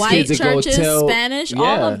 and these white kids churches, go tell Spanish,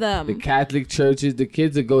 all of them. The Catholic churches, the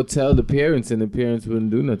kids would go tell the parents, and the parents wouldn't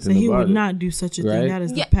do nothing. So he would not do such a thing. That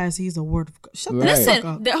is the pastor. He's a word of God. Shut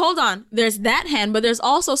Listen, hold on. There's that hand, but there's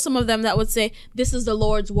also some of them that would say this is the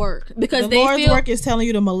Lord's work, because the Lord's work is telling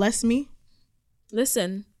you to molest me.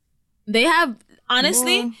 Listen. They have,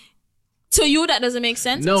 honestly, to you that doesn't make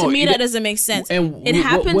sense. To me that doesn't make sense. And it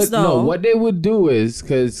happens though. No, what they would do is,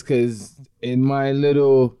 because in my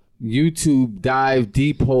little YouTube dive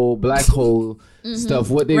deep hole, black hole stuff,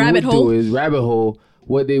 what they would do is rabbit hole.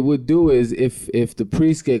 What they would do is, if the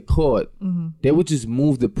priest get caught, they would just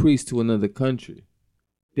move the priest to another country.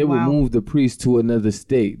 They would move the priest to another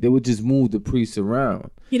state. They would just move the priest around.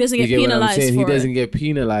 He doesn't get penalized for it. He doesn't get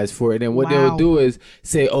penalized for it. And what they would do is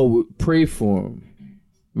say, oh, pray for him.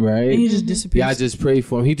 Right? And he just disappears. Y'all just pray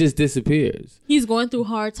for him. He just disappears. He's going through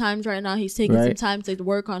hard times right now. He's taking some time to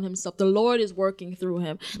work on himself. The Lord is working through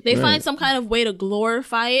him. They find some kind of way to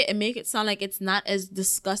glorify it and make it sound like it's not as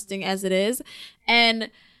disgusting as it is. And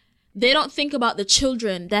they don't think about the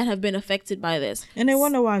children that have been affected by this. And they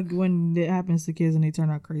wonder why when it happens to kids and they turn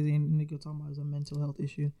out crazy and they go talking about it as a mental health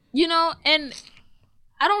issue. You know, and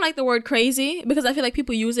I don't like the word crazy because I feel like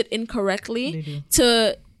people use it incorrectly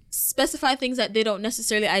to specify things that they don't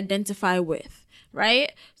necessarily identify with,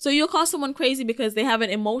 right? So you'll call someone crazy because they have an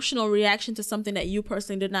emotional reaction to something that you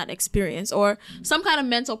personally did not experience, or some kind of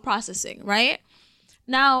mental processing, right?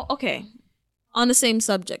 Now, okay, on the same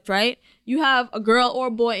subject, right? You have a girl or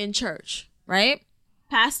a boy in church, right?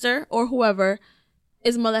 Pastor or whoever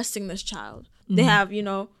is molesting this child. They have, you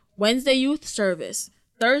know, Wednesday youth service,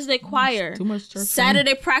 Thursday choir,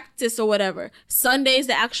 Saturday practice or whatever. Sunday is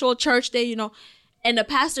the actual church day, you know, and the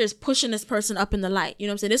pastor is pushing this person up in the light. You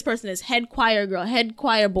know what I'm saying? This person is head choir girl, head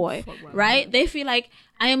choir boy, right? They feel like,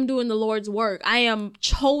 I am doing the Lord's work. I am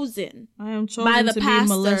chosen. By the to pastor. Be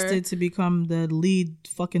molested to become the lead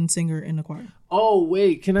fucking singer in the choir. Oh,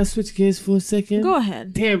 wait. Can I switch gears for a second? Go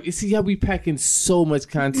ahead. Damn, you see how we packing so much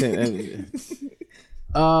content.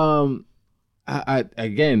 I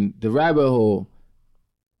again, the rabbit hole.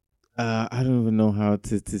 I don't even know how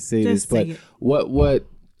to say this, but what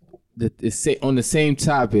say on the same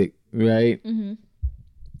topic, right?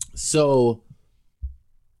 So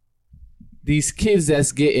these kids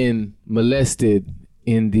that's getting molested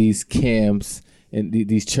in these camps and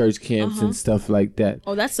these church camps and stuff like that.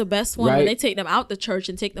 Oh, that's the best one, when they take them out the church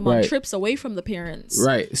and take them on trips away from the parents.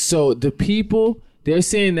 Right. So the people, they're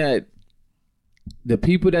saying that the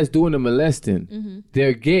people that's doing the molesting,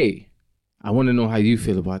 they're gay. I want to know how you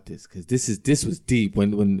feel about this, because this was deep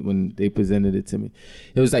when they presented it to me.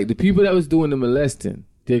 It was like the people that was doing the molesting,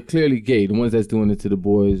 they're clearly gay. The ones that's doing it to the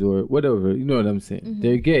boys or whatever, you know what I'm saying?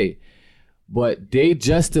 They're gay. But they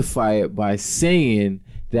justify it by saying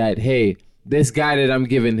that, hey, this kid that I'm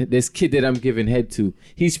giving head to,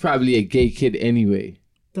 he's probably a gay kid anyway.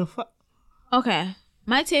 The fuck? Okay.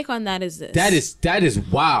 My take on that is this. That is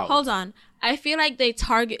wild. Hold on. I feel like they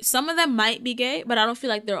target, some of them might be gay, but I don't feel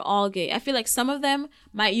like they're all gay. I feel like some of them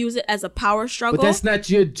might use it as a power struggle. But that's not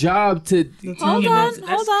your job to... Hold on.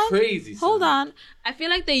 That's crazy. Hold on. I feel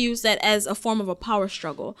like they use that as a form of a power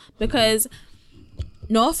struggle because,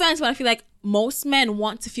 no offense, but I feel like most men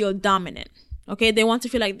want to feel dominant. Okay, they want to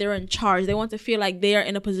feel like they're in charge. They want to feel like they are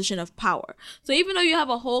in a position of power. So even though you have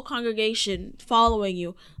a whole congregation following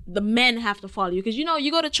you, the men have to follow you. Because, you know,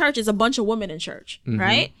 you go to church, it's a bunch of women in church,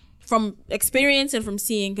 right? From experience and from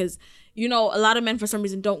seeing, because, you know, a lot of men for some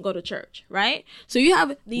reason don't go to church, right? So you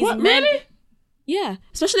have these men. Really? Yeah,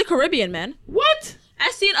 especially Caribbean men. What?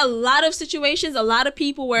 I've seen a lot of situations, a lot of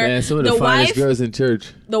people where Man, some of the finest girls in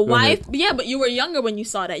church. The wife, yeah, but you were younger when you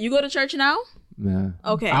saw that. You go to church now? Nah.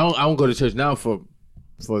 Okay. I don't go to church now for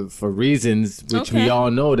reasons which we all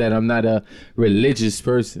know that I'm not a religious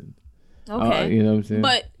person. Okay. You know what I'm saying?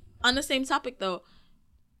 But on the same topic though,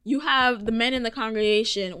 you have the men in the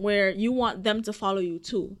congregation where you want them to follow you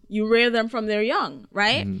too. You rear them from they're young,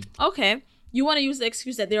 right? Okay. You want to use the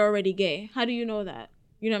excuse that they're already gay. How do you know that?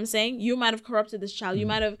 You know what I'm saying? You might have corrupted this child. You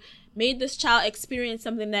might have made this child experience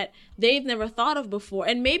something that they've never thought of before.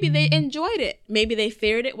 And maybe they enjoyed it. Maybe they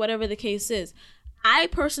feared it, whatever the case is. I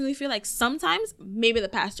personally feel like sometimes maybe the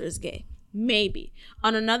pastor is gay. Maybe.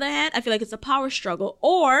 On another hand, I feel like it's a power struggle.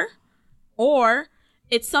 Or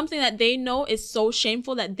it's something that they know is so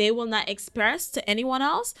shameful that they will not express to anyone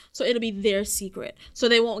else. So it'll be their secret. So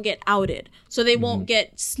they won't get outed. So they won't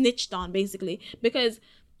get snitched on, basically. Because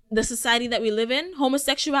the society that we live in,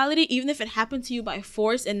 homosexuality, even if it happened to you by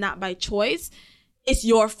force and not by choice, it's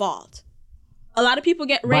your fault. A lot of people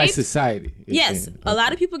get raped. By society. Yes. A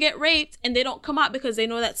lot of people get raped and they don't come out because they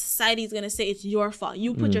know that society is going to say it's your fault.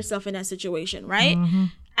 You put yourself in that situation, right?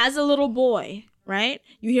 As a little boy, right?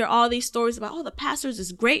 You hear all these stories about, oh, the pastor's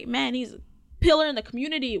this great man. He's a pillar in the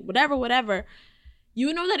community, whatever.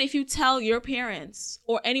 You know that if you tell your parents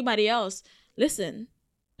or anybody else, listen,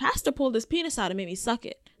 pastor pulled his penis out and made me suck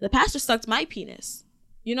it. The pastor sucked my penis.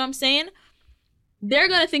 You know what I'm saying? They're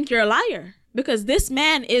going to think you're a liar because this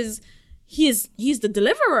man he's the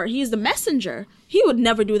deliverer. He's the messenger. He would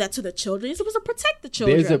never do that to the children. He's supposed to protect the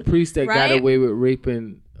children. There's a priest that right? got away with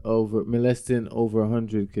molesting over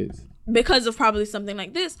 100 kids. Because of probably something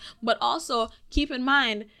like this. But also, keep in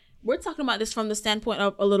mind, we're talking about this from the standpoint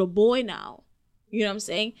of a little boy now. You know what I'm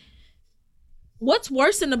saying? What's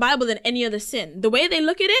worse in the Bible than any other sin? The way they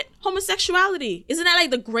look at it, homosexuality. Isn't that like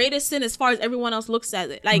the greatest sin as far as everyone else looks at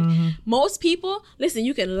it? Like most people, listen,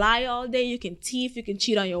 you can lie all day, you can thief, you can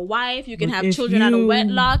cheat on your wife, you can have children out of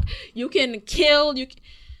wedlock, you can kill,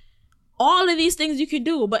 all of these things you can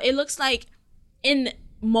do. But it looks like in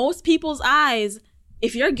most people's eyes,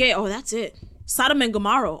 if you're gay, oh, that's it. Sodom and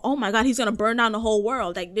Gomorrah. Oh my God, he's going to burn down the whole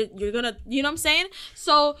world. Like you're going to, you know what I'm saying?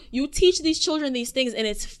 So you teach these children these things and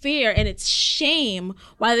it's fear and it's shame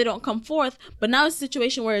why they don't come forth. But now it's a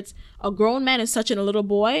situation where it's a grown man is touching a little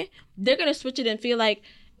boy. They're going to switch it and feel like,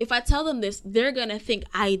 if I tell them this, they're going to think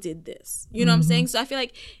I did this. You know what I'm saying? So I feel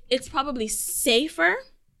like it's probably safer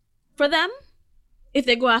for them if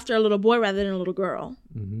they go after a little boy rather than a little girl.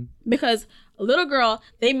 Because a little girl,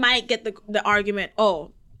 they might get the argument,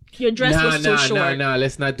 oh, your dress was too short. Nah,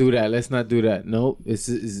 let's not do that. Nope, it's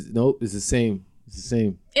the same. It's the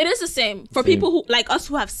same. It is the same. For people who, like us,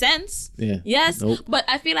 who have sense. Yeah. Yes. Nope. But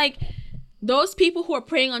I feel like those people who are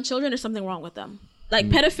preying on children, there's something wrong with them. Like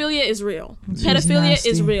pedophilia is real. Pedophilia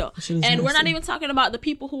is real. And we're not even talking about the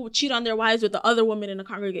people who cheat on their wives with the other women in the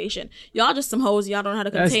congregation. Y'all just some hoes. Y'all don't know how to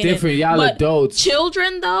contain it. That's different. Y'all but adults.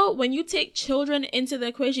 Children though, when you take children into the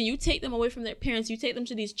equation, you take them away from their parents. You take them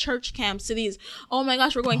to these church camps, to these, oh my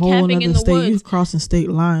gosh, we're going camping in the woods. You're crossing state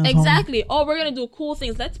lines. Exactly. Oh, we're going to do cool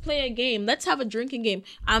things. Let's play a game. Let's have a drinking game.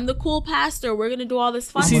 I'm the cool pastor. We're going to do all this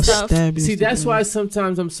fun stuff. See, that's why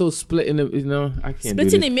sometimes I'm so split in the, I can't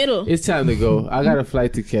split in the middle. It's time to go. I got a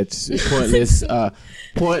flight to catch.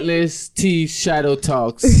 Pointless tea shadow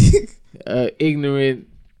talks, ignorant,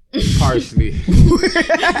 partially.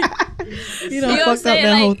 You know fucked up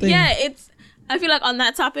that whole thing. Yeah, I feel like on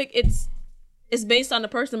that topic, it's based on the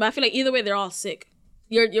person, but I feel like either way, they're all sick.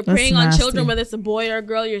 You're preying on children, whether it's a boy or a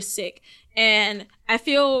girl, you're sick. And I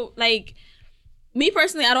feel like, me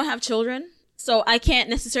personally, I don't have children. So I can't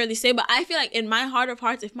necessarily say, but I feel like in my heart of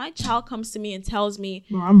hearts, if my child comes to me and tells me,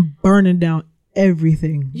 bro, I'm burning down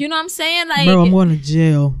everything. You know what I'm saying? Like, bro, I'm going to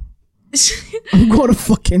jail. I'm going to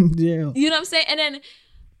fucking jail. You know what I'm saying? And then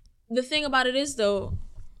the thing about it is, though,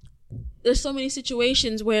 there's so many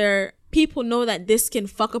situations where people know that this can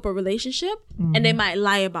fuck up a relationship and they might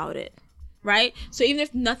lie about it, right? So even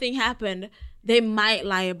if nothing happened, they might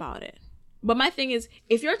lie about it. But my thing is,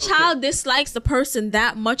 if your child dislikes the person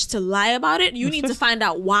that much to lie about it, you need to find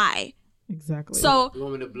out why. Exactly. So you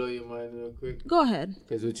want me to blow your mind real quick? Go ahead.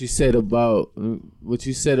 Because what you said about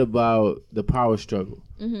the power struggle,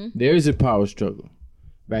 there is a power struggle.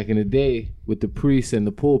 Back in the day with the priest and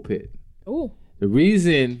the pulpit. Ooh. The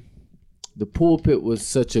reason the pulpit was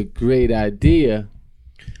such a great idea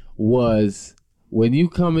was when you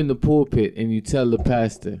come in the pulpit and you tell the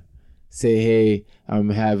pastor, say, hey, I'm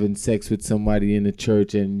having sex with somebody in the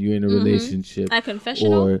church and you're in a relationship. At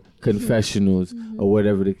confessional? Or confessionals or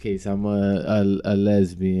whatever the case. I'm a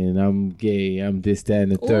lesbian. I'm gay. I'm this, that,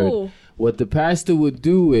 and the third. Ooh. What the pastor would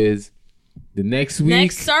do is the next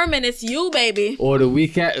sermon, it's you, baby. Or the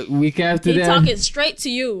week after that. He talking straight to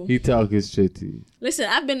you. He talking straight to you. Listen,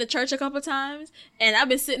 I've been to church a couple times and I've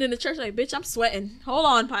been sitting in the church like, bitch, I'm sweating. Hold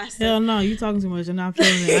on, pastor. Hell no, you talking too much and I'm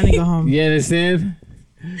feeling it. I need to go home. You understand?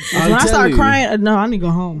 When I start crying, no, I need to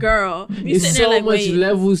go home. Girl, there's so much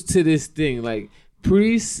levels to this thing. Like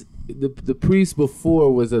priests, the priest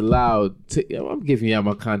before was allowed to. I'm giving y'all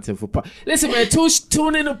my content for. Listen, man,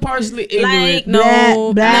 tune in to partially ignorant. Like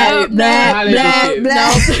no.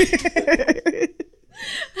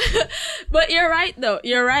 But you're right though.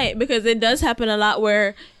 You're right because it does happen a lot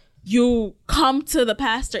where you come to the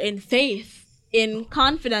pastor in faith, in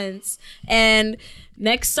confidence, and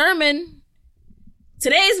next sermon.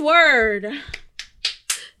 Today's word,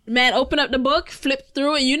 man, open up the book, flip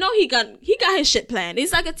through it. You know he got his shit planned.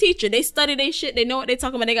 He's like a teacher. They study their shit. They know what they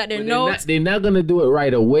talking about. They got their notes. They're not gonna do it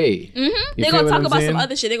right away. They're gonna talk about some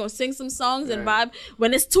other shit. They're gonna sing some songs and vibe.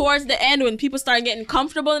 When it's towards the end, when people start getting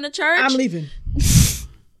comfortable in the church, I'm leaving.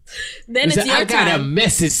 Then it's your time. I got a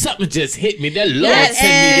message. Something just hit me. The Lord sent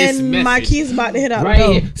me this message. My key's about to hit out.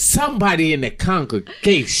 Right here. Somebody in the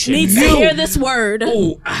congregation needs to hear this word.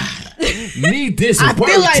 Oh, need this word. I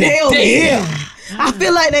feel like today. they over here. I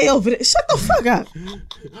feel like they over there. Shut the fuck up.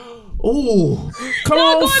 Oh, come Y'all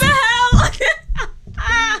on. going to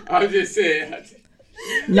hell. I was just saying.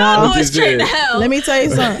 No, going straight to hell. Let me tell you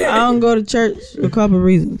something. I don't go to church for a couple of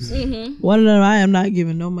reasons. One of them, I am not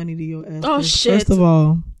giving no money to your ass. Oh, shit. First of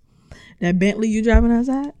all, that Bentley you driving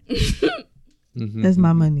outside, that's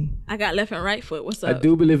my money. I got left and right foot. What's up? I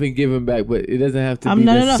do believe in giving back, but it doesn't have to be.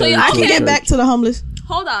 No. So I can get back to the homeless.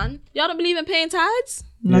 Hold on. Y'all don't believe in paying tithes?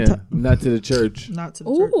 Not to the church. Not to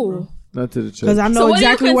the church, bro. Not to the church. Because I know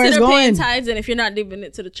exactly where it's going. So what do you consider paying tithes and if you're not giving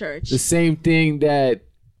it to the church? The same thing that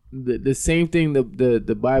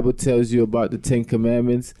the Bible tells you about the 10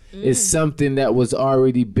 Commandments is something that was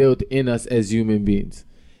already built in us as human beings.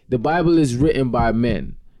 The Bible is written by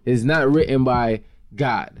men. It's not written by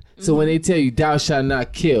God. So when they tell you thou shalt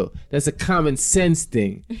not kill, that's a common sense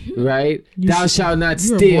thing, right? Thou shalt not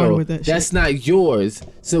steal. That's not yours.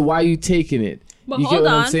 So why are you taking it? But you hold get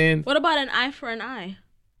what on. I'm saying? What about an eye for an eye?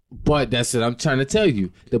 But that's what I'm trying to tell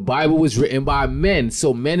you. The Bible was written by men,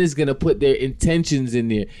 so men is gonna put their intentions in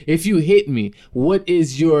there. If you hit me, what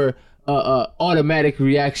is your automatic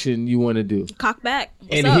reaction you want to do? Cock back.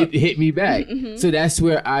 What's and hit me back. So that's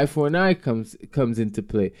where eye for an eye comes into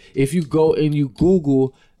play. If you go and you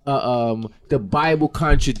Google the Bible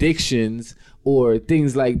contradictions or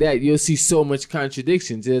things like that, you'll see so much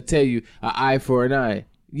contradictions. It'll tell you an eye for an eye.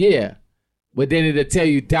 Yeah. But then it'll tell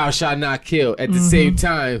you thou shalt not kill at the same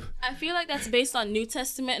time. I feel like that's based on New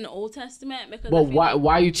Testament and Old Testament. Because but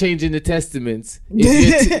why are you changing the testaments?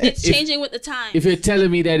 It's changing with the times. If you're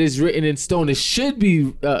telling me that it's written in stone, it should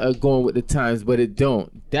be going with the times, but it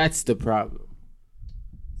don't. That's the problem.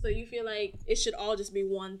 So you feel like it should all just be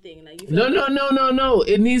one thing? Like No.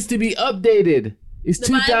 It needs to be updated. It's the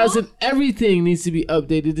 2000. Bible? Everything needs to be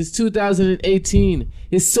updated. It's 2018.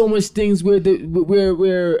 There's so much things we're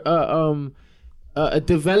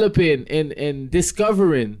developing and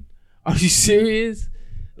discovering. Are you serious?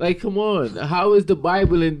 Like, come on. How is the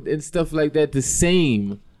Bible and stuff like that the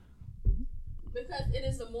same? Because it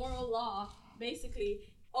is a moral law. Basically,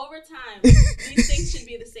 over time, these things should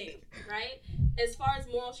be the same, right? As far as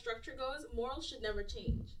moral structure goes, morals should never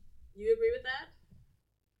change. You agree with that?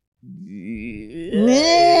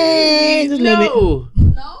 No.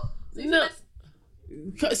 No?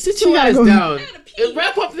 Sit your ass down. And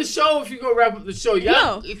wrap up the show if you're going to wrap up the show.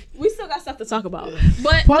 No. We said still got stuff to talk about.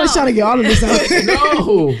 But Paula's trying to get all of this out.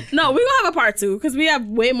 No, we're gonna have a part 2 because we have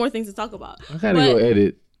way more things to talk about. I gotta go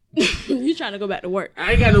edit. You trying to go back to work?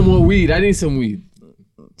 I ain't got no more weed. I need some weed.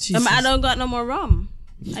 I don't got no more rum.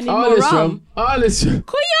 I need more rum. All this rum.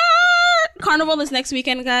 Carnival is next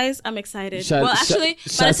weekend, guys. I'm excited. By the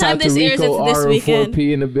shouts time this airs, it's this weekend.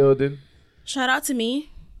 R4P in the building. Shout out to me.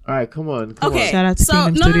 All right, come on. Okay, shout out to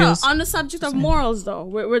Kingdom Studios. On the subject of morals, though,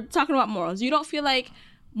 we're talking about morals. You don't feel like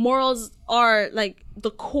morals are like the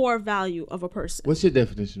core value of a person? What's your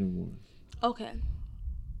definition of morals? Okay,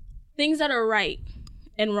 things that are right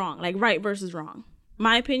and wrong, like right versus wrong.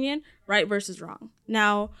 My opinion, right versus wrong.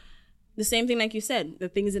 Now, the same thing, like you said, the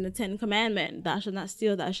things in the 10 Commandments: thou shalt not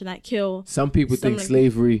steal, thou shalt not kill. Some people think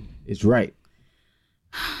slavery is right.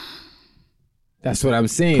 That's what I'm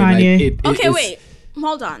saying. Kanye. Okay, wait.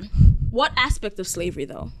 Hold on. What aspect of slavery,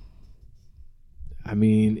 though? I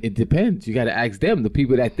mean, it depends. You got to ask them, the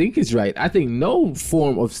people that think it's right. I think no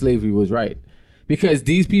form of slavery was right because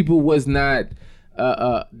these people was not,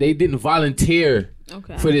 they didn't volunteer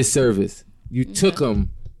for this service. You took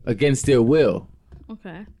them against their will.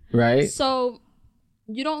 Okay. Right? So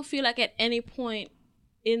you don't feel like at any point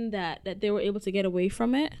in that they were able to get away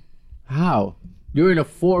from it? How? You're in a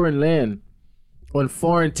foreign land. On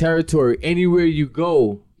foreign territory, anywhere you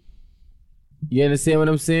go, you understand what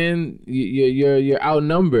I'm saying? You're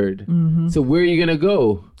outnumbered. Mm-hmm. So where are you gonna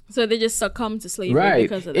go? So they just succumb to slavery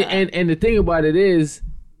because of that. And the thing about it is,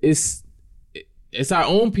 it's our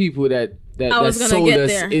own people that sold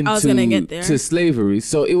us into slavery.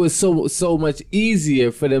 So it was so much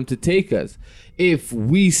easier for them to take us. If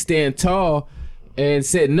we stand tall and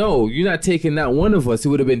said, no, you're not taking not one of us, it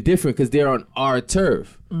would have been different because they're on our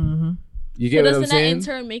turf. Mm-hmm. You get what I'm saying? Doesn't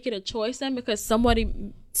that in turn make it a choice then? Because No,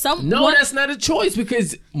 that's not a choice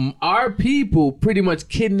because our people pretty much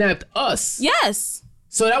kidnapped us. Yes.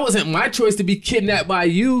 So that wasn't my choice to be kidnapped by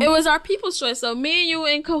you. It was our people's choice. So me and you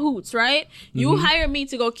in cahoots, right? You hired me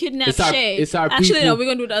to go kidnap Shay. It's our Actually, people. No, we're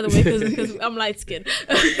going to do it the other way because I'm light skinned.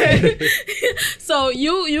 So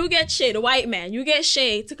you get Shay, the white man. You get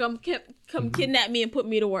Shay to come kidnap me and put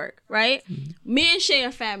me to work, right? Me and Shay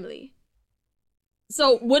are family.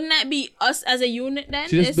 So wouldn't that be us as a unit then?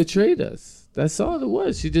 She just betrayed us. That's all it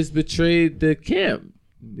was. She just betrayed the camp.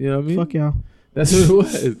 You know what I mean? Fuck y'all. That's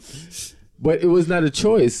what it was. But it was not a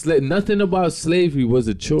choice. Nothing about slavery was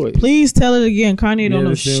a choice. Please tell it again. Kanye don't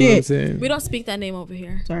know shit. We don't speak that name over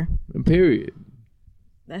here. Sorry. Period.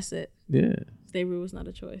 That's it. Yeah. Slavery was not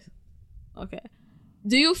a choice. Okay.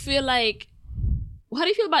 Do you feel like... How do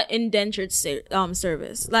you feel about indentured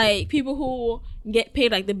service? Like people who get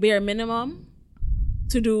paid like the bare minimum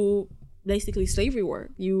to do basically slavery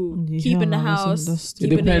work. You keep in the house. It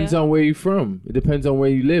depends on where you're from. It depends on where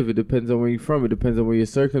you live. It depends on where you're from. It depends on where your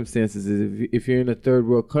circumstances is. If you're in a third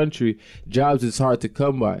world country, jobs is hard to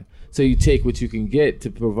come by. So you take what you can get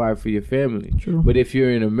to provide for your family. True. But if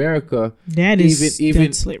you're in America, that is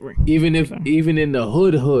slavery. Even in the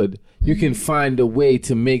hood, you can find a way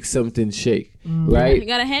to make something shake, right? You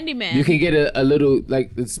got a handyman. You can get a little,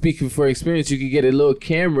 like, speaking for experience, you can get a little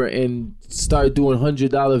camera and start doing $100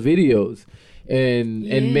 videos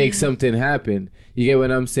and make something happen. You get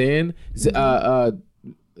what I'm saying?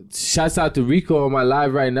 Shouts out to Rico on my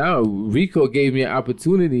live right now. Rico gave me an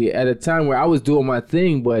opportunity at a time where I was doing my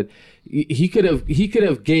thing, but he could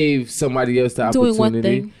have gave somebody else the opportunity. Doing what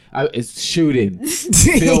thing? It's shooting,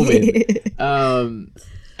 filming.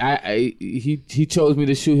 He chose me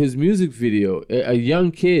to shoot his music video. A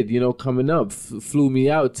young kid, coming up, flew me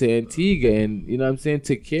out to Antigua and, you know what I'm saying,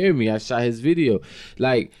 took care of me. I shot his video.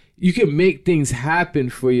 Like, you can make things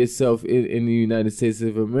happen for yourself in the United States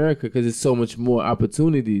of America because there's so much more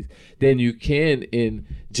opportunities than you can in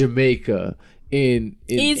Jamaica, in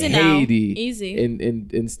Haiti,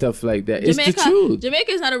 and stuff like that. Jamaica, it's the truth.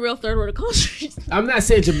 Jamaica is not a real third world country. I'm not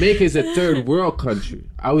saying Jamaica is a third world country.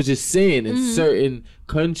 I was just saying in certain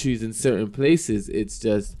countries, in certain places,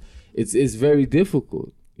 it's very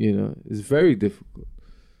difficult. It's very difficult.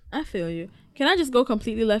 I feel you. Can I just go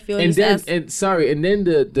completely left field? And then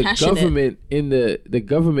the government the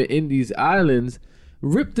government in these islands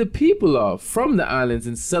rip the people off from the islands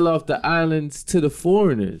and sell off the islands to the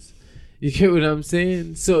foreigners. You get what I'm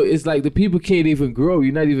saying? So it's like the people can't even grow.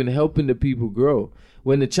 You're not even helping the people grow.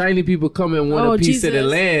 When the Chinese people come and want a piece of the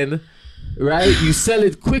land, right? You sell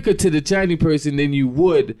it quicker to the Chinese person than you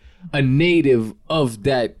would a native of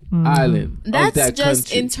that island. That's of that just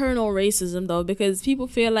country. Internal racism, though, because people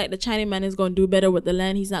feel like the Chinese man is going to do better with the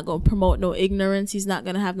land. He's not going to promote no ignorance. He's not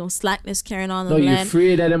going to have no slackness carrying on the land. No, you're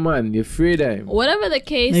afraid of the man. You're afraid of him. Whatever the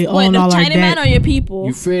case, the China man or your people?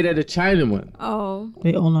 You're afraid of the China man. Oh.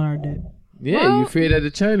 They own our debt. Yeah, you afraid of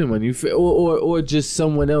the Chinaman. Or just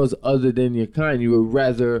someone else other than your kind. You would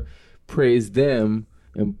rather praise them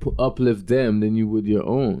and uplift them than you would your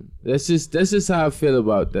own. That's just how I feel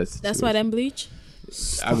about that situation. That's why them bleach.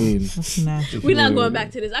 I mean, we're not going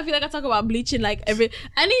back to this. I feel like I talk about bleaching like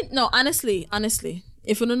honestly,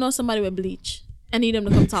 if you don't know somebody with bleach, I need them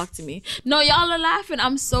to come talk to me. No, y'all are laughing.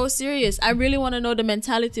 I'm so serious. I really want to know the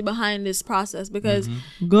mentality behind this process because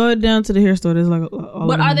go down to the hair store. There's like all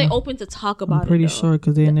but are they open to talk about it? I'm pretty sure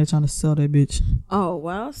because they're in there trying to sell that bitch. Oh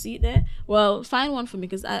well, see that. Well, find one for me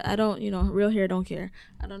because I don't, real hair don't care.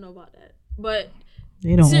 I don't know about that, but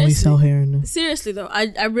they don't only sell hair in there. Seriously though,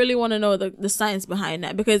 I really want to know the science behind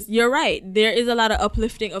that because you're right. There is a lot of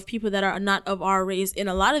uplifting of people that are not of our race in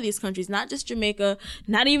a lot of these countries, not just Jamaica,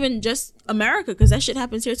 not even just America, because that shit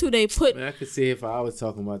happens here too. They put. Man, I could see if I was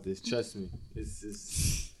talking about this. Trust me,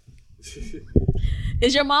 it's.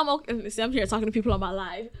 Is your mom okay? See, I'm here talking to people on my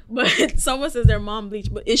live, but someone says their mom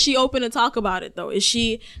bleached. But is she open to talk about it though? Is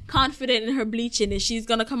she confident in her bleaching? Is she's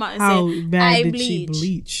gonna come out and say, "I bleach"?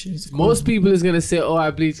 She bleach? Most people is gonna say, "Oh, I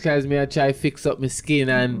bleach because me I try to fix up my skin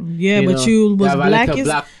and yeah, but you was black as you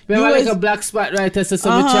was like a black spot right there, so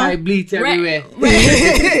some try bleach everywhere.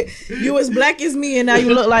 You as black as me, and now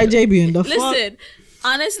you look like JB. And the listen.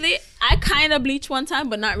 Honestly, I kind of bleached one time,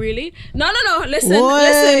 but not really. No.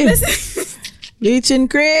 Listen. Bleaching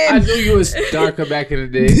cream. I knew you was darker back in the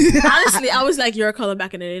day. Honestly, I was like your color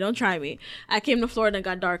back in the day. Don't try me. I came to Florida and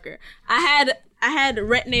got darker. I had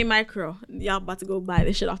Retin-A Micro. Y'all about to go buy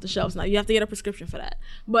this shit off the shelves now. You have to get a prescription for that.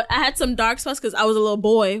 But I had some dark spots because I was a little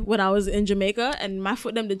boy when I was in Jamaica, and my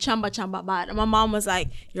foot them did chamba bad. And my mom was like,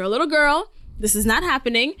 "You're a little girl. This is not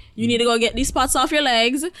happening. You need to go get these spots off your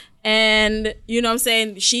legs." And you know what I'm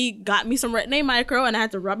saying? She got me some Retin-A Micro and I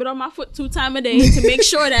had to rub it on my foot 2 times a day to make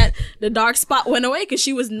sure that the dark spot went away because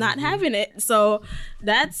she was not having it. So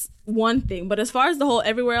that's one thing. But as far as the whole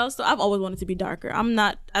everywhere else, so I've always wanted to be darker. I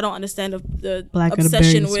don't understand the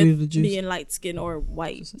obsession with being light skin or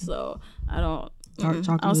white. So I don't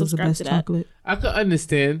subscribe to that. Chocolate. I can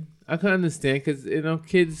understand because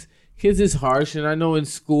kids is harsh, and I know in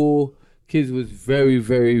school kids was very,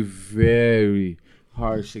 very, very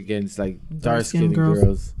harsh against like dark-skinned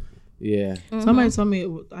girls. Yeah. Mm-hmm. Somebody told me,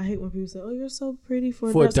 I hate when people say, "Oh, you're so pretty for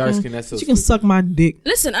a dark skin." That's so you can suck my dick.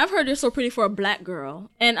 Listen, I've heard you're so pretty for a black girl,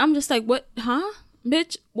 and I'm just like, what? Huh,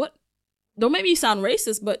 bitch? What? Don't make me sound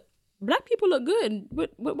racist, but black people look good.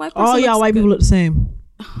 What white people? Oh yeah, white people look the same.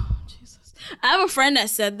 Oh, Jesus. I have a friend that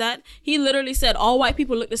said that. He literally said all white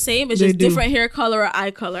people look the same. It's just different hair color or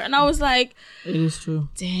eye color, and I was like, it is true.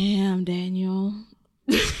 Damn, Daniel.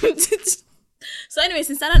 So anyway,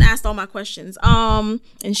 since I done asked all my questions, and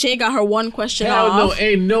Shay got her one question off. No,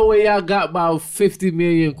 ain't no way y'all got about 50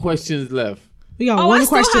 million questions left. We got one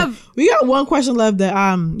question. We got one question left that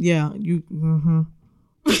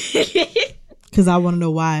because I want to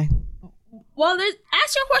know why. Well,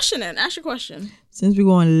 ask your question then. Ask your question. Since we're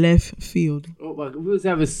going left field. Oh my God, we was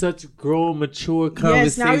having such grown, mature conversation.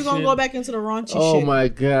 Yes, now we're going to go back into the raunchy shit. Oh my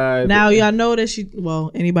God. Now y'all know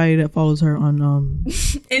that anybody that follows her on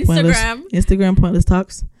Instagram, Pointless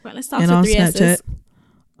Talks. Pointless Talks and on Snapchat.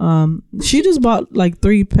 She just bought like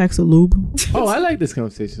 3 packs of lube. Oh, I like this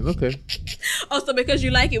conversation. Okay. So because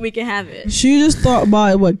you like it, we can have it. She just thought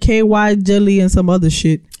about KY jelly and some other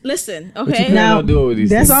shit. Listen, okay. Now that's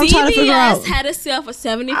what I'm trying to figure out. CVS had a sale for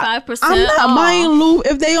 75%. I'm not buying lube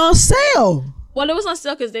if they on sale. Well, it was on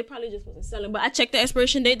sale because they probably just wasn't selling. But I checked the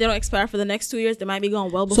expiration date. They don't expire for the next 2 years. They might be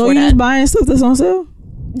going well before that. So you just buying stuff that's on sale?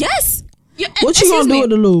 Yes. What you gonna do with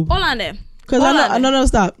the lube? Hold on there. Because no,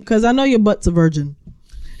 stop. Because I know your butt's a virgin.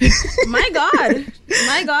 My God.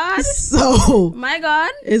 So my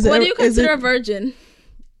God. What do you consider a virgin?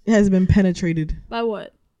 It has been penetrated. By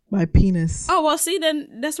what? By penis. Oh well, see,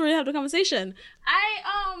 then that's where we have the conversation.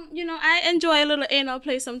 I enjoy a little anal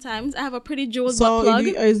play sometimes. I have a pretty jeweled butt plug.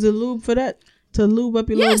 Is the lube for that? To lube up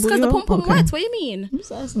your little booty? Yes, because the pum pum wet. What do you mean?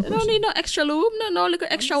 I don't need no extra lube, no little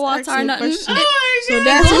extra water or nothing. So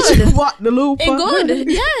that's what you bought the lube for? It good,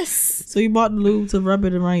 yes. So you bought the lube to rub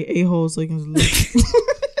it around your a-hole so you can just lube.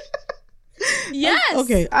 Yes.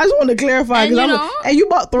 Okay, I just want to clarify and you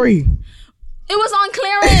bought 3. It was on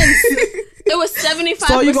clearance. It was 75%.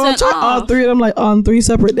 So you gonna try all 3 of them like on 3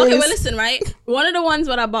 separate days? Okay, well listen, right? One of the ones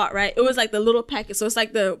what I bought, right? It was like the little packet, so it's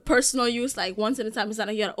like the personal use, like once at a time. It's not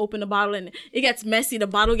like you gotta open the bottle and it gets messy. The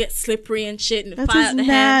bottle gets slippery and shit, and it fly out the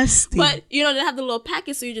nasty. Hand. But they have the little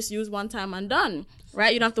packet, so you just use one time and done,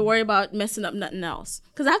 right? You don't have to worry about messing up nothing else.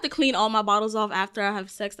 Because I have to clean all my bottles off after I have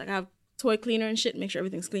sex. Like I have toy cleaner and shit, make sure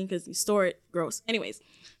everything's clean because you store it. Gross. Anyways,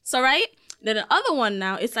 so right then the other one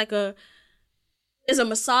now, it's is a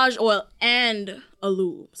massage oil and a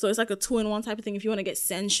lube. So it's like a 2-in-1 type of thing if you want to get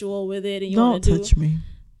sensual with it and you want to do. Don't touch me.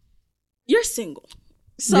 You're single.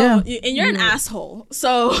 So and you're an asshole.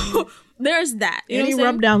 So there's that. You Any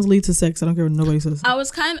rub downs lead to sex. I don't care what nobody says. I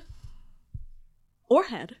was kind of or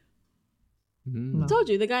head. No. I told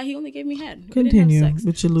you the guy, he only gave me head. Continue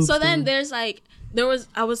with your lube. So then there's like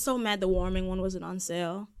I was so mad the warming one wasn't on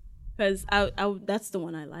sale. Because I that's the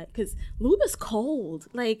one I like. Because lube is cold.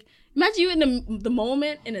 Like, imagine you in the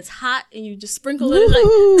moment and it's hot and you just sprinkle it.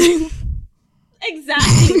 Like,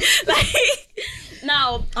 exactly. Like,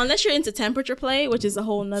 now, unless you're into temperature play, which is a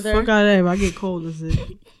whole nother. Fuck out of there. I get cold. That's it.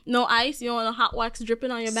 No ice. You don't want no hot wax dripping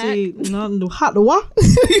on your back. See, no hot what?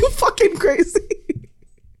 You fucking crazy.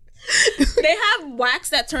 They have wax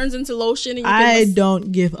that turns into lotion. And I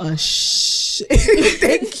don't give a shit.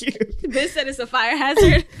 Thank you. This said it's a fire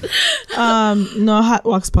hazard. No hot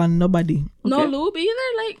wax pun. Nobody. Okay. No lube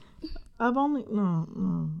either. Like I've only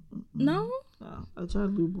no. I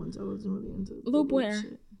tried lube once. I wasn't really into lube. Where?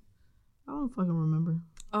 Shit. I don't fucking remember.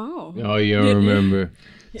 Oh, you don't remember.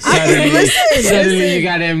 Suddenly you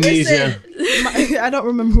got amnesia. I don't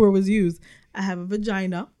remember where it was used. I have a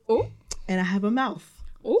vagina. Ooh. And I have a mouth.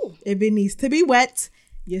 Ooh. If it needs to be wet,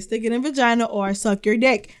 you stick it in vagina or I suck your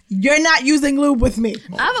dick. You're not using lube with me.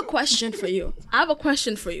 I have a question for you.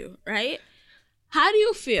 Right? How do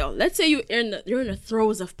you feel? Let's say you're in the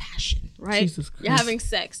throes of passion, right? Jesus Christ. You're having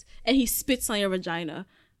sex and he spits on your vagina.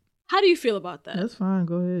 How do you feel about that? That's fine.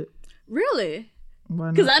 Go ahead. Really?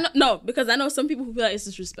 Why not? Because I know some people who feel like it's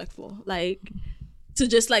disrespectful, like to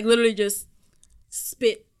just like literally just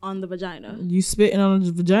spit on the vagina. You spitting on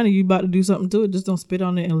the vagina, you about to do something to it. Just don't spit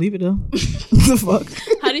on it and leave it there. What the fuck?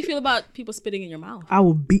 How do you feel about people spitting in your mouth? I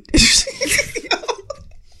will beat this shit.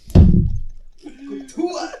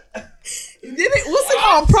 What's it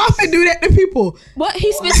called? Prophet do that to people. What?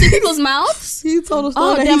 He spits in people's mouths? He told us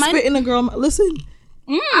that he spit in a girl. Listen,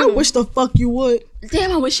 I wish the fuck you would.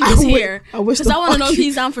 Damn, I wish he was here. I wish because I want to know if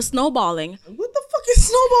he's down for snowballing. What the fuck is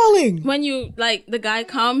snowballing? When you like the guy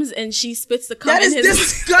comes and she spits the cum that in is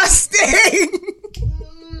disgusting.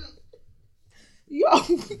 Yo,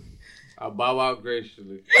 I'll bow out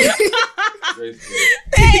gracefully.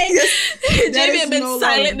 Hey, Jamie had been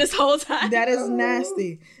silent this whole time. That is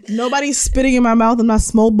nasty. Nobody's spitting in my mouth. I'm not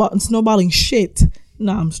snowballing shit.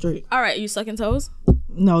 Nah, I'm straight. All right, you sucking toes?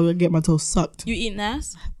 No, I get my toes sucked. You eating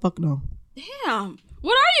ass? Fuck no. Damn.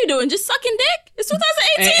 What are you doing? Just sucking dick? It's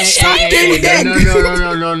 2018 shit.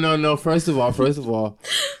 No. First of all,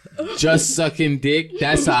 just sucking dick.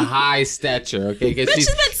 That's a high stature, okay? Bitch has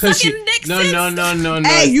been sucking dick since. No.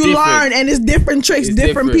 Hey, you learn, and it's different tricks,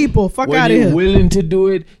 different people. Fuck out of here. You're willing to do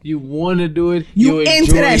it. You want to do it. You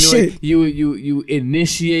into that shit. You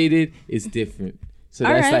initiate it. It's different. So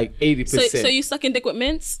all that's right. like 80%. So you sucking dick with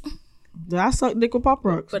mints? I suck dick with Pop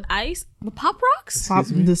Rocks. With ice? With Pop Rocks?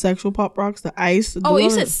 The sexual Pop Rocks, the ice. You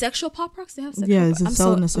said sexual Pop Rocks? They have sexual. Yeah, it's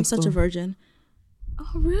selling the sexual. I'm such a virgin.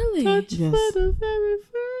 Oh, really? Yes.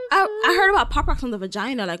 I heard about Pop Rocks on the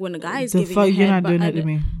vagina, like when the guy is giving you You're head, not doing that to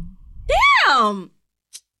me. Damn!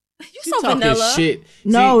 You so vanilla. Shit.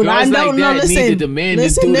 No, I don't know. Listen,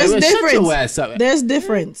 there's difference. There's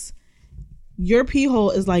difference. Your pee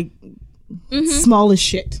hole is like small as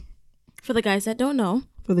shit. For the guys that don't know.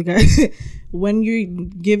 For the guys, when you're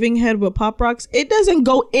giving head with Pop Rocks, it doesn't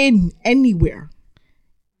go in anywhere.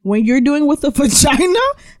 When you're doing with the vagina,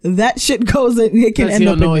 that shit goes in. It can end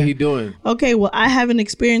up in there. He don't know what he's doing. Okay, well, I haven't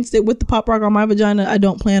experienced it with the Pop Rock on my vagina. I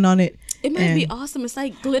don't plan on it. It might be awesome. It's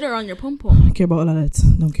like glitter on your pum pum. I don't care about all of that.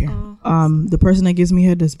 Don't care. The person that gives me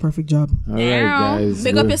head does a perfect job. All right, guys.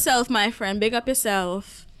 Big up yourself, my friend. Big up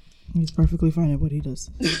yourself. He's perfectly fine at what he does.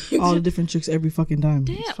 All the different tricks every fucking time.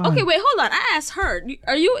 Damn. Okay, wait, hold on. I asked her.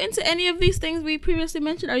 Are you into any of these things we previously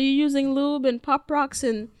mentioned? Are you using lube and Pop Rocks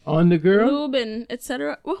and on the girl? Lube and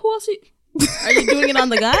etc. Well, who else? Are you doing it on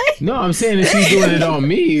the guy? No, I'm saying that she's doing it on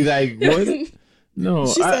me. Like what? No.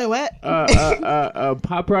 She said what?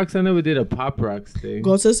 Pop Rocks. I never did a Pop Rocks thing.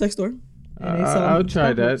 Go to the sex store. I'll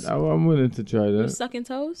try that. I'm willing to try that. You sucking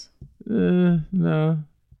toes? No.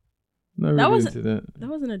 Not really into that. That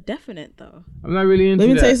wasn't a definite though. I'm not really into that.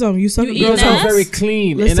 Let me tell you something. You suck you girls are very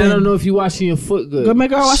clean. Listen, and I don't know if you're washing your foot good. Go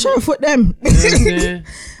make her wash her foot them. You know what I'm saying?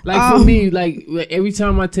 Like for me, like every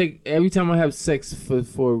time I have sex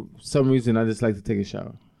for some reason I just like to take a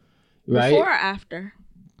shower. Right? Before or after?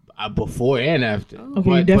 Before and after.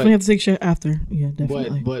 Okay, you definitely have to take a shower after. Yeah,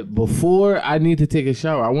 definitely. But before I need to take a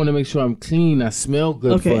shower, I want to make sure I'm clean. I smell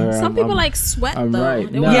good for her. Some people like sweat though.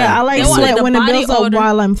 Right. Yeah, I like sweat when it builds up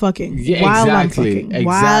while I'm fucking. Yeah, while exactly.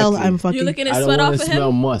 While I'm fucking. You looking at sweat off of him? I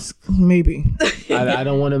don't want to smell musk. Maybe. I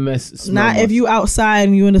don't want to smell Not musk. if you outside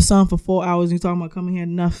and you in the sun for 4 hours and you talking about coming here.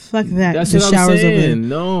 Nah, fuck that. That's the what I'm showers saying.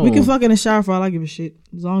 No. We can fuck in the shower for all I give a shit.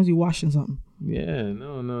 As long as you washing something. Yeah,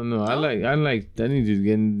 no. I need you to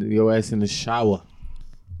get your ass in the shower.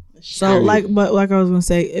 So like I was gonna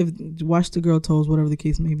say, if wash the girl toes, whatever the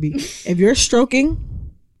case may be. If you're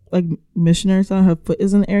stroking, like missionary style, her foot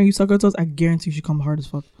is in the air and you suck her toes, I guarantee you she come hard as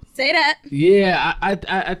fuck. Say that. Yeah,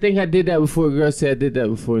 I think I did that before. A girl said I did that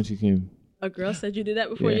before and she came. A girl said you did that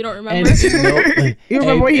before. Yeah. You don't remember? You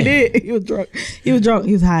remember what he did? He was drunk. He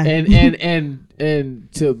was high. And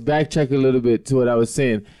to backtrack a little bit to what I was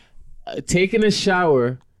saying, taking a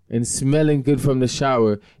shower and smelling good from the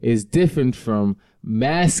shower is different from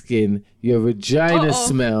masking your vagina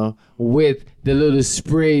smell with the little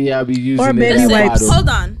spray y'all be using. Or baby wipes. Hold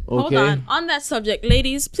on. On that subject,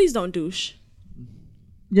 ladies, please don't douche.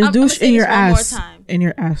 Just douche in your ass. In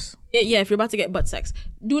your ass. Yeah, if you're about to get butt sex,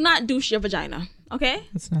 do not douche your vagina. Okay?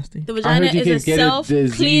 That's nasty. The vagina is a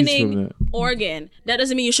self-cleaning organ. That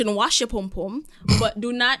doesn't mean you shouldn't wash your pum pum, but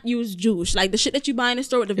do not use douche. Like the shit that you buy in the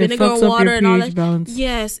store with the vinegar and water and all that. Balance.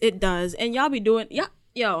 Yes, it does. And y'all be doing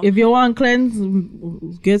Yo. If you want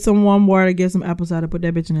cleanse, get some warm water, get some apple cider, put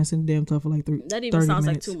that bitch in there, sit the damn tub for like 30 minutes. That even sounds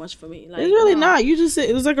like too much for me. Like, it's really not. You just sit.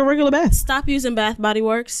 It was like a regular bath. Stop using Bath Body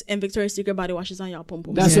Works and Victoria's Secret body washes on y'all pum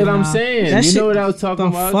pum. That's what I'm saying. You know what I was talking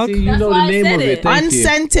about? See, you know the name of it.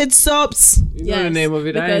 Unscented soaps. You know the name of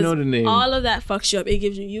it. I didn't know the name. All of that fucks you up. It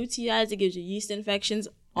gives you UTIs. It gives you yeast infections.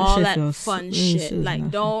 All that fun shit.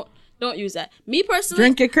 Like don't use that. Me personally,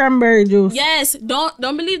 drink your cranberry juice. Yes, don't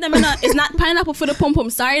believe them. It's not pineapple for the pum pum.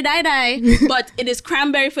 Sorry, die. But it is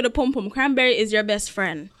cranberry for the pum pum. Cranberry is your best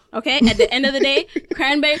friend. Okay. At the end of the day,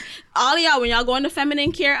 cranberry. All of y'all, when y'all go into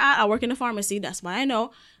feminine care, I work in the pharmacy. That's why I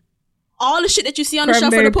know. All the shit that you see on the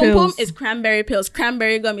shelf for the pum pum is cranberry pills,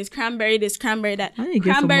 cranberry gummies, cranberry this, cranberry that.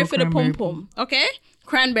 Cranberry for the pum pum. Okay.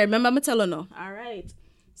 Cranberry. Remember, I'm telling no. All right.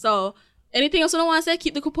 So anything else you don't want to say?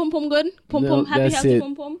 Keep the pum pum good. Pum pum happy, healthy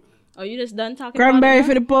pum pum. Oh, you just done talking cranberry about it?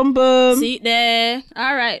 For the pum pum. See there.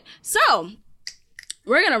 All right. So,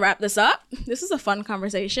 we're going to wrap this up. This is a fun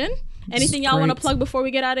conversation. Anything y'all want to plug before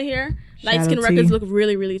we get out of here? Light Skin Records look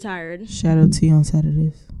really, really tired. Shadow Tea on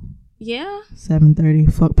Saturdays. Yeah?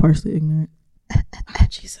 7:30. Fuck Partially Ignorant. Oh,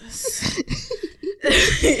 Jesus. I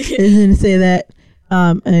didn't say that.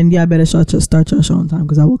 And yeah, I better start your show on time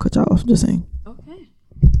because I will cut y'all off. Just saying. Okay.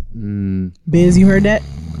 Biz, you heard that?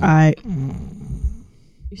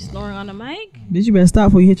 You snoring on the mic? Bitch, you better stop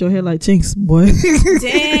before you hit your head like Chinks, boy.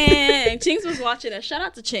 Dang. Chinks was watching us. Shout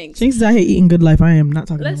out to Chinks. Chinks is out here eating good life. I am not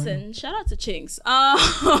talking about Listen, shout out to Chinks.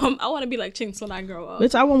 I want to be like Chinks when I grow up.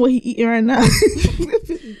 Bitch, I want what he eating right now.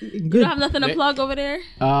 You don't have nothing to plug over there?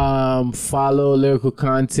 Follow Lyrical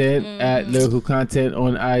Content at Lyrical Content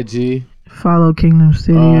on IG. Follow Kingdom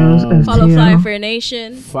Studios. FTL. Follow Flyer Fair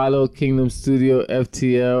Nation. Follow Kingdom Studio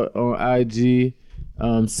FTL on IG.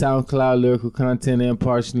 SoundCloud, Lyrical Content and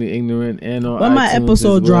Partially Ignorant, and on when iTunes my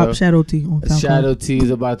episode drop, Shadow Tea on SoundCloud. Shadow Tea is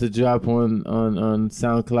about to drop on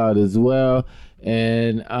SoundCloud as well.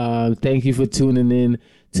 And thank you for tuning in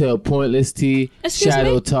to Pointless Tea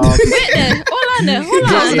Shadow Talk. Wait there. Hold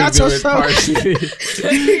on. That's your show.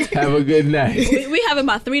 Have a good night. We have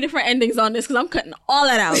about 3 different endings on this because I'm cutting all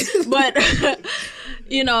that out. But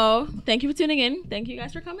thank you for tuning in. Thank you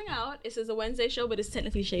guys for coming out. This is a Wednesday show, but it's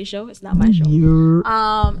technically Shay's show. It's not my show.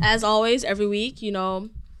 As always, every week,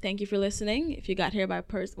 thank you for listening. If you got here by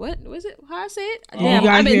what was it? How I say it? Damn,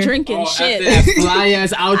 I've been drinking shit. That fly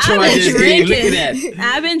ass outro I just did. Look at that.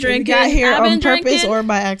 I've been drinking. You got here on purpose or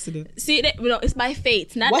by accident? See, it's by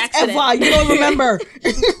fate, not What's accident. Whatever. You don't remember.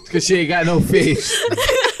 Because she ain't got no face.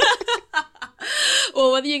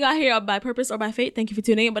 Well, whether you got here by purpose or by fate, thank you for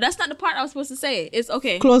tuning in. But that's not the part I was supposed to say. It's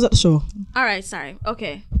okay. Close up the show. All right, sorry.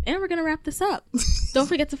 Okay. And we're going to wrap this up. Don't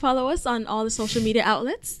forget to follow us on all the social media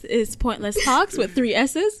outlets. It's Pointless Talks with 3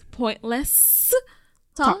 S's. Pointless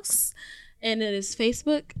Talks. And it is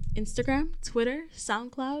Facebook, Instagram, Twitter,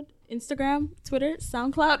 SoundCloud, Instagram, Twitter,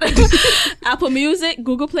 SoundCloud, Apple Music,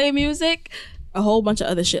 Google Play Music, a whole bunch of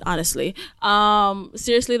other shit, honestly.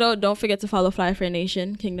 Seriously though, don't forget to follow Fly Fair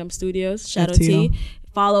Nation, Kingdom Studios, Shadow Tea.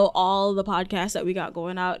 Follow all the podcasts that we got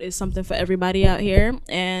going out. Is something for everybody out here.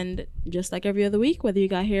 And just like every other week, whether you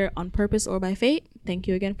got here on purpose or by fate, thank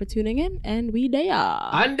you again for tuning in. And we day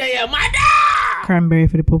are. Cranberry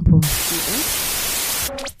for the pum pum.